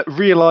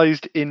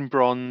 Realized in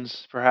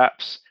bronze,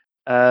 perhaps.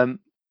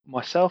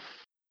 Myself,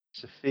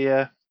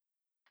 Sophia,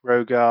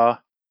 Rogar,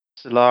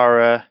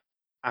 Solara,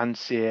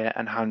 Ansir,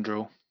 and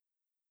Handrel.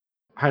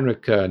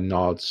 Heinrich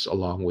nods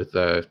along with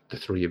the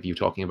three of you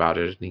talking about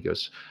it, and he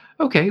goes,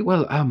 "Okay,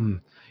 well,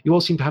 you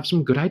all seem to have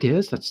some good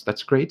ideas.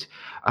 That's great.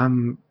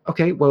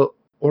 Okay, well,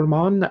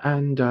 Ormond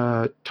and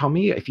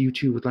Tommy, if you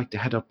two would like to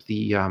head up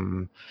the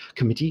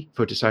committee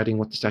for deciding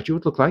what the statue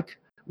would look like,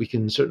 we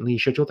can certainly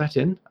schedule that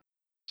in."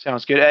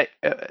 Sounds good. Hey,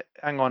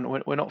 hang on,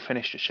 we're not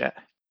finished just yet.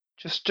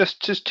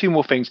 Just two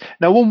more things.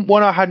 Now,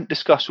 one I hadn't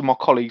discussed with my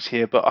colleagues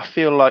here, but I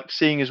feel like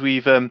seeing as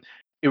we've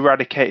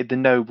eradicated the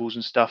nobles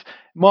and stuff,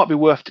 it might be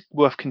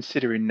worth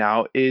considering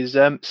now is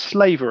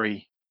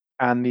slavery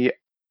and the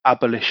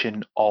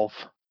abolition of.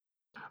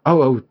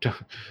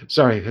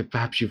 Sorry.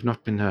 Perhaps you've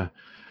not been.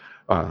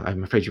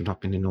 I'm afraid you've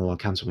not been in all our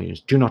council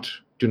meetings. Do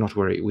not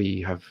worry.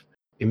 We have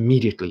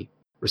immediately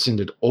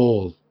rescinded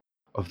all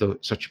of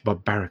such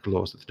barbaric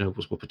laws that the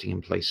nobles were putting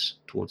in place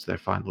towards their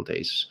final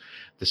days.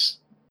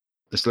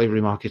 The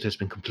slavery market has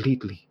been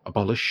completely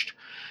abolished,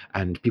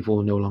 and people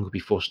will no longer be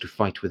forced to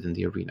fight within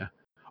the arena.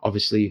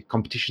 Obviously,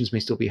 competitions may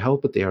still be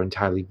held, but they are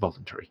entirely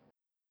voluntary.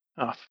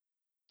 Oh,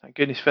 thank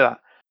goodness for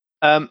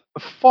that.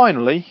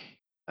 Finally,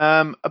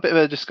 a bit of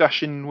a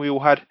discussion we all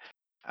had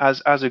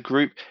as a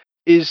group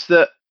is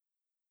that,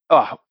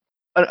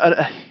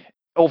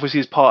 obviously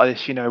as part of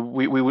this,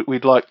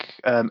 we'd like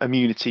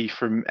immunity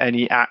from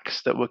any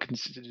acts that were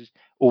considered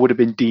or would have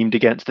been deemed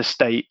against the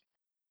state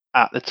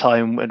at the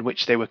time in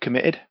which they were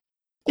committed.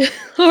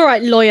 All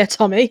right, lawyer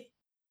Tommy.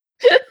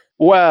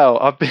 Well,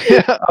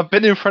 I've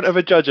been in front of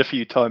a judge a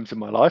few times in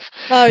my life.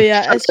 Oh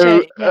yeah, that's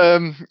true.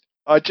 Yeah.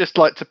 I'd just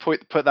like to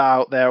put that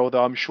out there,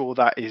 although I'm sure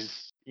that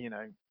is,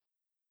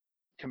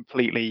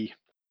 completely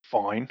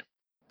fine.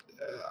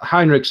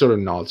 Heinrich sort of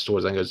nods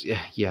towards and goes,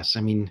 yes,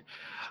 I mean,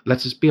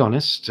 let's just be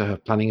honest,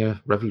 planning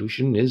a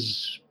revolution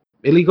is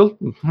illegal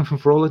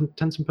for all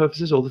intents and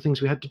purposes, all the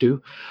things we had to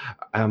do.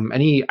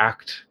 Any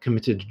act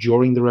committed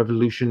during the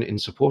revolution in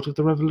support of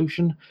the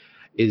revolution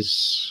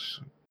is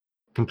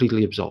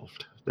completely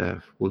absolved.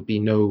 There will be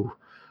no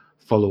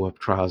follow-up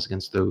trials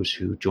against those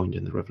who joined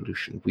in the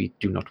revolution. We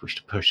do not wish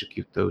to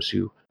persecute those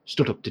who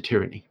stood up to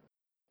tyranny.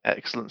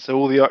 Excellent. So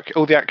all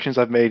the actions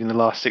I've made in the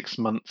last 6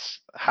 months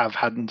have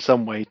had in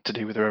some way to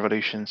do with the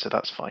revolution, so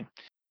that's fine.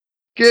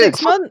 Good.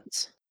 6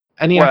 months.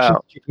 Any actions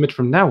you commit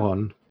from now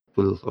on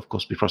will, of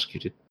course, be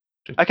prosecuted.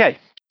 Okay,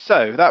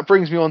 so that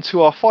brings me on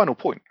to our final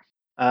point,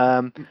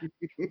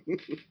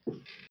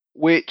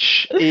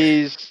 which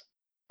is,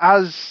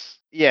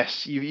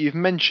 yes, you've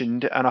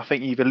mentioned, and I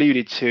think you've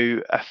alluded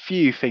to a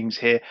few things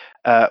here.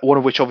 One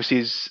of which, obviously,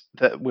 is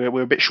that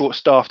we're a bit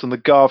short-staffed on the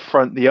guard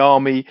front. The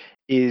army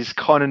is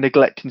kind of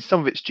neglecting some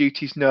of its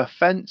duties. No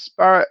offence,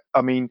 Barrett.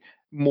 I mean,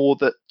 more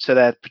so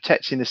they're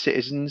protecting the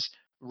citizens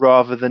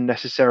rather than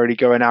necessarily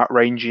going out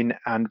ranging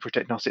and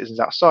protecting our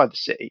citizens outside the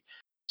city.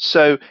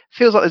 So it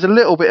feels like there's a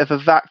little bit of a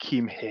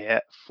vacuum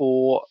here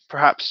for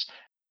perhaps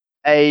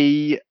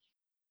a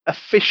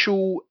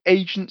official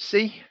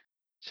agency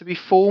to be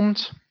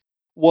formed,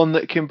 one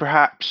that can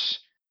perhaps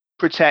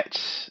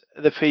protect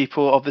the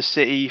people of the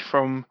city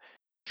from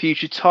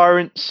future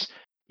tyrants,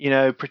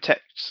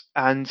 protect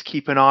and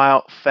keep an eye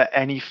out for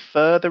any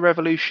further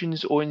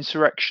revolutions or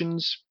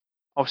insurrections.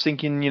 I was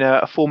thinking,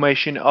 a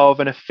formation of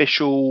an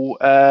official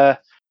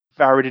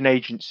Varadin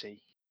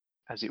agency,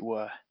 as it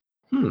were.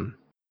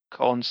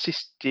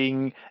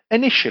 Consisting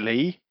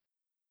initially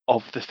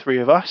of the three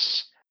of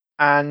us,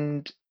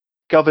 and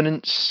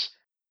governance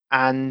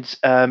and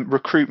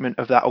recruitment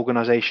of that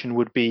organisation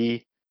would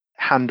be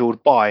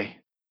handled by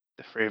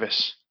the three of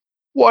us.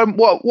 What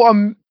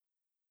I'm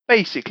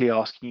basically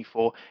asking you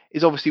for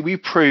is, obviously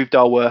we've proved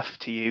our worth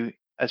to you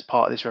as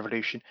part of this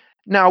revolution.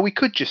 Now we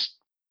could just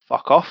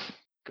fuck off,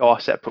 go our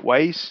separate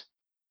ways,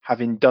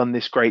 having done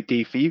this great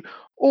deed for you,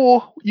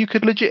 or you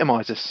could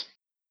legitimise us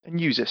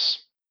and use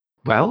us.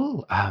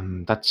 Well,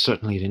 that's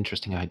certainly an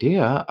interesting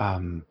idea.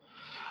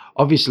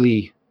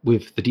 Obviously,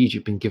 with the deed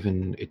you've been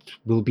given, it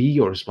will be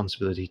your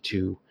responsibility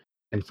to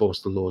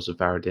enforce the laws of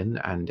Varadin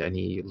and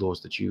any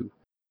laws that you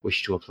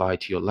wish to apply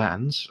to your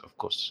lands. Of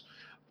course,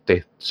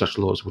 such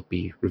laws would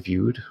be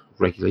reviewed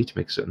regularly to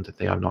make certain that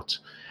they are not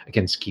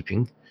against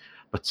keeping.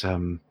 But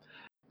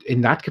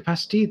in that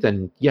capacity,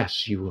 then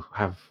yes, you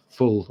have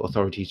full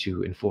authority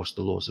to enforce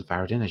the laws of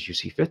Varadin as you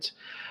see fit.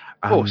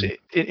 Of course,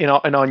 in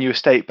our new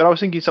estate. But I was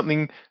thinking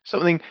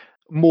something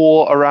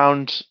more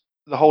around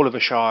the whole of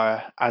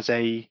Ashire as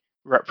a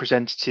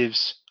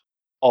representatives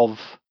of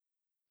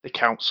the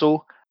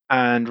council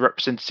and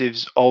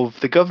representatives of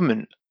the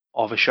government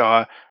of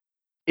Ashire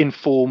in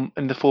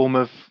the form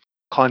of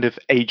kind of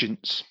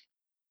agents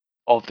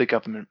of the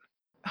government.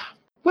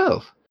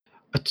 Well,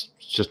 it's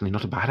certainly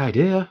not a bad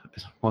idea.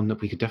 It's one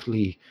that we could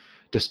definitely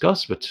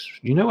discuss. But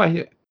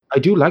I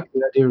do like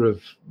the idea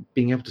of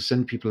being able to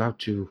send people out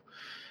to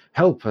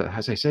help.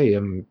 As I say,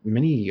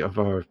 many of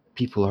our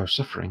people are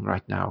suffering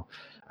right now.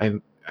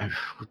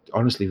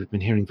 Honestly, we've been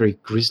hearing very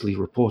grisly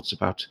reports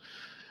about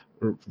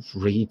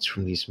raids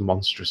from these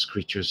monstrous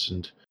creatures,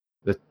 and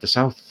the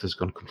south has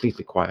gone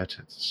completely quiet.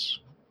 It's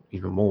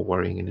even more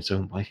worrying in its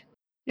own way.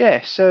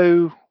 Yeah,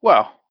 so,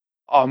 well,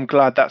 I'm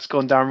glad that's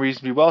gone down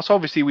reasonably well. So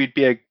obviously we'd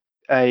be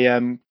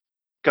a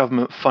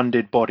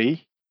government-funded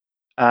body.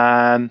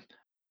 Tossing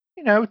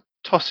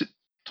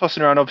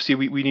around, obviously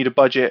we need a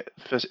budget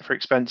for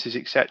expenses,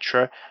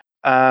 etc.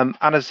 And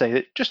as I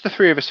say, just the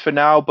three of us for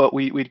now, but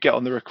we'd get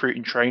on the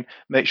recruiting train,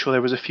 make sure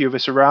there was a few of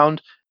us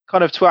around,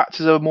 kind of to act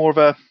as a more of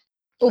a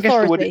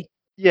authority.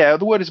 The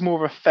word is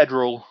more of a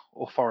federal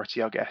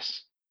authority, I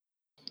guess.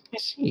 I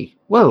see.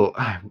 Well,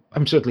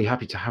 I'm certainly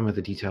happy to hammer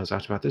the details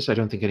out about this. I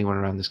don't think anyone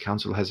around this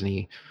council has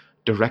any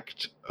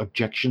direct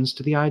objections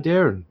to the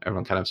idea, and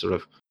everyone kind of sort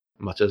of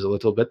mutters a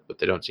little bit, but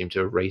they don't seem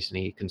to raise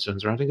any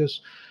concerns around it.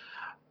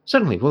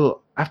 Certainly.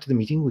 Well, after the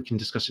meeting, we can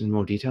discuss it in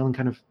more detail and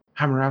kind of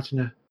hammer out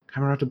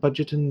a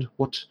budget and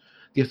what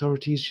the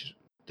authorities,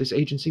 this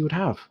agency, would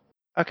have.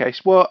 Okay.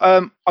 Well,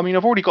 I mean,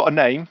 I've already got a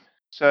name,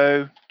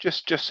 so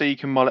just so you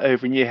can mull it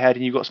over in your head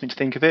and you've got something to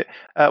think of it,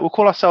 we'll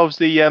call ourselves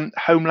the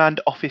Homeland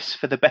Office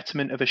for the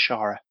Betterment of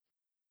Ashara,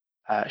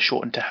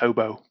 shortened to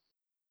HOBO.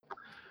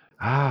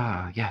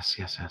 Ah, yes.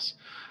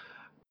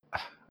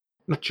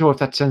 Not sure if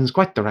that sends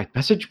quite the right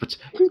message, but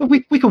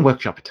we can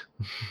workshop it.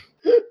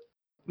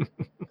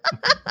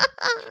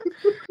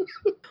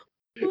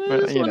 I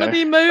just you want to know,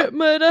 be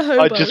murder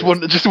hobos. I just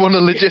want to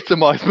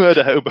legitimize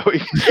murder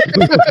hoboing.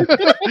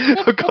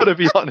 I've got to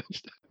be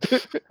honest.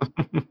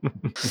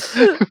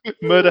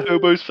 Murder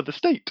hobos for the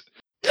state.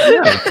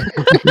 Yeah.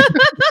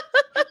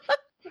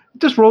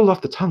 Just rolled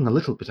off the tongue a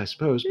little bit, I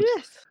suppose. But,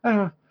 Yes.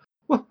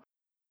 well,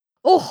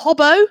 Or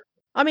hobo.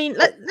 I mean,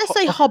 let's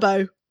say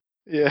hobo.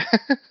 Yeah.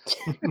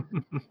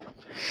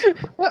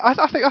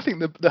 I think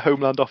the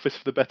Homeland Office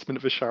for the Betterment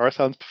of Ashara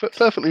sounds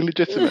perfectly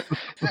legitimate.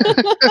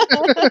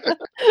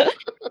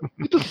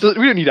 We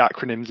don't need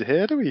acronyms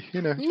here, do we?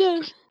 You know,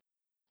 No.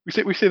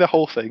 we see the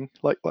whole thing.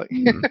 Like.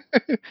 mm.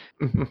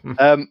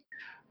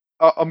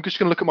 I'm just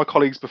going to look at my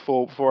colleagues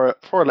before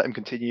I let him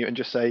continue and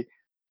just say,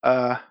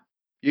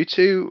 you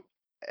two,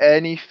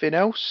 anything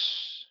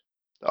else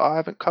that I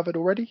haven't covered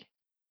already?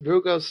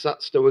 Rogar's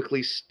sat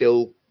stoically,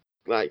 still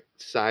like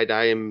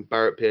side-eyeing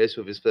Barrett Pierce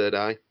with his third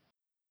eye.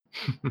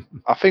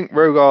 I think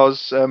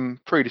Rogar's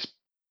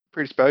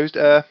predisposed.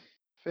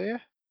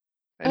 Fear?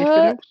 Anything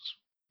else?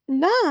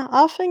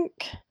 Nah,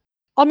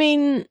 I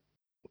mean,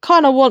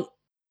 kind of want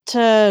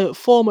to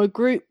form a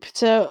group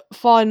to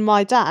find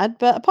my dad,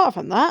 but apart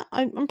from that,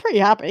 I'm pretty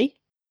happy.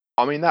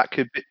 I mean, that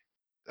could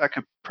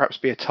perhaps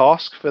be a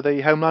task for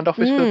the Homeland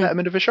Office for the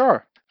Betterment of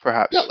Ashara,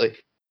 perhaps. Exactly.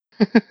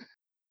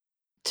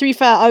 To be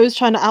fair, I was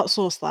trying to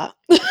outsource that.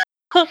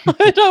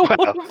 I don't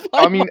want to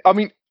find I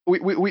mean,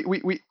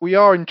 we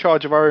are in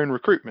charge of our own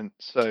recruitment,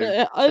 so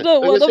I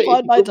don't want to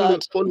find my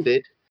dad.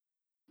 Funded.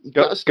 You've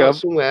got to start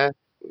somewhere,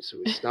 so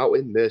we start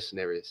with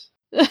mercenaries.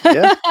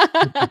 Yeah.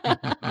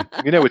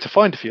 We know where to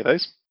find a few of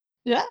those.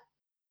 Yeah.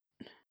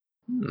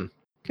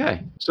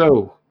 Okay.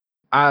 So,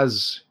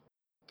 as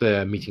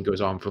the meeting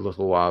goes on for a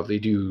little while, they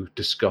do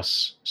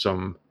discuss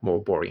some more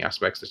boring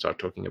aspects. They start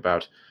talking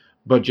about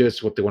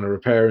budgets, what they want to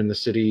repair in the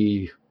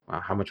city,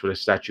 how much would a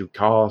statue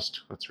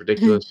cost? That's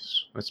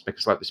ridiculous. Let's make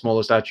a slightly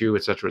smaller statue,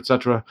 etc.,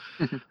 etc.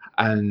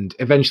 And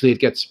eventually it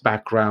gets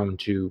back round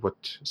to what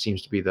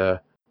seems to be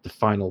the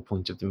final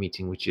point of the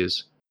meeting, which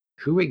is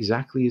who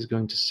exactly is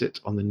going to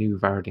sit on the new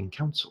Varadin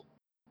Council?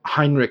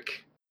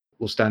 Heinrich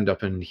will stand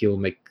up and he'll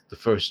make the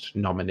first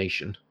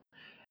nomination.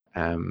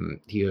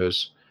 He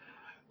goes,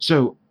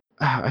 so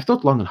I've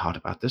thought long and hard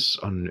about this,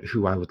 on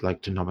who I would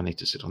like to nominate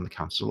to sit on the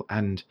council,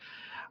 and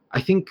I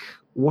think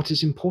what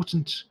is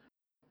important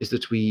is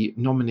that we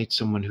nominate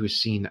someone who is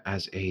seen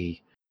as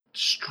a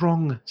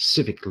strong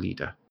civic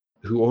leader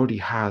who already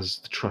has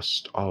the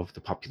trust of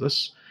the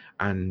populace,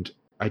 and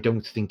I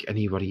don't think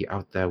anybody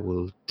out there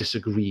will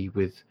disagree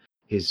with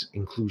his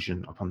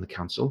inclusion upon the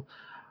council.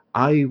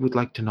 I would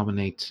like to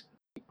nominate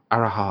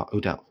Arahar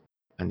Odell.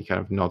 And he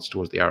kind of nods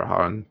towards the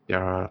Arahar, and the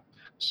Arahar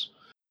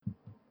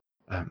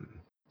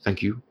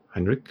thank you,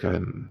 Heinrich.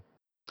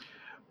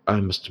 I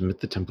must admit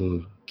the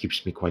temple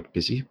keeps me quite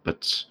busy,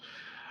 but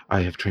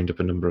I have trained up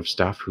a number of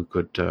staff who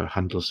could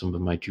handle some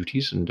of my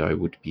duties, and I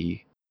would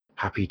be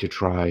happy to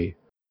try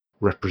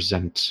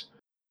represent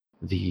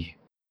the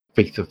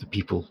faith of the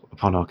people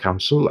upon our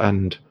council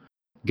and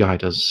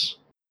guide us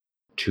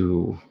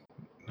to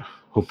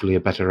hopefully a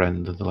better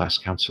end than the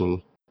last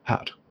council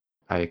had.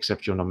 I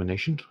accept your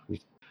nomination.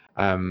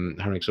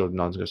 Heinrich sort of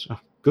nods and goes, oh,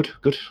 good.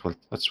 Well,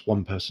 that's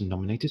one person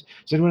nominated.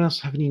 Does anyone else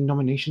have any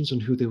nominations on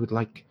who they would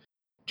like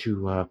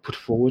to put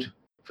forward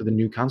for the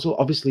new council?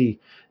 Obviously,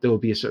 there will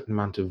be a certain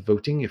amount of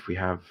voting if we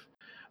have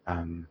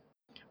a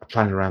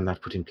plan around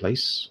that put in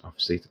place.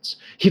 Obviously, that's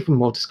even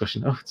more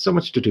discussion. Oh, so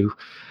much to do.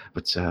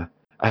 But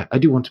I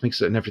do want to make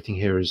certain everything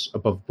here is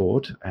above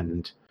board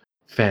and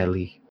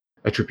fairly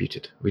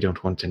attributed. We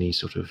don't want any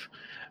sort of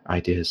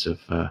ideas of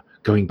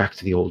going back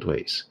to the old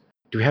ways.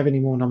 Do we have any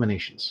more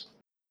nominations?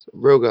 So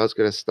Rogar's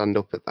going to stand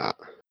up at that.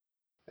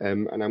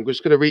 And I'm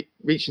just going to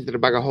reach into the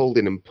bag of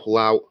holding and pull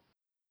out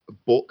a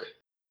book.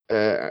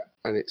 And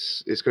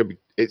it's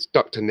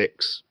Dr.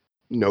 Nick's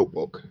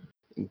notebook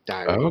and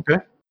diary. Oh, okay.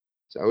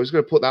 So I was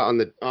going to put that on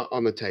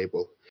the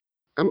table.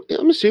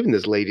 I'm assuming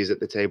there's ladies at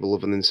the table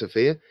other than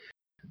Sophia.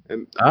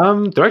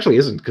 There actually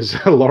isn't, because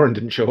Lauren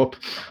didn't show up.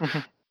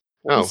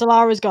 And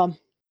Solara's gone.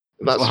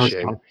 That's a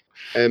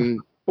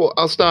shame. But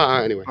I'll start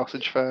out anyway.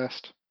 Sausage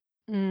first.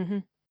 Mm-hmm.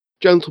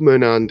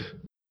 Gentlemen and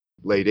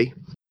lady,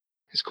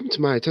 it's come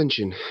to my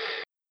attention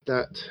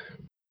that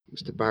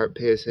Mr. Barrett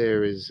Pierce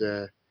here is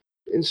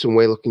in some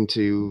way looking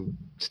to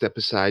step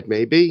aside.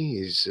 Maybe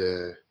he's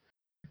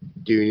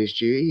doing his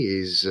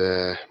duty. He's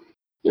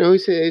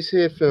he's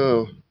here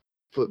for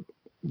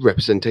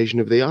representation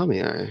of the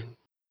army.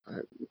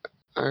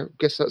 I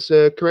guess that's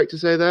correct to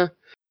say there.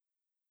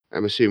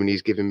 I'm assuming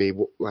he's giving me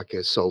like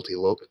a salty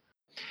look.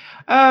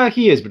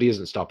 He is, but he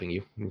isn't stopping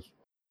you.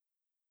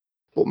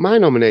 But my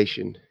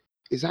nomination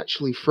is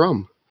actually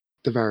from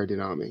the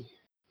Varadin army.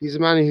 He's a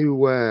man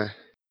who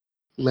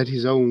led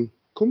his own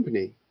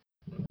company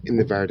in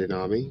the Varadin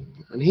army,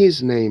 and he is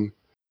the name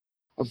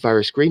of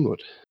Varys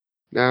Greenwood.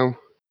 Now,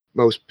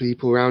 most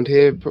people around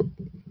here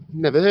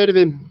never heard of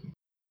him.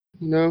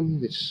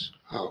 It's,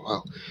 oh,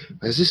 well,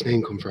 where's this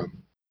name come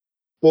from?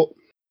 But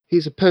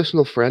he's a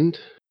personal friend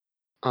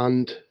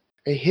and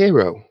a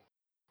hero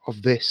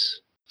of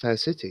this fair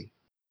city.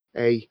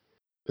 A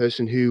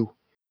person who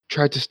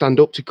tried to stand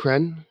up to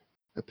Kren,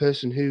 a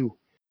person who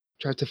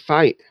tried to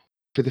fight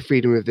for the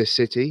freedom of this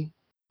city,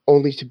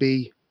 only to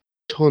be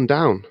torn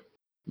down,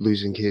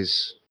 losing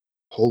his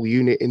whole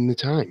unit in the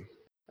time.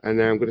 And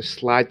now I'm going to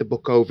slide the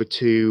book over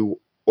to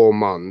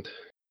Ormond,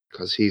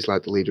 because he's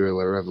like the leader of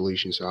the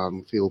revolution, so I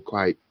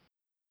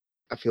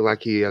feel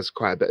like he has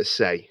quite a bit of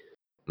say.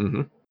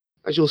 Mm-hmm.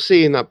 As you'll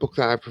see in that book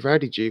that I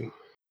provided you,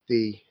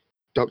 the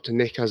Dr.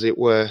 Nick, as it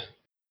were,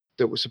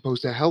 that was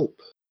supposed to help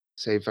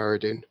save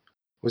Varadin,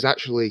 was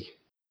actually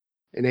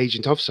an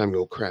agent of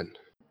Samuel Kren,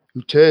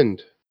 who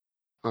turned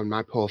on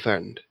my poor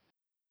friend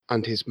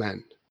and his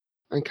men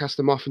and cast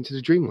them off into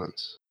the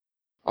Dreamlands,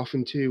 off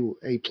into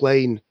a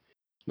plain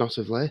not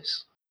of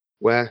less,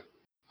 where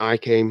I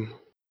came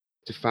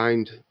to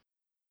find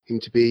him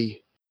to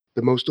be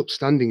the most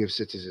upstanding of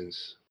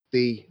citizens,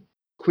 the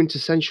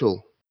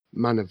quintessential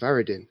man of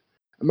Varadin,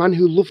 a man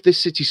who loved this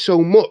city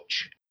so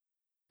much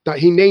that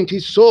he named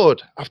his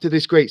sword after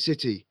this great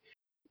city,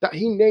 that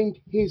he named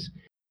his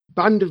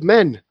band of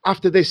men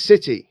after this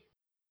city,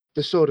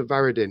 the Sword of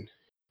Varadin.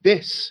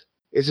 This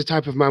is the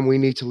type of man we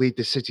need to lead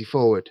this city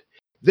forward.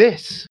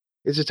 This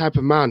is the type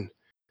of man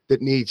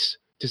that needs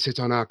to sit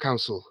on our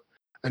council.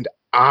 And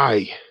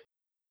I,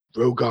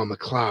 Rogar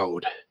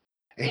MacLeod,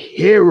 a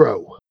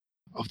hero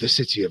of the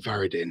city of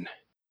Varadin,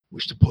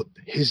 wish to put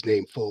his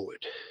name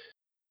forward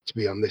to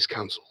be on this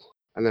council.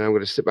 And then I'm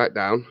going to sit back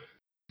down,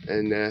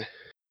 and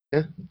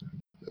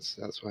that's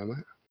where I'm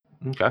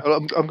at. Okay. Well,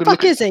 I'm gonna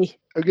Fuck is he?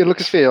 I'm gonna look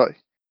at Sphere like,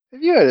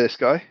 have you heard of this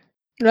guy?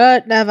 No,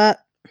 never.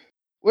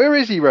 Where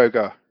is he,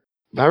 Rogar?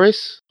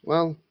 Varys,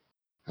 well,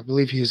 I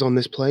believe he is on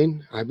this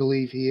plane. I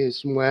believe he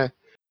is somewhere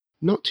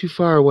not too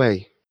far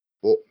away.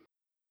 But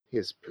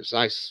his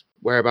precise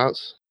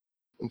whereabouts,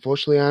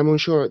 unfortunately, I'm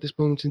unsure at this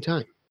moment in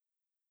time.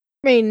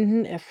 I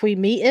mean, if we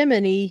meet him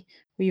and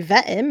we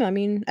vet him, I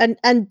mean,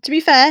 and to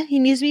be fair, he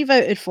needs to be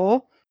voted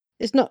for.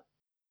 It's not,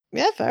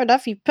 yeah, fair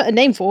enough. You put a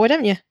name forward,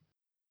 haven't you?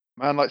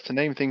 Man likes to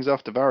name things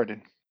after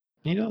Varadin.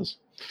 He does.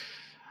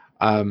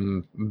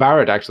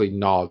 Barrett actually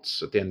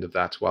nods at the end of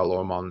that while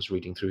Ormond's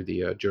reading through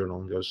the journal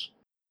and goes,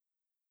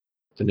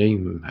 "The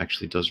name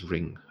actually does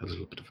ring a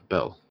little bit of a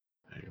bell.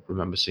 I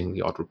remember seeing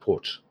the odd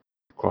report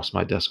across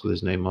my desk with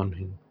his name on.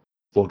 He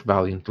fought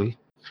valiantly.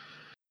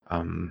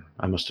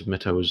 I must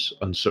admit I was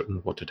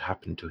uncertain what had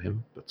happened to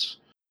him, but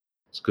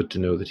it's good to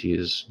know that he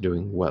is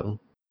doing well."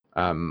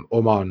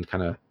 Ormond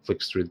kind of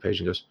flicks through the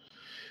page and goes,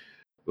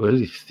 "Well,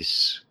 if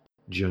this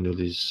journal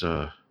is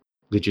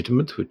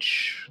legitimate,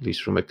 which, at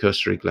least from a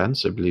cursory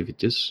glance, I believe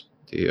it is,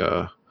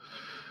 the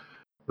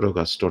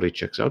Rogar story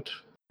checks out.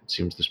 It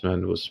seems this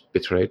man was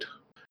betrayed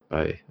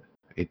by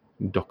a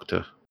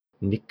Dr.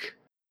 Nick.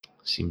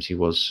 Seems he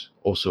was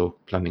also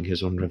planning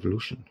his own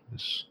revolution.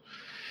 It's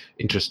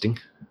interesting.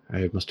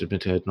 I must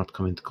admit I had not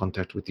come into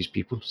contact with these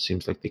people.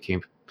 Seems like they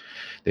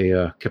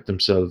kept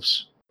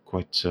themselves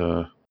quite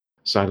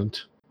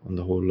silent on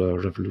the whole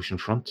revolution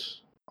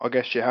front." I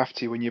guess you have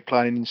to when you're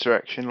planning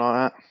insurrection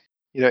like that.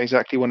 You don't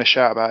exactly want to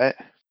shout about it.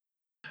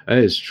 It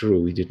is true.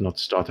 We did not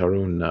start our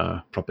own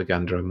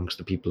propaganda amongst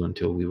the people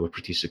until we were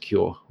pretty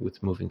secure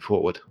with moving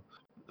forward.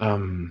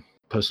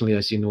 Personally,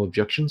 I see no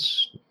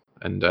objections.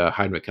 And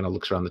Heinrich kind of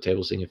looks around the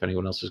table, seeing if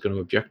anyone else is going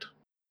to object.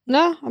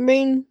 No, I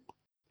mean,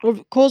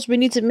 of course we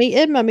need to meet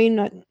him. I mean,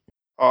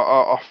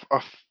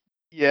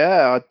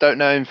 yeah, I don't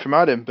know him from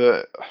Adam,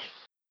 but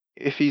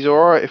if he's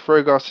alright, if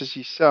Rogar says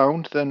he's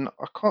sound, then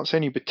I can't see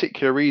any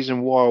particular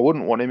reason why I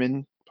wouldn't want him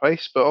in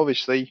place. But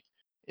obviously,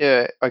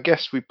 yeah, I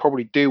guess we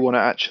probably do want to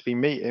actually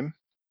meet him.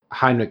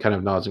 Heinrich kind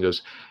of nods and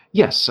goes,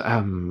 "Yes,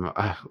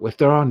 if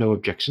there are no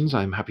objections,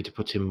 I'm happy to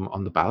put him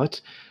on the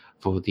ballot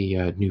for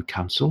the new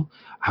council.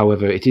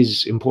 However, it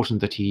is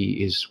important that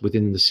he is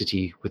within the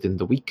city within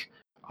the week.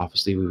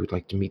 Obviously, we would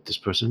like to meet this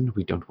person.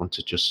 We don't want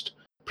to just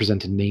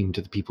present a name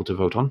to the people to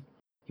vote on.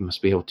 He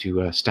must be able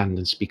to stand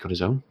and speak on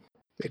his own."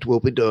 It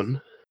will be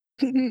done.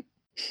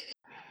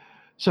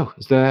 So,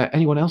 is there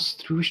anyone else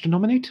that we wish to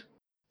nominate?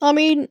 I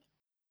mean,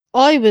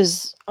 I'm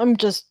just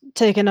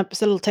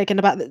still taken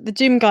aback that the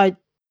Doom guy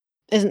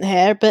isn't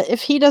here, but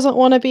if he doesn't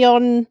want to be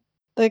on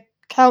the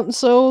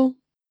council,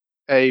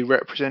 A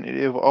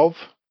representative of?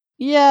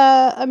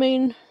 yeah, I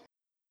mean,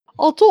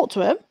 I'll talk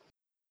to him,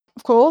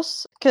 of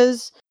course,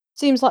 because it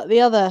seems like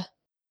the other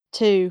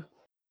two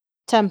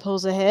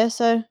temples are here,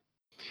 so...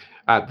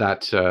 At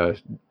that,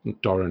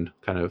 Doran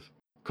kind of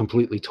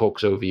completely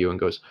talks over you and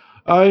goes,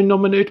 "I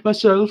nominate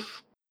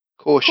myself."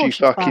 Of course you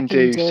fucking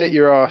do. Sit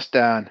your ass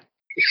down.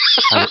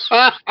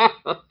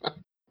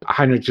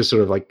 Heinrich just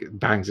sort of like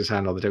bangs his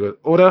hand on the table.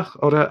 Order.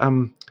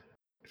 Can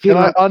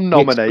I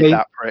unnominate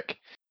that prick?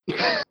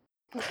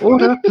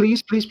 Order,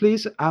 please.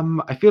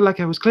 I feel like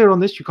I was clear on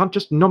this. You can't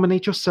just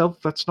nominate yourself.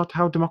 That's not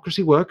how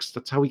democracy works.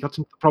 That's how we got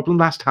into the problem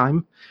last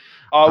time.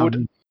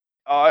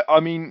 I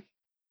mean,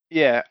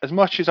 yeah, as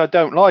much as I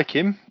don't like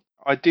him,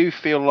 I do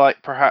feel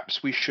like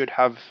perhaps we should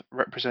have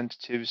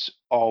representatives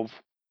of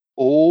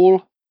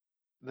all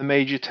the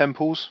major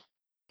temples.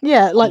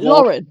 Yeah, like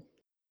Lauren.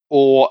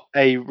 Or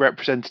a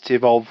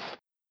representative of,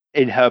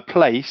 in her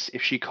place,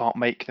 if she can't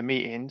make the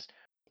meetings.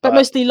 But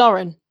mostly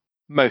Lauren.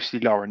 Mostly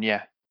Lauren,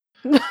 yeah.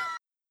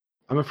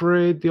 I'm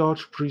afraid the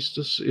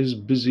Archpriestess is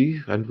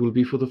busy and will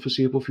be for the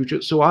foreseeable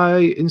future, so I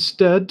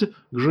instead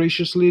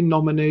graciously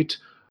nominate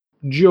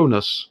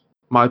Jonas,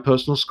 my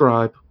personal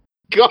scribe.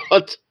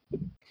 God!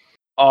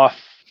 I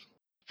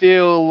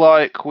feel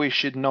like we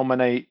should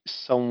nominate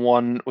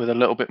someone with a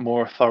little bit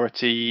more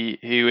authority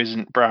who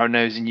isn't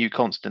brown-nosing you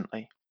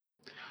constantly.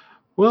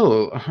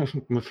 Well,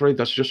 I'm afraid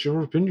that's just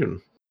your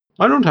opinion.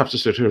 I don't have to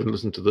sit here and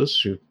listen to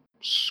this, you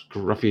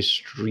scruffy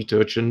street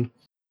urchin.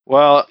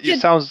 Well,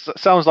 it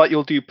sounds like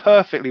you'll do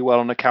perfectly well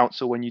on a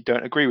council when you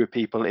don't agree with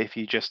people if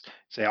you just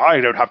say, I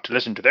don't have to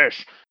listen to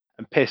this,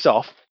 and piss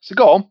off. So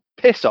go on,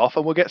 piss off,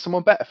 and we'll get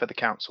someone better for the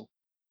council.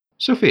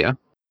 Sophia,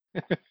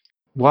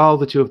 while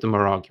the two of them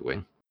are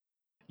arguing,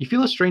 you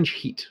feel a strange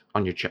heat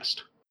on your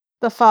chest.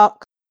 The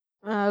fuck?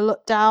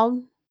 Look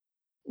down.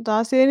 Do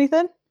I see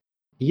anything?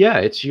 Yeah,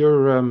 it's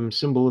your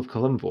symbol of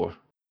Kalimvor.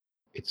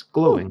 It's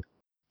glowing. Ooh.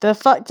 The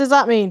fuck does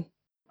that mean?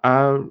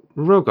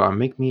 Rogar,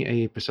 make me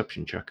a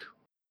perception check.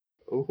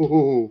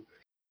 Ooh.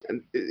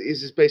 And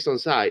is this based on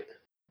sight?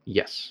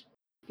 Yes.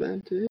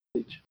 Advantage.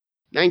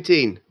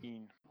 19.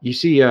 You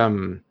see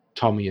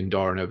Tommy and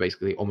Doran are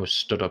basically almost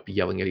stood up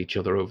yelling at each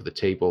other over the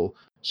table.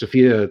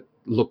 Sophia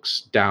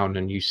looks down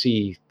and you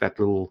see that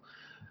little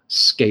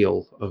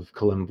scale of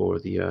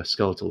Kalimvor, the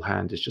skeletal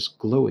hand, is just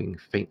glowing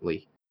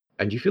faintly.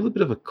 And you feel a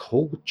bit of a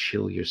cold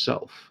chill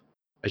yourself.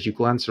 As you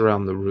glance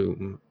around the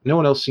room, no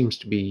one else seems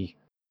to be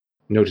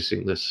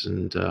noticing this,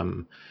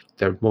 and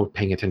they're more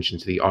paying attention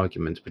to the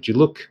argument. But you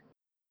look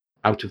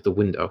out of the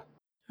window.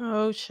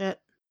 Oh, shit.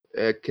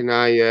 Can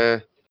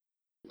I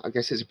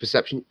guess it's a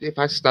perception. If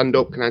I stand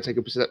up, can I take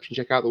a perception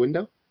check out the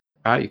window?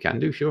 You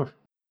can do, sure.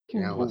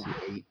 Yeah, what's an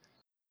 8?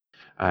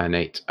 An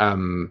 8.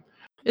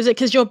 Is it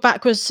because you're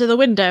backwards to the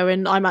window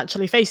and I'm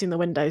actually facing the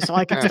window, so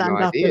I can stand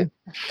up?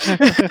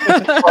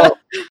 Well,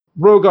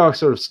 Rogar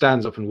sort of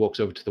stands up and walks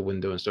over to the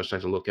window and starts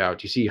trying to look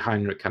out. You see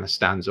Heinrich kind of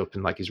stands up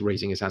and is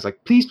raising his hands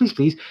like, please,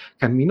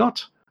 can we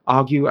not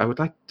argue? I would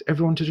like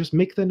everyone to just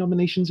make their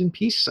nominations in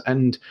peace,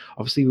 and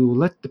obviously we will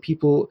let the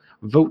people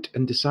vote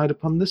and decide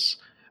upon this.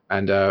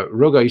 And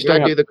Rogar, you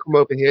start. Do they come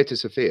over here to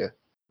Sophia?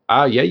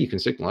 Yeah, you can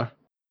signal her.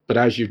 But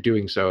as you're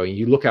doing so,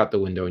 you look out the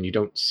window and you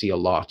don't see a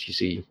lot. You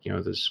see,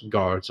 there's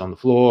guards on the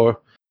floor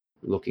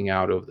looking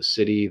out over the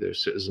city.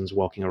 There's citizens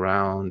walking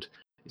around.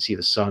 You see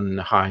the sun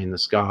high in the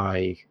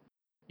sky.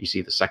 You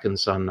see the second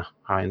sun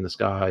high in the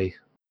sky.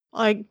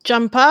 I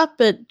jump up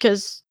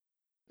because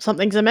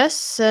something's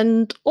amiss,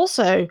 and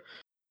also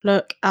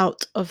look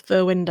out of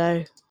the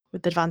window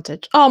with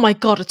advantage. Oh my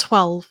god, a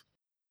 12.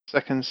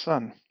 Second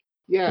sun.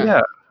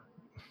 Yeah.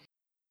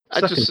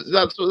 I just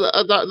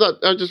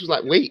was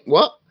like, wait,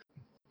 what?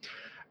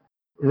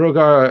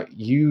 Rogar,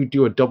 you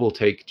do a double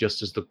take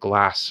just as the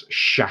glass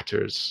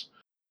shatters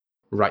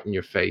right in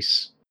your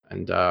face,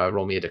 and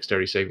roll me a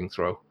dexterity saving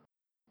throw.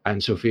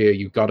 And Sophia,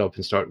 you got up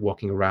and start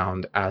walking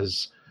around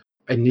as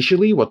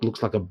initially what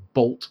looks like a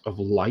bolt of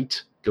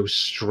light goes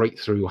straight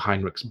through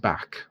Heinrich's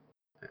back.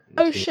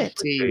 Oh shit.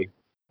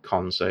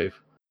 Con save.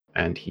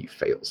 And he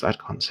fails that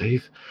con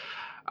save.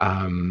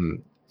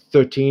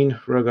 13,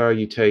 Rogar,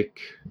 you take...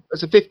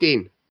 That's a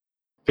 15.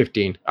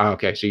 15.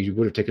 Okay, so you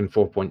would have taken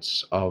 4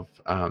 points of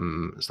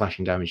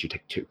slashing damage. You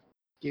take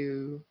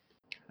 2.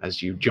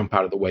 As you jump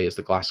out of the way as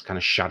the glass kind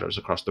of shatters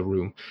across the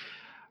room.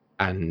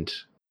 And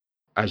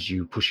as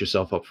you push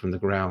yourself up from the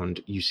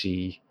ground, you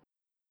see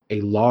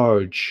a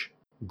large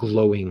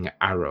glowing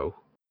arrow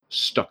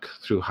stuck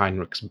through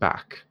Heinrich's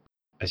back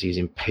as he's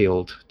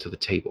impaled to the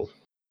table.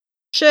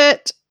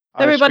 Shit!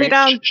 Everybody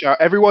down! Shout,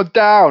 everyone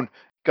down!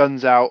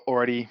 Guns out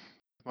already.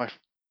 My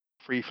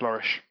free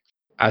flourish.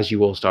 As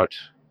you all start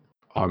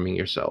arming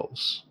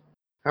yourselves.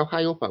 How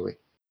high up are we?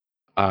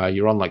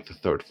 You're on the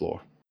 3rd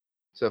floor.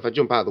 So if I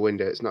jump out the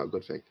window, it's not a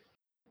good thing.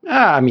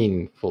 I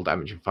mean, full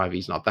damage of 5e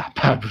is not that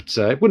bad, but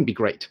it wouldn't be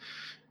great.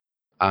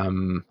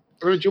 I'm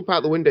going to jump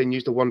out the window and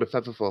use the Wand of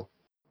Featherfall.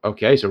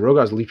 Okay, so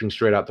Rogar's leaping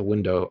straight out the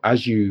window.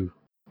 As you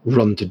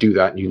run to do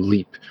that and you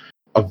leap,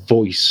 a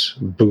voice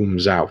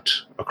booms out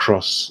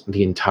across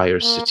the entire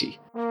city.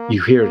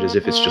 You hear it as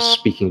if it's just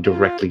speaking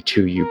directly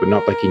to you, but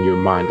not in your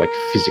mind,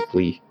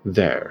 physically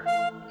there.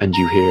 And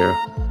you hear,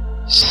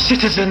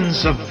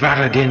 "Citizens of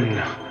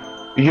Varadin,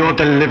 your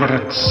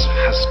deliverance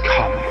has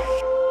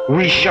come.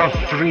 We shall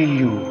free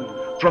you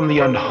from the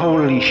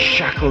unholy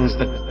shackles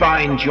that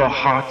bind your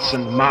hearts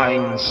and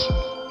minds.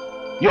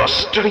 Your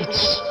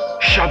streets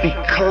shall be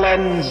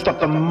cleansed of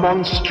the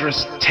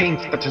monstrous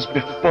taint that has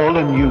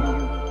befallen you.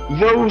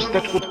 those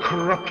that would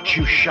corrupt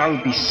you shall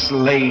be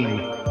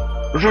slain.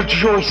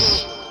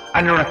 Rejoice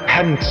and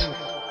repent,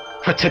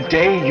 for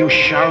today you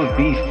shall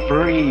be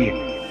free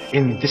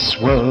in this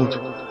world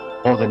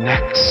or the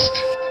next.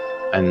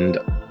 And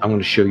I'm going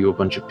to show you a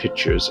bunch of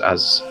pictures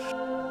as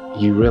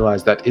you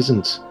realize that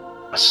isn't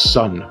a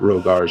sun,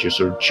 Rogar, as you're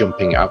sort of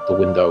jumping out the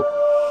window.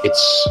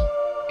 It's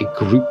a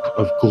group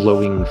of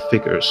glowing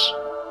figures,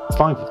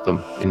 5 of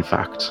them, in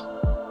fact,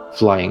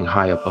 flying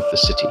high above the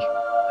city.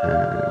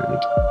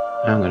 And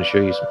I'm going to show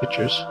you some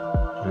pictures.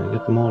 I'm going to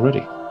get them all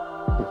ready.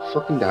 I'll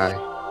fucking die.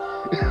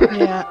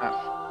 Yeah.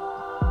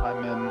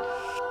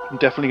 I'm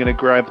definitely going to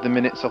grab the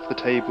minutes off the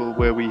table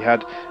where we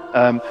had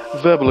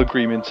verbal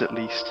agreements, at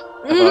least,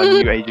 of our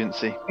new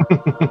agency.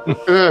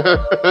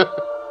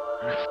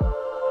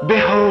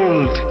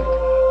 Behold,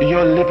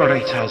 your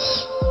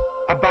liberators,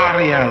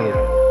 Abariel,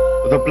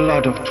 the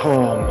blood of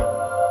Torm,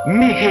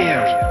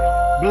 Mihir,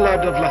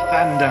 blood of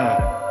Lathander,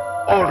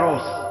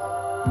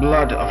 Oroth,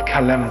 blood of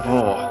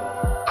Kalemvor,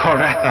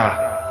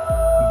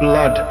 Koretha,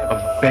 blood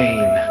of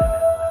Bane,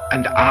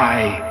 and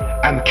I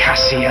am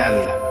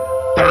Cassiel,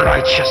 the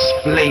righteous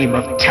flame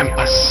of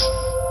Tempest.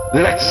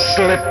 Let's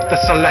slip the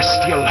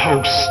celestial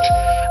host.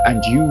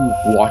 And you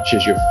watch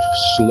as you're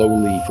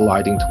slowly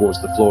gliding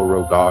towards the floor,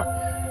 Rogar.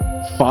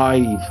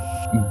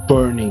 5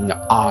 burning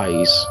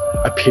eyes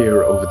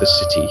appear over the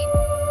city,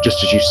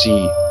 just as you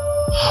see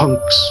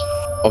hunks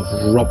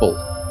of rubble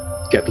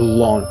get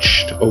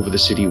launched over the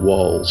city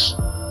walls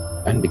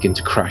and begin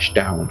to crash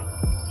down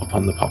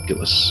upon the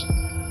populace.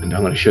 And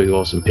I'm going to show you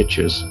all some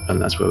pictures,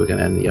 and that's where we're going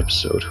to end the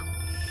episode.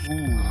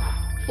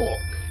 Fuck.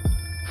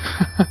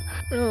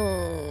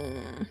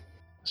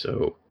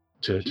 So,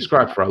 to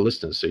describe for our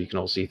listeners so you can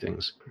all see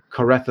things,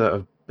 Koretha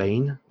of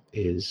Bane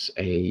is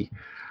a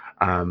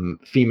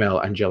female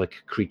angelic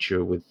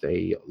creature with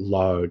a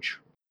large,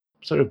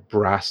 sort of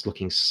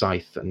brass-looking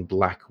scythe and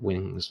black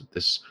wings with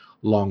this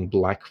long,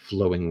 black,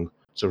 flowing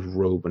sort of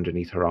robe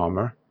underneath her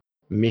armor.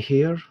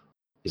 Mihir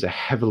is a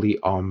heavily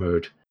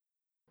armored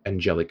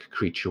angelic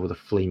creature with a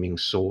flaming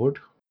sword.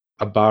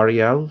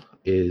 Abariel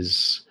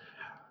is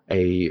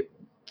a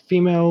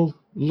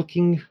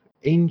female-looking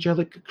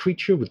angelic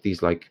creature with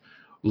these like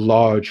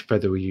large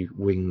feathery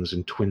wings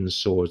and twin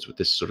swords with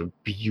this sort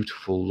of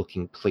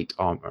beautiful-looking plate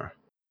armor.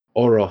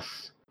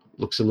 Oroth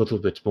looks a little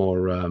bit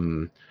more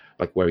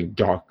like wearing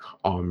dark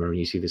armor, and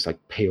you see this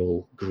like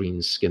pale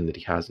green skin that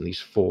he has, and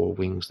these 4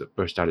 wings that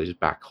burst out of his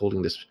back,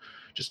 holding this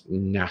just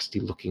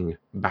nasty-looking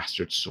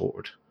bastard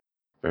sword,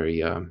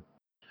 very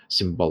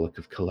symbolic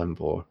of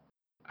Kalemvor.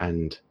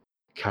 And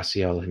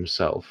Cassiel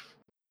himself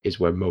is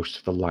where most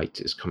of the light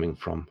is coming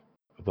from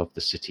above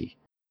the city,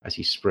 as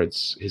he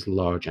spreads his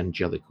large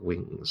angelic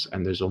wings,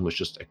 and there's almost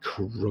just a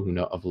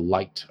corona of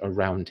light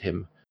around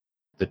him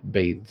that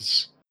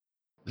bathes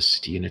the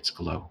city in its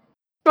glow.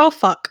 Oh,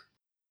 fuck.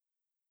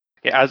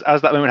 Yeah,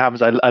 as that moment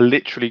happens, I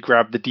literally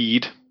grab the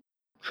deed.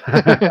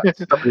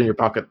 Stuff it in your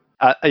pocket.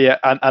 Yeah,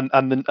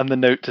 and the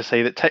note to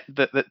say that,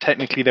 that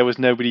technically there was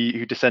nobody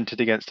who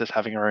dissented against us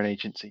having our own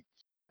agency,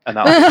 and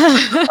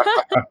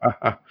that.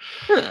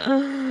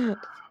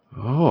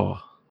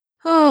 Oh.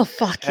 Oh,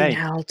 fucking Okay.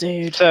 hell,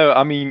 dude. So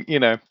I mean, you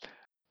know,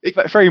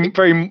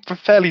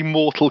 fairly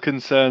mortal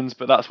concerns,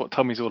 but that's what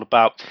Tommy's all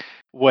about.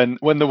 When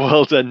the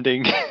world's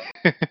ending.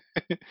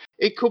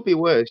 It could be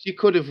worse. You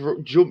could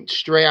have jumped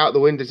straight out the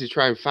window to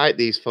try and fight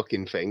these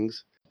fucking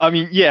things. I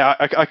mean, yeah,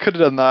 I could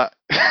have done that.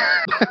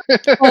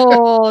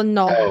 Oh,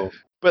 no.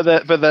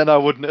 But then I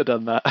wouldn't have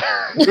done that.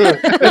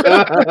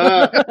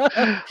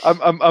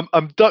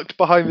 I'm ducked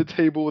behind the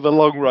table with a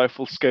long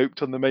rifle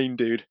scoped on the main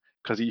dude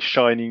because he's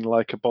shining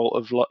like a bolt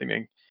of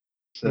lightning.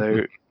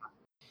 So,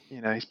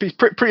 you know, he's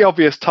pretty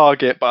obvious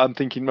target, but I'm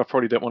thinking I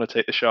probably don't want to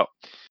take the shot.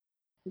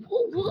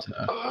 What?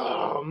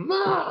 Oh,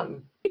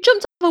 man. You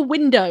jumped out of a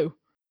window.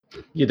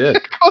 You did.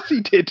 Of course he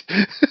did.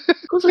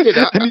 Of course I did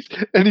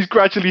that. and he's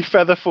gradually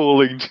feather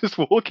falling, just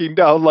walking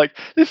down like,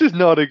 this is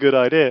not a good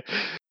idea.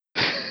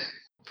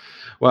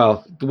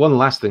 Well, the one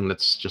last thing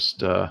that's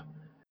just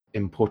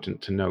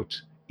important to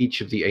note,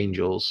 each of the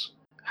angels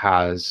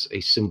has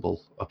a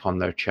symbol upon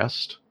their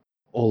chest,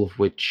 all of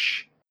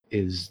which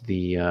is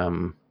the,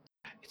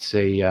 it's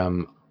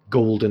a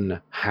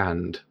golden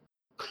hand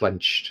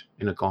clenched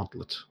in a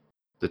gauntlet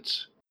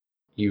that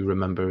you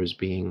remember as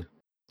being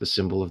the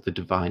symbol of the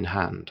divine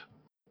hand,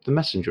 the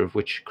messenger of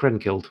which Kren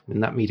killed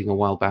in that meeting a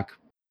while back.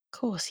 Of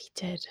course he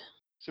did.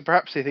 So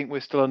perhaps they think we're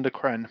still under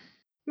Kren.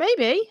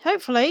 Maybe,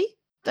 hopefully.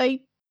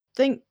 They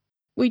think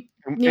we...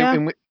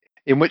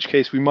 In which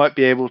case we might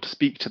be able to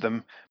speak to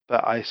them,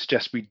 but I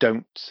suggest we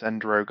don't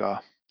send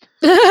Rogar.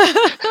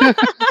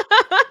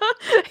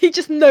 He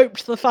just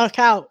noped the fuck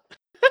out.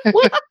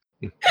 What?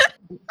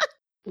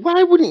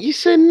 Why wouldn't you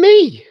send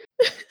me?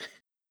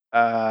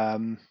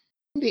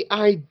 The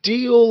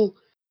ideal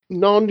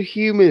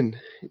non-human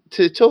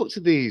to talk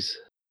to these.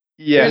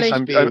 Yes,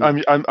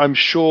 Really? I'm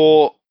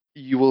sure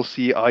you will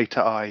see eye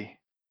to eye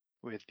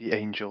with the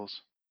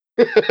angels.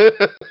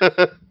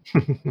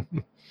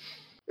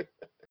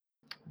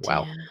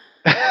 Wow.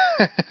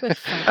 Yeah. We're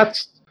fine.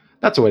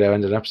 That's a way to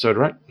end an episode,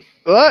 right?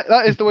 Well,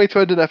 that is the way to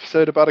end an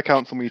episode about a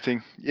council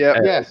meeting. Yeah.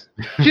 Yes.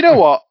 Do you know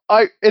what?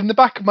 In the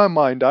back of my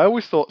mind, I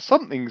always thought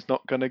something's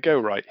not going to go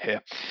right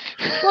here.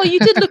 Well, you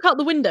did look out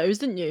the windows,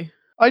 didn't you?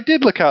 I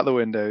did look out the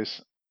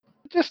windows,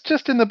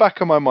 just in the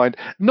back of my mind,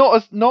 not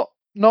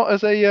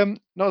as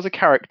a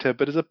character,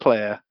 but as a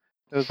player.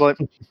 It was like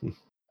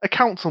a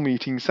council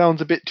meeting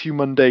sounds a bit too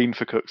mundane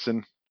for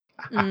Cookson.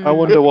 I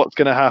wonder what's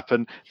going to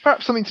happen.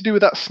 Perhaps something to do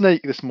with that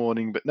snake this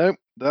morning, but no,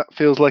 that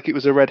feels like it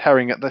was a red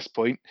herring at this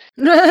point.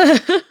 No,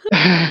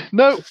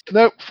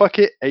 fuck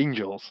it,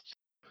 angels.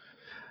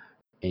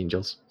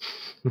 Angels.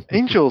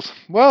 Angels.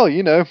 Well,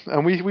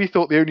 and we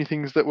thought the only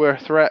things that were a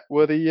threat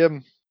were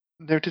the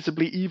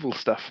noticeably evil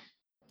stuff.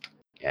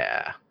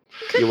 Yeah.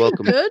 You're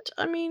welcome. Good.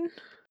 I mean,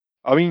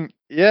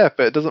 yeah,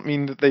 but it doesn't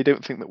mean that they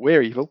don't think that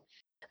we're evil.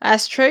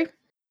 that's true.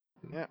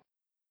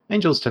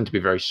 Angels tend to be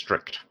very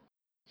strict.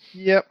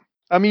 Yep.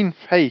 I mean,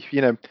 hey,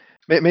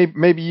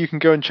 maybe you can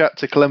go and chat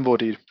to Kalemvor,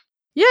 dude.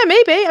 Yeah,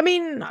 maybe. I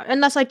mean,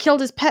 unless I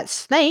killed his pet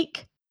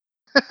snake.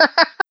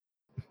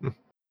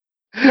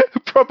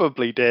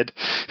 Probably did.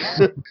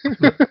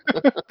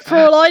 For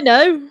all I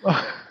know.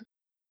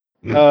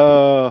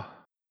 Oh,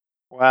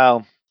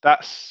 wow.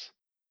 That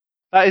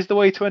is the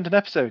way to end an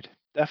episode.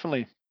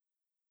 Definitely.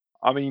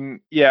 I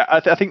mean, yeah,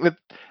 I think that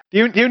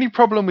the only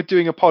problem with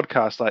doing a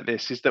podcast like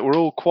this is that we're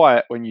all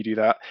quiet when you do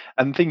that,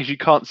 and things you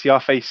can't see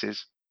our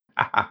faces.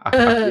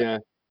 Yeah.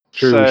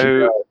 True. We should So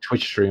do a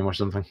Twitch stream or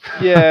something.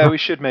 yeah, we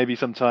should maybe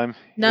sometime.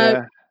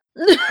 No.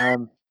 Yeah.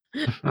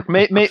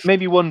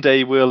 Maybe one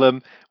day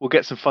we'll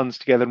get some funds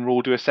together and we'll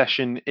all do a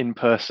session in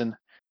person.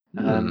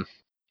 Mm.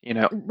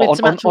 With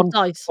some actual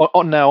dice.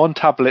 on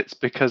tablets,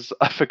 because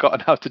I've forgotten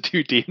how to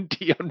do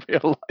D&D on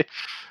real life.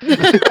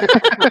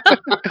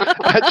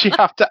 I actually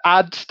have to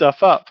add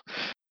stuff up.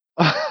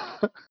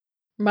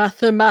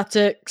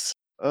 Mathematics.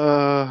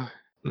 Well,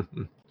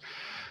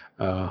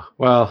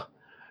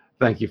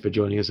 thank you for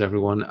joining us,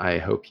 everyone. I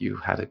hope you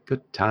had a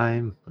good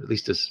time, or at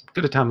least as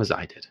good a time as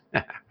I did.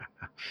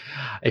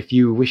 If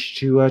you wish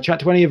to chat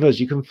to any of us,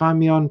 you can find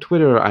me on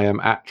Twitter. I am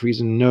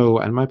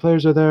 @TreasonNo, and my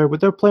players are there with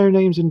their player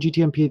names and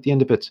GTMP at the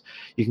end of it.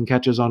 You can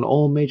catch us on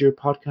all major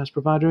podcast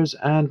providers,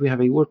 and we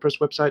have a WordPress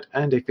website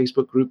and a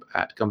Facebook group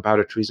at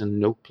Gunpowder Treason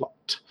No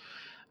Plot.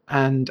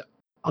 And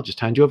I'll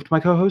just hand you over to my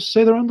co-hosts,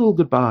 say their own little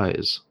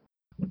goodbyes.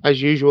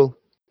 As usual,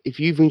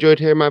 if you've enjoyed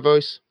hearing my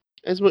voice,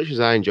 as much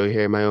as I enjoy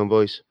hearing my own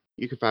voice,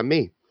 you can find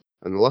me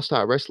on The Lost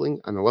Art of Wrestling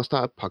and The Lost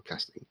Art of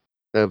Podcasting.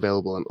 They're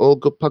available on all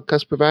good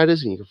podcast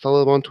providers, and you can follow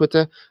them on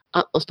Twitter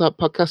at Lost Art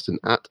Podcast and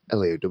at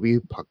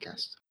LAOW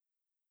Podcast.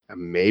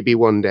 And maybe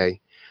one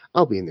day,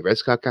 I'll be in the Red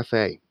Scar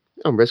Cafe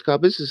on Red Scar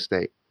Business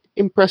Estate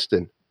in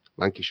Preston,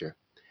 Lancashire,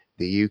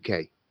 the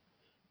UK.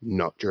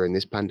 Not during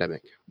this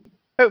pandemic.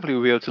 Hopefully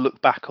we'll be able to look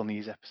back on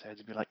these episodes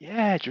and be like,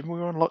 yeah, do you remember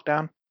we were on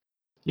lockdown?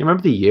 You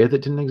remember the year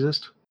that didn't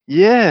exist?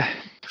 Yeah,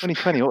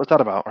 2020. What was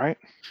that about, right?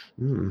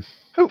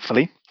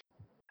 Hopefully.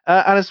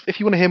 And if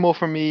you want to hear more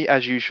from me,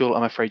 as usual,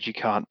 I'm afraid you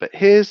can't. But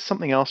here's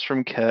something else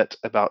from Kurt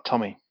about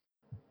Tommy.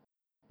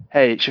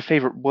 Hey, it's your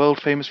favourite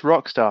world-famous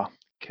rock star,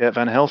 Kurt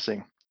Van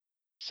Helsing.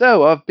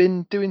 So, I've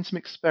been doing some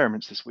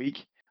experiments this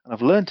week, and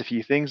I've learnt a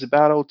few things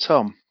about old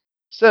Tom.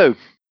 So,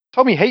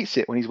 Tommy hates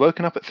it when he's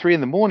woken up at 3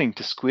 a.m.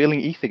 to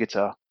squealing ether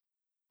guitar.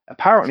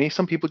 Apparently,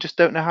 some people just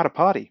don't know how to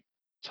party.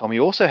 Tommy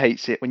also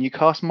hates it when you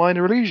cast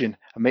Minor Illusion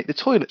and make the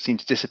toilet seem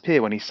to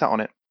disappear when he's sat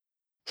on it.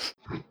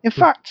 In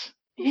fact,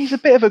 he's a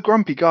bit of a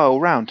grumpy guy all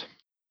round.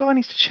 The guy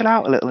needs to chill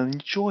out a little and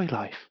enjoy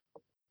life.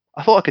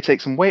 I thought I could take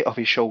some weight off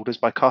his shoulders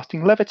by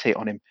casting Levitate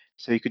on him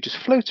so he could just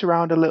float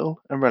around a little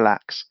and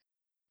relax.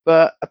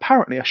 But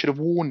apparently I should have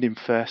warned him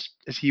first,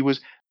 as he was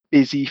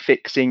busy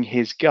fixing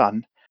his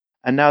gun,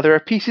 and now there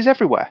are pieces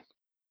everywhere.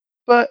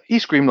 But he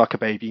screamed like a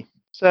baby,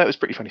 so it was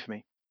pretty funny for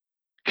me.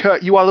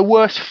 Kurt, you are the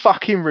worst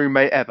fucking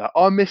roommate ever.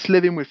 I miss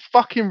living with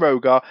fucking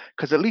Rogar,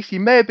 because at least he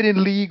may have been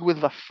in league with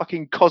the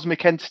fucking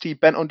cosmic entity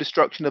bent on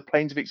destruction of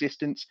planes of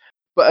existence,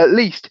 but at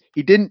least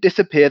he didn't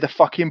disappear the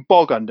fucking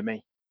bog under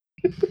me.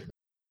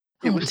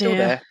 It was still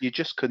there, you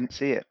just couldn't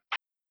see it.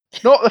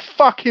 Not the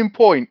fucking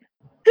point.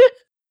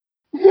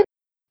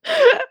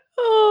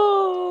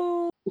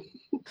 Oh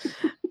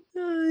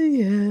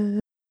yeah.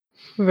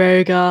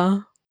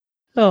 Rogar.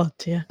 Oh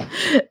dear.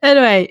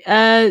 Anyway,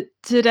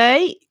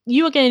 today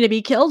you are going to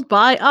be killed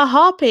by a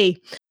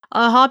harpy.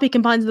 A harpy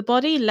combines the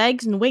body,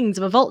 legs, and wings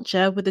of a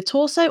vulture with the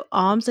torso,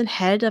 arms, and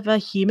head of a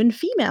human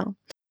female.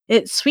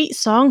 Its sweet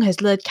song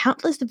has lured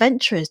countless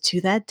adventurers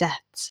to their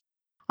deaths.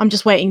 I'm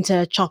just waiting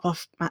to chop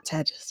off Matt's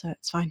head, so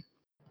it's fine.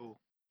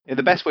 Yeah,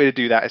 the best way to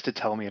do that is to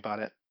tell me about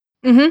it.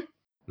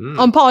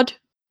 On pod.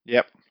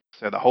 Yep.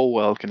 So the whole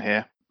world can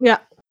hear. Yeah.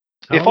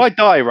 If I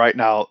die right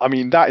now, I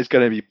mean, that is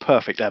going to be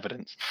perfect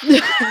evidence.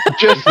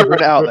 Just to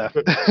put it out there.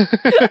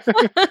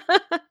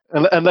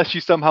 Unless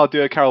you somehow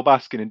do a Carol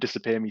Baskin and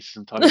disappear me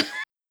sometimes.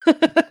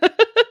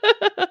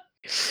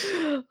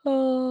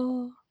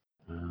 Oh.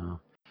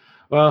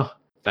 Well,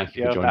 thank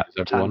you for joining that us,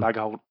 everyone. bag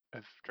of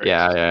drinks.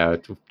 Yeah.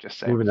 Just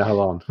saying. Moving the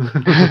hell on.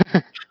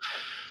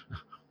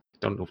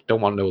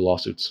 Don't want no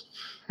lawsuits.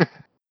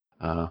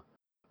 Well,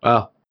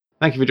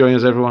 Thank you for joining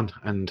us, everyone,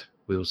 and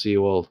we will see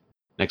you all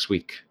next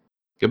week.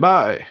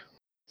 Goodbye.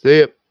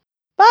 See ya.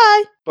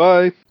 Bye.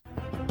 Bye.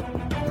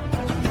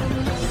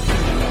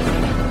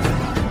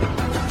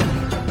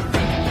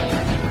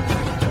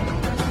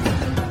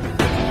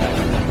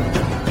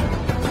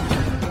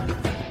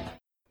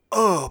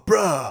 Oh,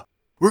 bruh,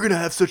 we're gonna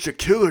have such a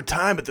killer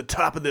time at the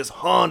top of this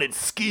haunted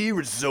ski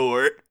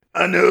resort.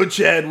 I know,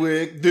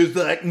 Chadwick, there's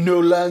like no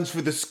lines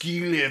for the ski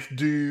lift,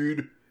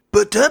 dude.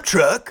 But Dump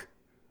Truck,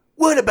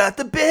 what about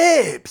the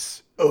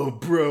babes? Oh,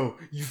 bro,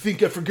 you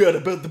think I forgot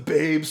about the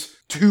babes?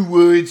 2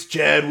 words,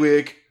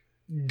 Chadwick.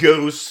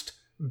 Ghost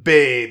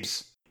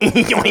babes.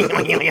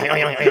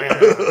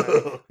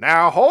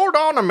 Now hold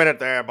on a minute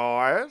there,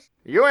 boys.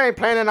 You ain't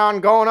planning on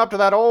going up to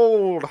that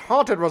old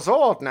haunted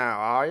resort now,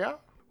 are ya?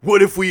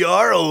 What if we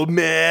are, old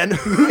man?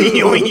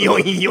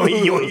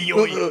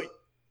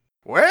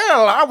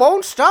 Well, I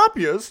won't stop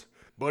yous,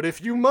 but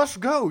if you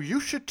must go, you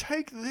should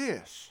take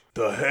this.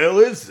 The hell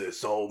is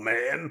this, old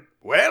man?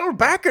 Well,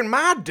 back in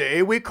my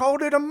day, we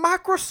called it a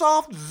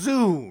Microsoft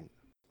Zune.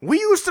 We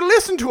used to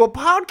listen to a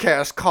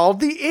podcast called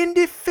the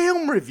Indie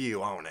Film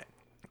Review on it.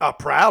 A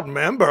proud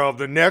member of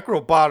the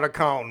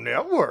Necroboticon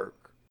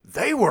Network.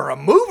 They were a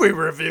movie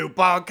review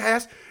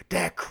podcast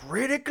that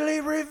critically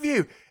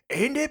reviewed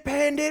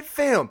independent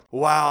film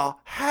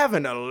while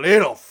having a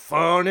little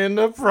fun in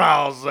the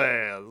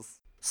process.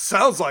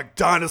 Sounds like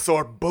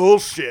dinosaur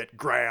bullshit,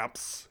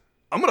 Gramps.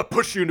 I'm gonna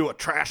push you into a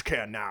trash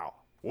can now.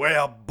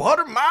 Well,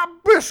 butter my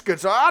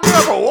biscuits, I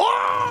never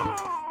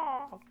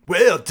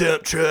Well,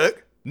 Dump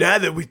Truck, now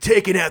that we've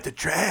taken out the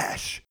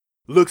trash,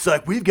 looks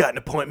like we've got an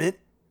appointment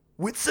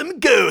with some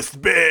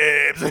ghost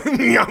babes. Listen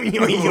to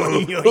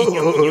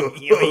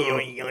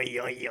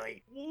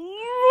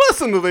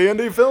the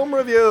Indie Film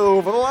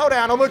Review for the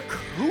lowdown on the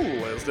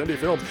coolest indie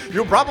films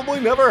you probably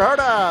never heard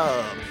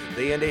of.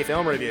 The Indie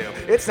Film Review.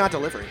 It's not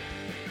delivery.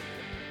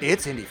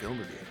 It's Indie Film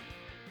Review.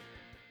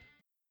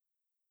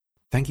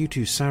 Thank you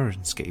to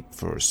Sirenscape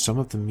for some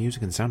of the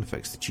music and sound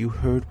effects that you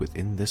heard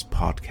within this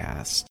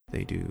podcast.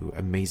 They do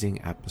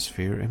amazing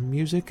atmosphere and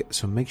music,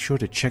 so make sure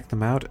to check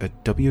them out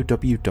at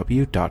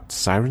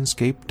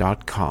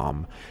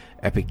www.sirenscape.com.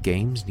 Epic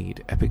games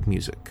need epic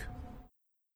music.